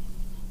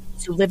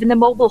 To live in the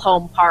mobile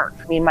home park.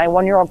 I mean, my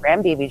 1-year-old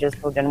grandbaby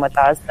just moved in with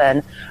us,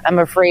 and I'm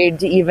afraid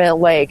to even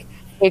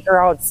take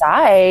her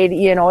outside,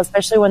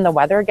 especially when the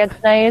weather gets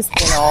nice,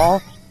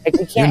 like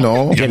we can't.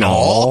 I'm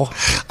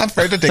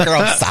afraid to take her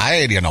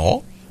outside,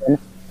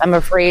 I'm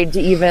afraid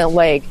to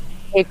even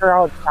take her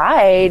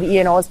outside,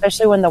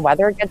 especially when the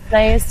weather gets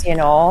nice,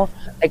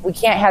 like we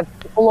can't have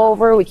people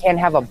over, we can't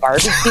have a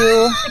barbecue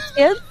with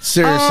kids.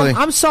 Seriously.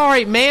 I'm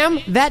sorry, ma'am.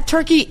 That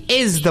turkey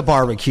is the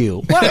barbecue.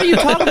 What are you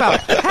talking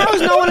about? How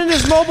has no one in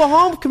this mobile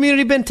home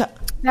community been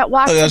that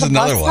walks there's to the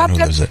another bus one. stop Who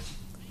lives it?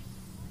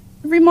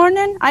 every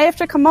morning. I have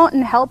to come out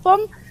and help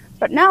them,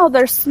 but now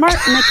they're smart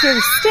and they carry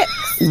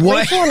sticks.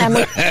 What?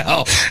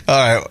 Hell?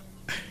 All right.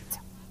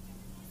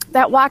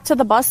 That walk to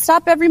the bus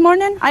stop every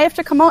morning. I have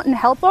to come out and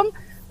help them,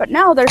 but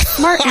now they're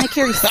smart and they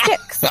carry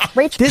sticks.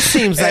 Rachel, This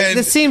seems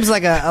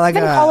like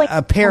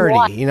a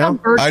parody,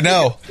 I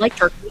know. Like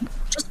turkey.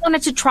 Just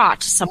wanted to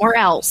trot somewhere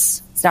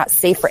else. it's not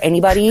safe for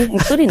anybody,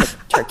 including the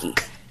turkey.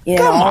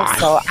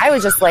 So I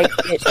would just like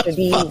it to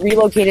be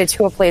relocated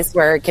to a place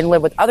where it can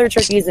live with other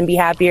turkeys and be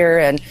happier,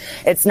 and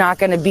it's not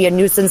going to be a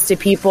nuisance to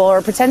people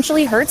or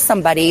potentially hurt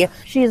somebody.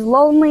 She's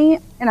lonely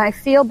and I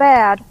feel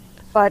bad,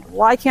 but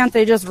why can't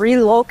they just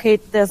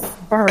relocate this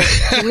bird,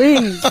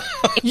 please?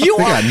 You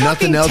They are got fucking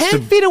nothing else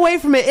 10 to- feet away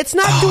from it. It's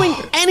not doing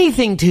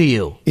anything to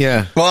you.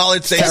 Yeah. Well,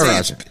 it's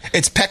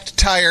pecked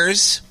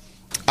tires.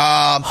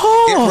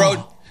 It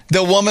rode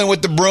the woman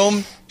with the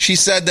broom. She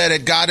said that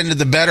it got into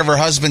the bed of her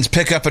husband's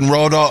pickup and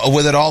rode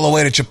with it all the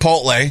way to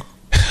Chipotle.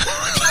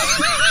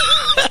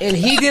 And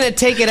he didn't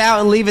take it out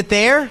and leave it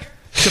there?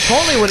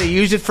 Chipotle would have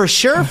used it for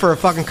sure for a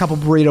fucking couple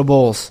burrito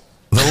bowls.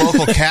 The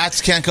local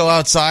cats can't go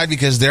outside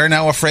because they're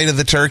now afraid of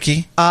the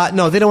turkey.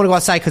 No, they don't want to go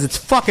outside because it's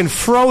fucking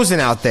frozen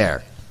out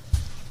there.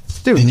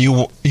 Dude. And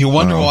you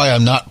wonder why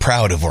I'm not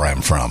proud of where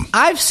I'm from.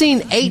 I've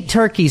seen 8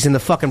 turkeys in the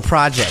fucking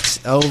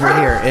projects over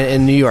here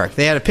in New York.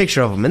 They had a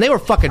picture of them, and they were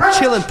fucking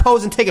chilling,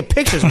 posing, taking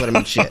pictures with them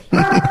and shit.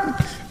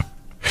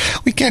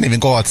 We can't even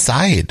go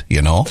outside,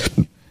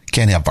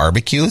 Can't have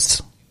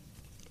barbecues.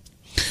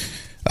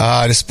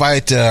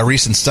 Despite a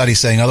recent study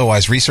saying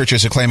otherwise,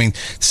 researchers are claiming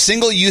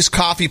single-use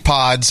coffee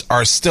pods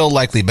are still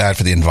likely bad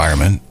for the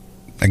environment.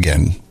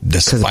 Again,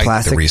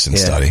 despite the recent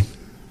study.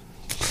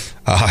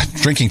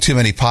 Drinking too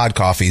many pod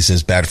coffees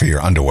is bad for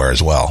your underwear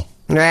as well.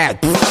 I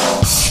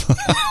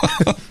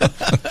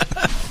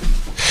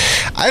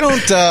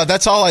don't.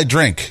 That's all I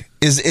drink.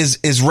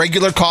 Is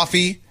regular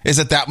coffee? Is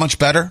it that much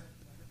better?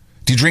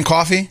 Do you drink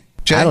coffee,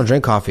 Jay? I don't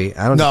drink coffee.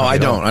 I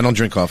don't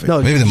drink coffee.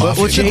 No, maybe the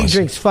mafia He does.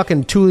 drinks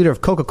fucking 2 liter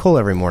of Coca-Cola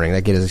every morning.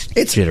 That gets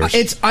his jitters.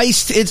 It's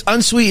iced. It's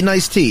unsweetened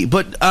iced tea.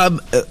 But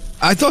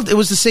I thought it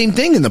was the same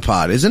thing in the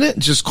pod, isn't it?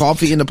 Just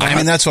coffee in the pod. I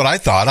mean, that's what I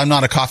thought. I'm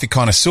not a coffee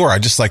connoisseur. I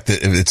just like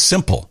it's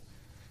simple.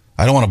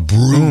 I don't want to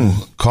brew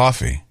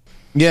coffee.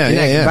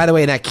 Yeah. By the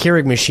way, in that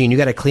Keurig machine, you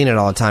got to clean it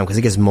all the time because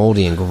it gets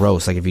moldy and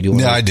gross. Like if you do.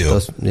 Yeah, I do.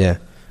 Yeah.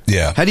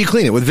 How do you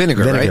clean it? With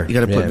vinegar, right? You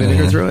got to put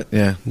vinegar through it.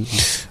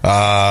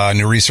 Yeah.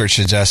 New research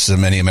suggests that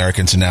many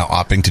Americans are now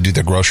opting to do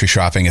their grocery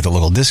shopping at the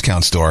local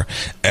discount store.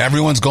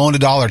 Everyone's going to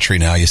Dollar Tree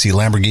now. You see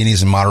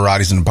Lamborghinis and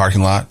Maseratis in the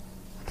parking lot.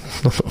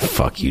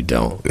 Fuck, you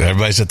don't.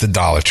 Everybody's at the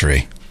Dollar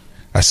Tree.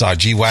 I saw a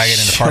G-Wagon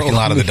in the parking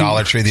lot of the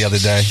Dollar Tree the other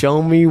day.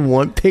 Show me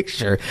one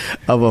picture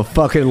of a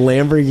fucking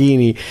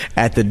Lamborghini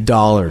at the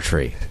Dollar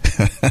Tree.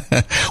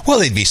 Well,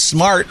 they'd be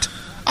smart.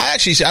 I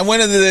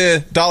went into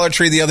the Dollar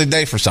Tree the other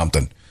day for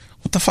something.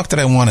 What the fuck did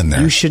I want in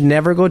there? You should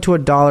never go to a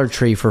Dollar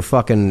Tree for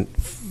fucking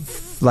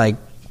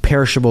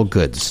perishable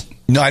goods.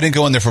 No, I didn't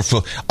go in there for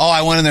food. Oh,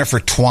 I went in there for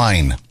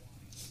twine.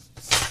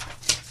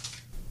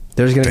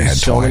 There's going to be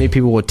so many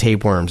people with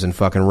tapeworms and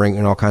fucking ring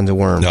and all kinds of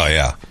worms. Oh,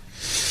 yeah.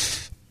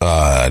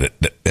 Don't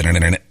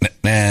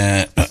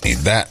need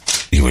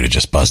that. You would have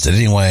just buzzed it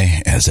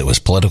anyway, as it was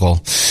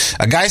political.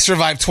 A guy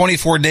survived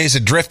 24 days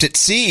adrift at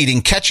sea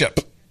eating ketchup.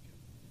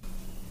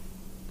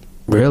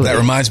 Really? That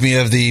reminds me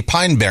of the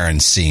Pine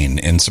Barrens scene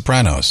in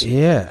Sopranos.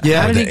 Yeah.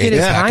 How did he get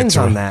his hands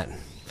on that?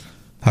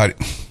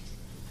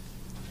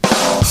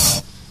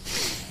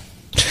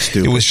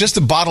 It was just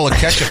a bottle of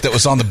ketchup that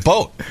was on the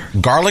boat.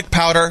 Garlic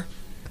powder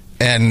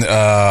and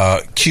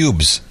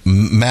cubes.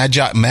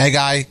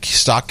 Magi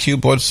stock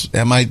cube. What's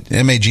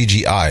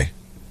M-A-G-G-I?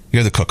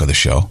 You're the cook of the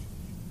show.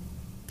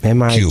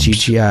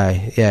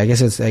 M-I-G-G-I. Yeah, I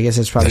guess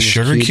it's probably the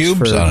sugar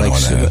cubes. I don't know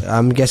what that is.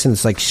 I'm guessing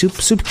it's like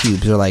soup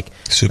cubes or like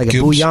soup a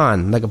cubes?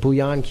 bouillon, like a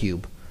bouillon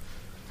cube.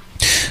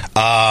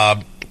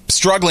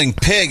 Struggling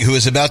pig who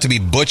is about to be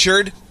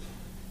butchered.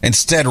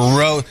 Instead,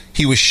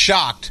 he was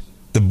shocked.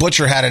 The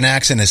butcher had an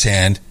axe in his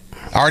hand,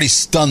 already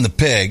stunned the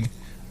pig,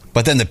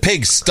 but then the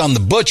pig stunned the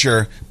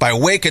butcher by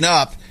waking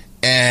up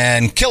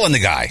and killing the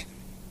guy.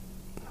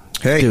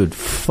 Hey, dude,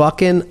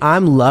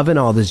 I'm loving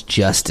all this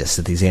justice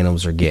that these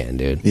animals are getting,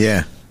 dude.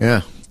 Yeah.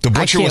 The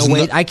butcher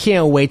I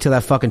can't wait till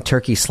that fucking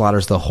turkey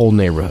slaughters the whole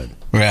neighborhood.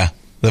 Yeah.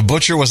 The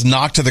butcher was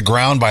knocked to the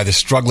ground by the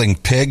struggling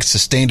pig,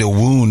 sustained a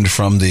wound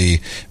from the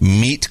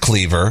meat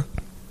cleaver,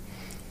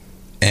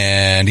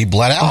 and he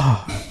bled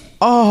out.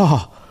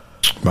 Oh.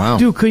 Wow.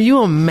 Dude, could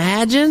you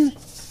imagine?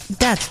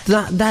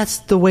 That's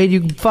the way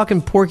you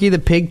fucking Porky the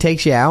pig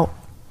takes you out.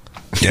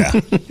 Yeah.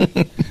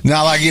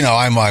 Now, like,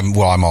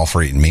 I'm all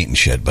for eating meat and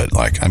shit, but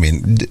like, I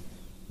mean,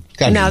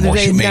 gotta be a more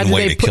humane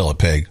way to kill a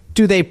pig.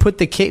 Do they put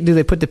the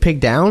pig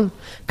down?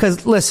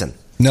 Because listen,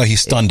 no, he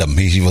stunned him.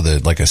 He with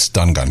a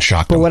stun gun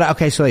shocked him.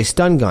 Okay, so they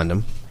stun gunned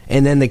him,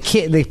 and then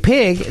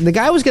the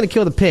guy was going to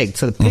kill the pig,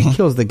 so the pig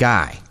kills the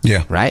guy.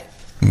 Yeah. Right.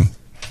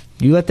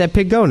 You let that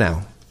pig go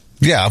now.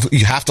 Yeah,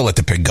 you have to let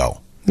the pig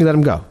go. You let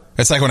him go.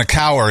 It's like when a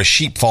cow or a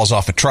sheep falls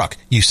off a truck.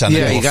 You send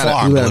them to a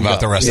farm to live out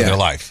the rest of their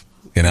life.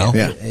 You know?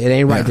 Yeah. It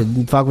ain't right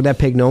to fuck with that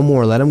pig no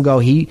more. Let him go.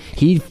 He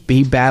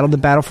battled the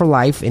battle for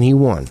life, and he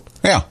won.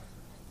 Yeah.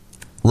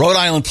 Rhode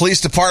Island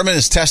Police Department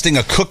is testing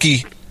a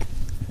cookie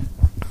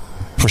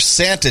for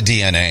Santa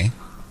DNA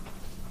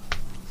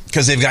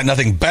because they've got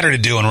nothing better to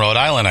do in Rhode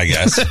Island, I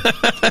guess.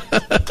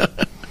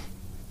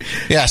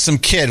 Yeah, some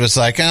kid was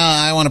like,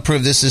 I want to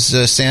prove this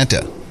is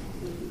Santa.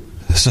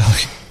 So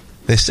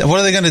they said, what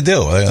are they going to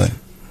do?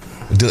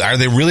 Are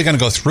they really going to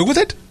go through with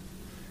it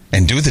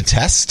and do the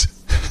test?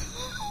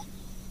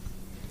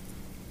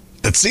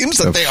 It seems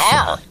that they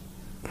are.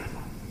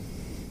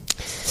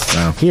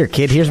 Wow. Here,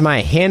 kid. Here's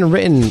my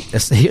handwritten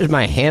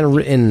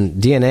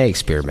DNA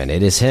experiment.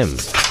 It is him.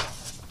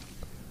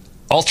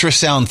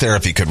 Ultrasound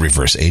therapy could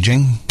reverse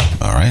aging.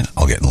 All right,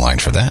 I'll get in line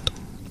for that.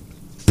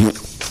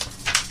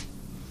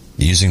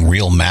 Using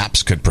real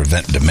maps could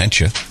prevent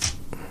dementia.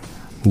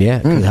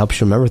 Yeah, it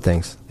helps you remember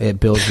things. It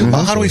builds your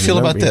muscles. How do we feel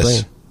about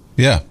this?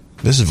 Yeah,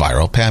 this is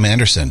viral. Pam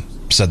Anderson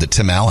said that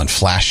Tim Allen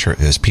flashed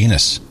his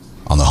penis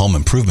on the Home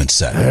Improvement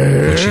set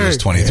when she was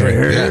 23.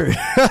 Yeah.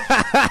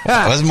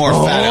 It was more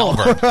Fat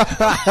Albert.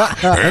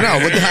 I know.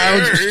 What the hell? I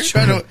was just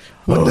trying to...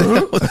 What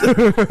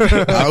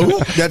the hell?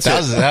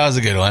 That was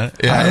a good one.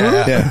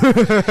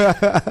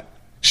 Yeah.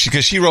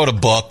 Because she wrote a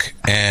book,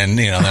 and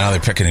now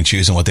they're picking and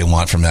choosing what they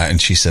want from that. And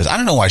she says, I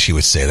don't know why she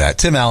would say that.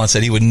 Tim Allen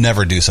said he would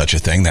never do such a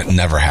thing. That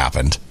never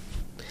happened.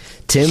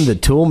 Tim the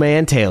Tool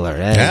Man Taylor.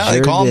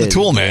 They call him the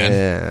Tool Man.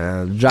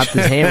 Yeah, dropped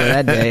his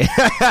hammer that day.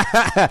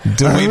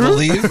 Do we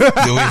believe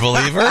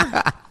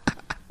her?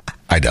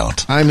 I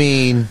don't. I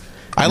mean,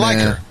 I like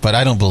her, but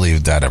I don't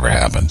believe that ever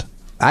happened.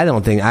 I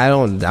want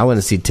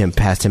to see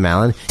past Tim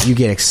Allen. You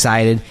get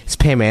excited. It's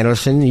Pam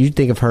Anderson. You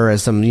think of her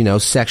as some,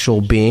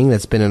 sexual being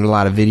that's been in a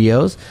lot of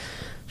videos.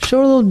 Show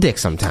her a little dick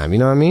sometime. You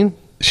know what I mean?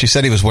 She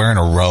said he was wearing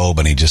a robe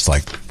and he just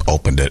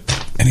opened it.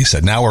 And he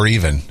said, now we're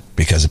even,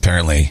 because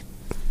apparently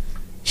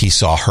he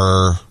saw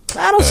her.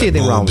 I don't see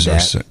anything wrong with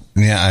that.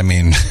 Yeah, I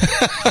mean,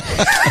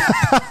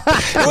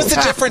 it was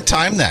a different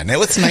time then. It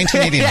was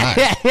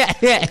 1989.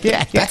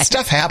 Yeah. That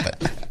stuff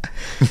happened.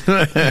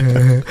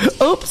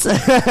 Oops.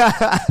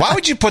 Why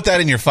would you put that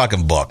in your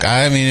fucking book?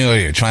 I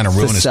mean, you're trying to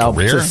ruin his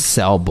career? To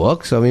sell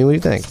books. I mean, what do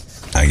you think?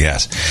 I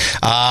guess.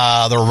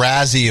 The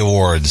Razzie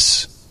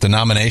Awards. The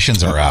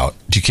nominations are out.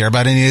 Do you care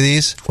about any of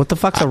these? What the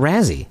fuck's a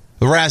Razzie?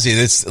 The Razzie,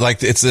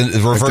 it's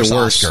a reverse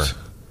Oscar.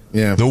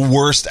 Yeah. The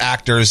worst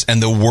actors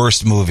and the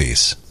worst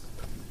movies.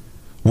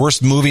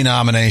 Worst movie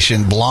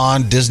nomination: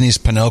 Blonde, Disney's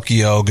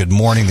Pinocchio, Good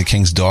Morning, The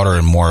King's Daughter,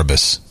 and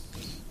Morbius.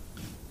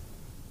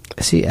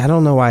 See, I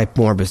don't know why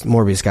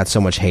Morbius got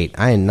so much hate.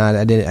 I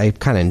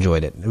kind of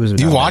enjoyed it. It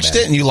was. You watched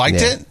it and you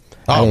liked it?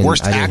 Oh,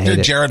 worst actor: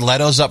 Jared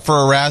Leto's up for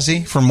a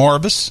Razzie for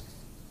Morbius.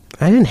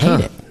 I didn't hate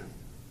it.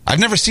 I've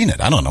never seen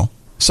it. I don't know.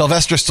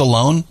 Sylvester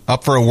Stallone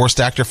up for a worst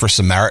actor for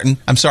Samaritan.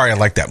 I'm sorry, I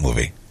like that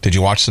movie. Did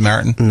you watch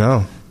Samaritan?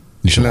 No.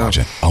 You should watch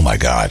it. Oh my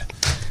god!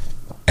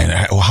 And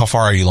how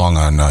far are you along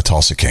on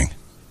Tulsa King?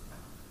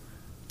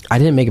 I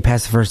didn't make it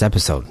past the first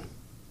episode.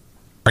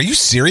 Are you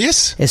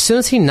serious? As soon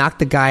as he knocked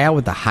the guy out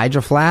with the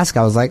Hydro Flask,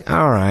 I was like,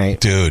 all right.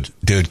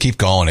 Dude, keep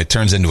going. It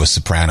turns into a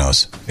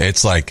Sopranos.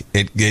 It's like,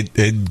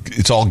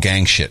 it's all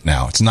gang shit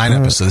now. It's 9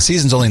 episodes. The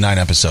season's only 9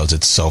 episodes.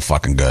 It's so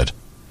fucking good.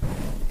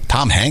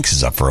 Tom Hanks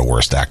is up for a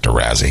worst actor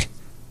Razzie.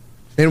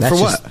 And for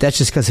what? That's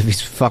just because of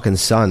his fucking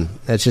son.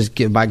 That's just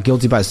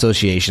guilty by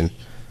association.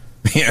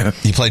 Yeah.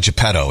 He played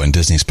Geppetto in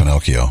Disney's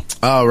Pinocchio.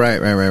 Oh,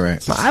 right.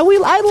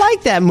 I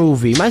like that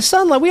movie. My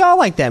son, we all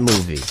like that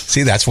movie.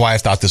 See, that's why I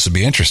thought this would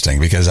be interesting,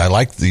 because I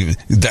like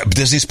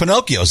Disney's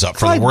Pinocchio's up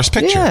for the worst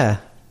picture. Yeah.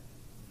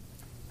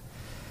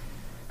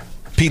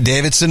 Pete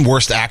Davidson,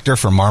 worst actor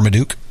for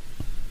Marmaduke.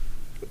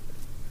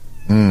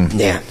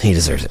 Yeah, he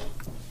deserves it.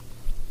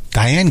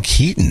 Diane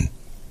Keaton,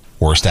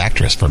 worst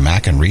actress for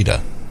Mac and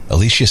Rita.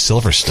 Alicia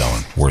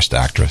Silverstone, worst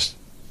actress.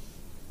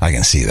 I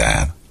can see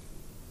that.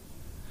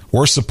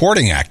 Worst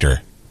supporting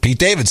actor, Pete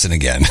Davidson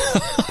again.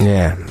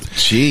 Yeah.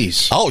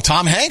 Jeez. Oh,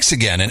 Tom Hanks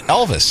again in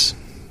Elvis.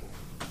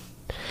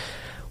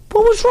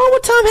 What was wrong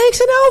with Tom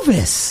Hanks and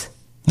Elvis?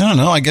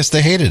 No, I guess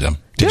they hated him.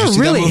 They're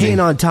really hating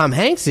on Tom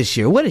Hanks this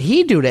year. What did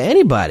he do to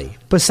anybody?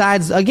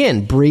 Besides,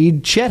 again,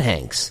 breed Chet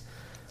Hanks.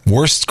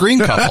 Worst screen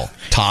couple,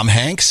 Tom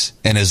Hanks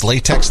and his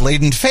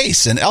latex-laden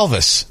face in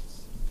Elvis.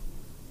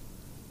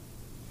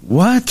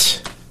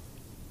 What?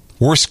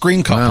 Worst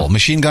screen couple,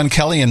 Machine Gun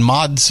Kelly and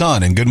Maud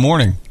Sun in Good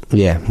Morning.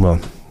 Yeah, well,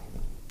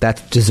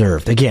 that's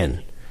deserved.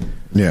 Again.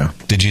 Yeah.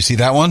 Did you see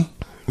that one?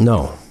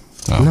 No.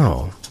 Oh.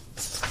 No.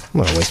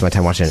 I'm going to waste my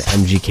time watching an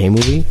MGK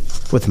movie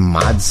with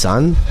Maud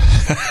Sun.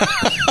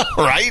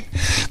 Right?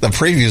 The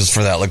previews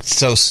for that looked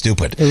so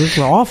stupid. It was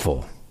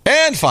awful.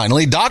 And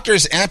finally,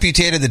 doctors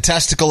amputated the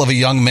testicle of a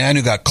young man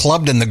who got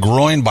clubbed in the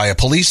groin by a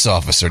police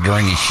officer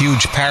during a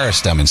huge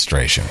Paris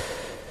demonstration.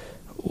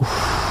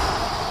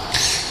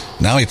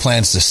 Now he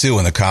plans to sue,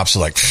 and the cops are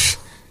like,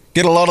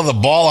 get a load of the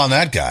ball on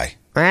that guy.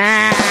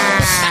 I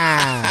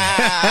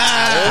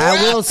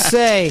will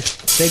say,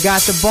 they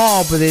got the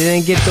ball, but they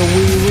didn't get the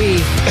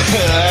wee-wee.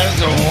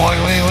 That's a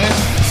wee-wee.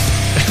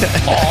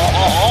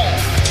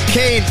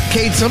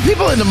 Kate, some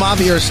people in the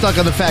mafia are stuck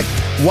on the fact,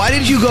 why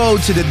did you go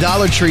to the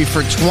Dollar Tree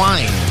for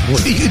twine?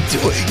 What are you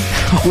doing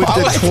with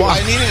the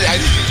twine?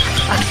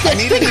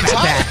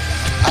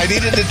 I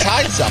needed to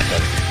tie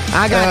something.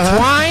 I got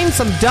twine,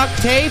 some duct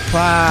tape,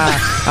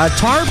 a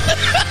tarp.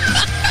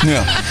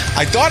 Yeah,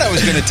 I thought I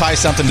was going to tie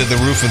something to the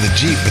roof of the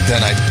Jeep, but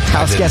then I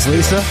house guest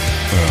Lisa.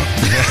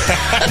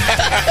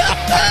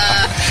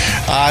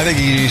 I think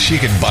she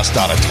could bust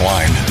out a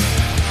twine.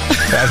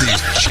 I have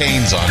these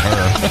chains on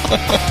her.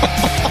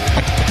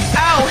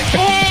 Oh,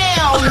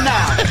 hell no!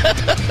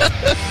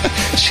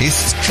 She's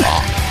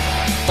strong.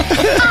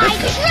 I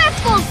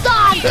triple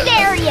dog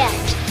dare you!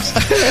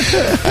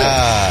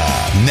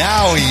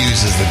 Now he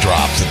uses the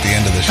drops at the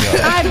end of the show.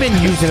 I've been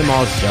using them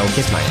all show.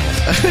 Kiss my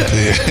ass.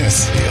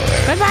 See you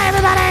later. Goodbye,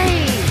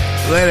 everybody.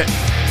 Later.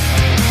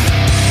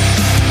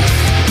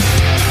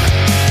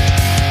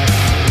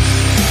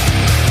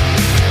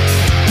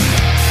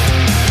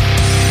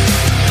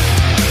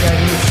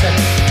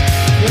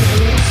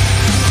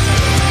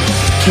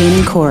 Kane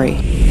and Corey.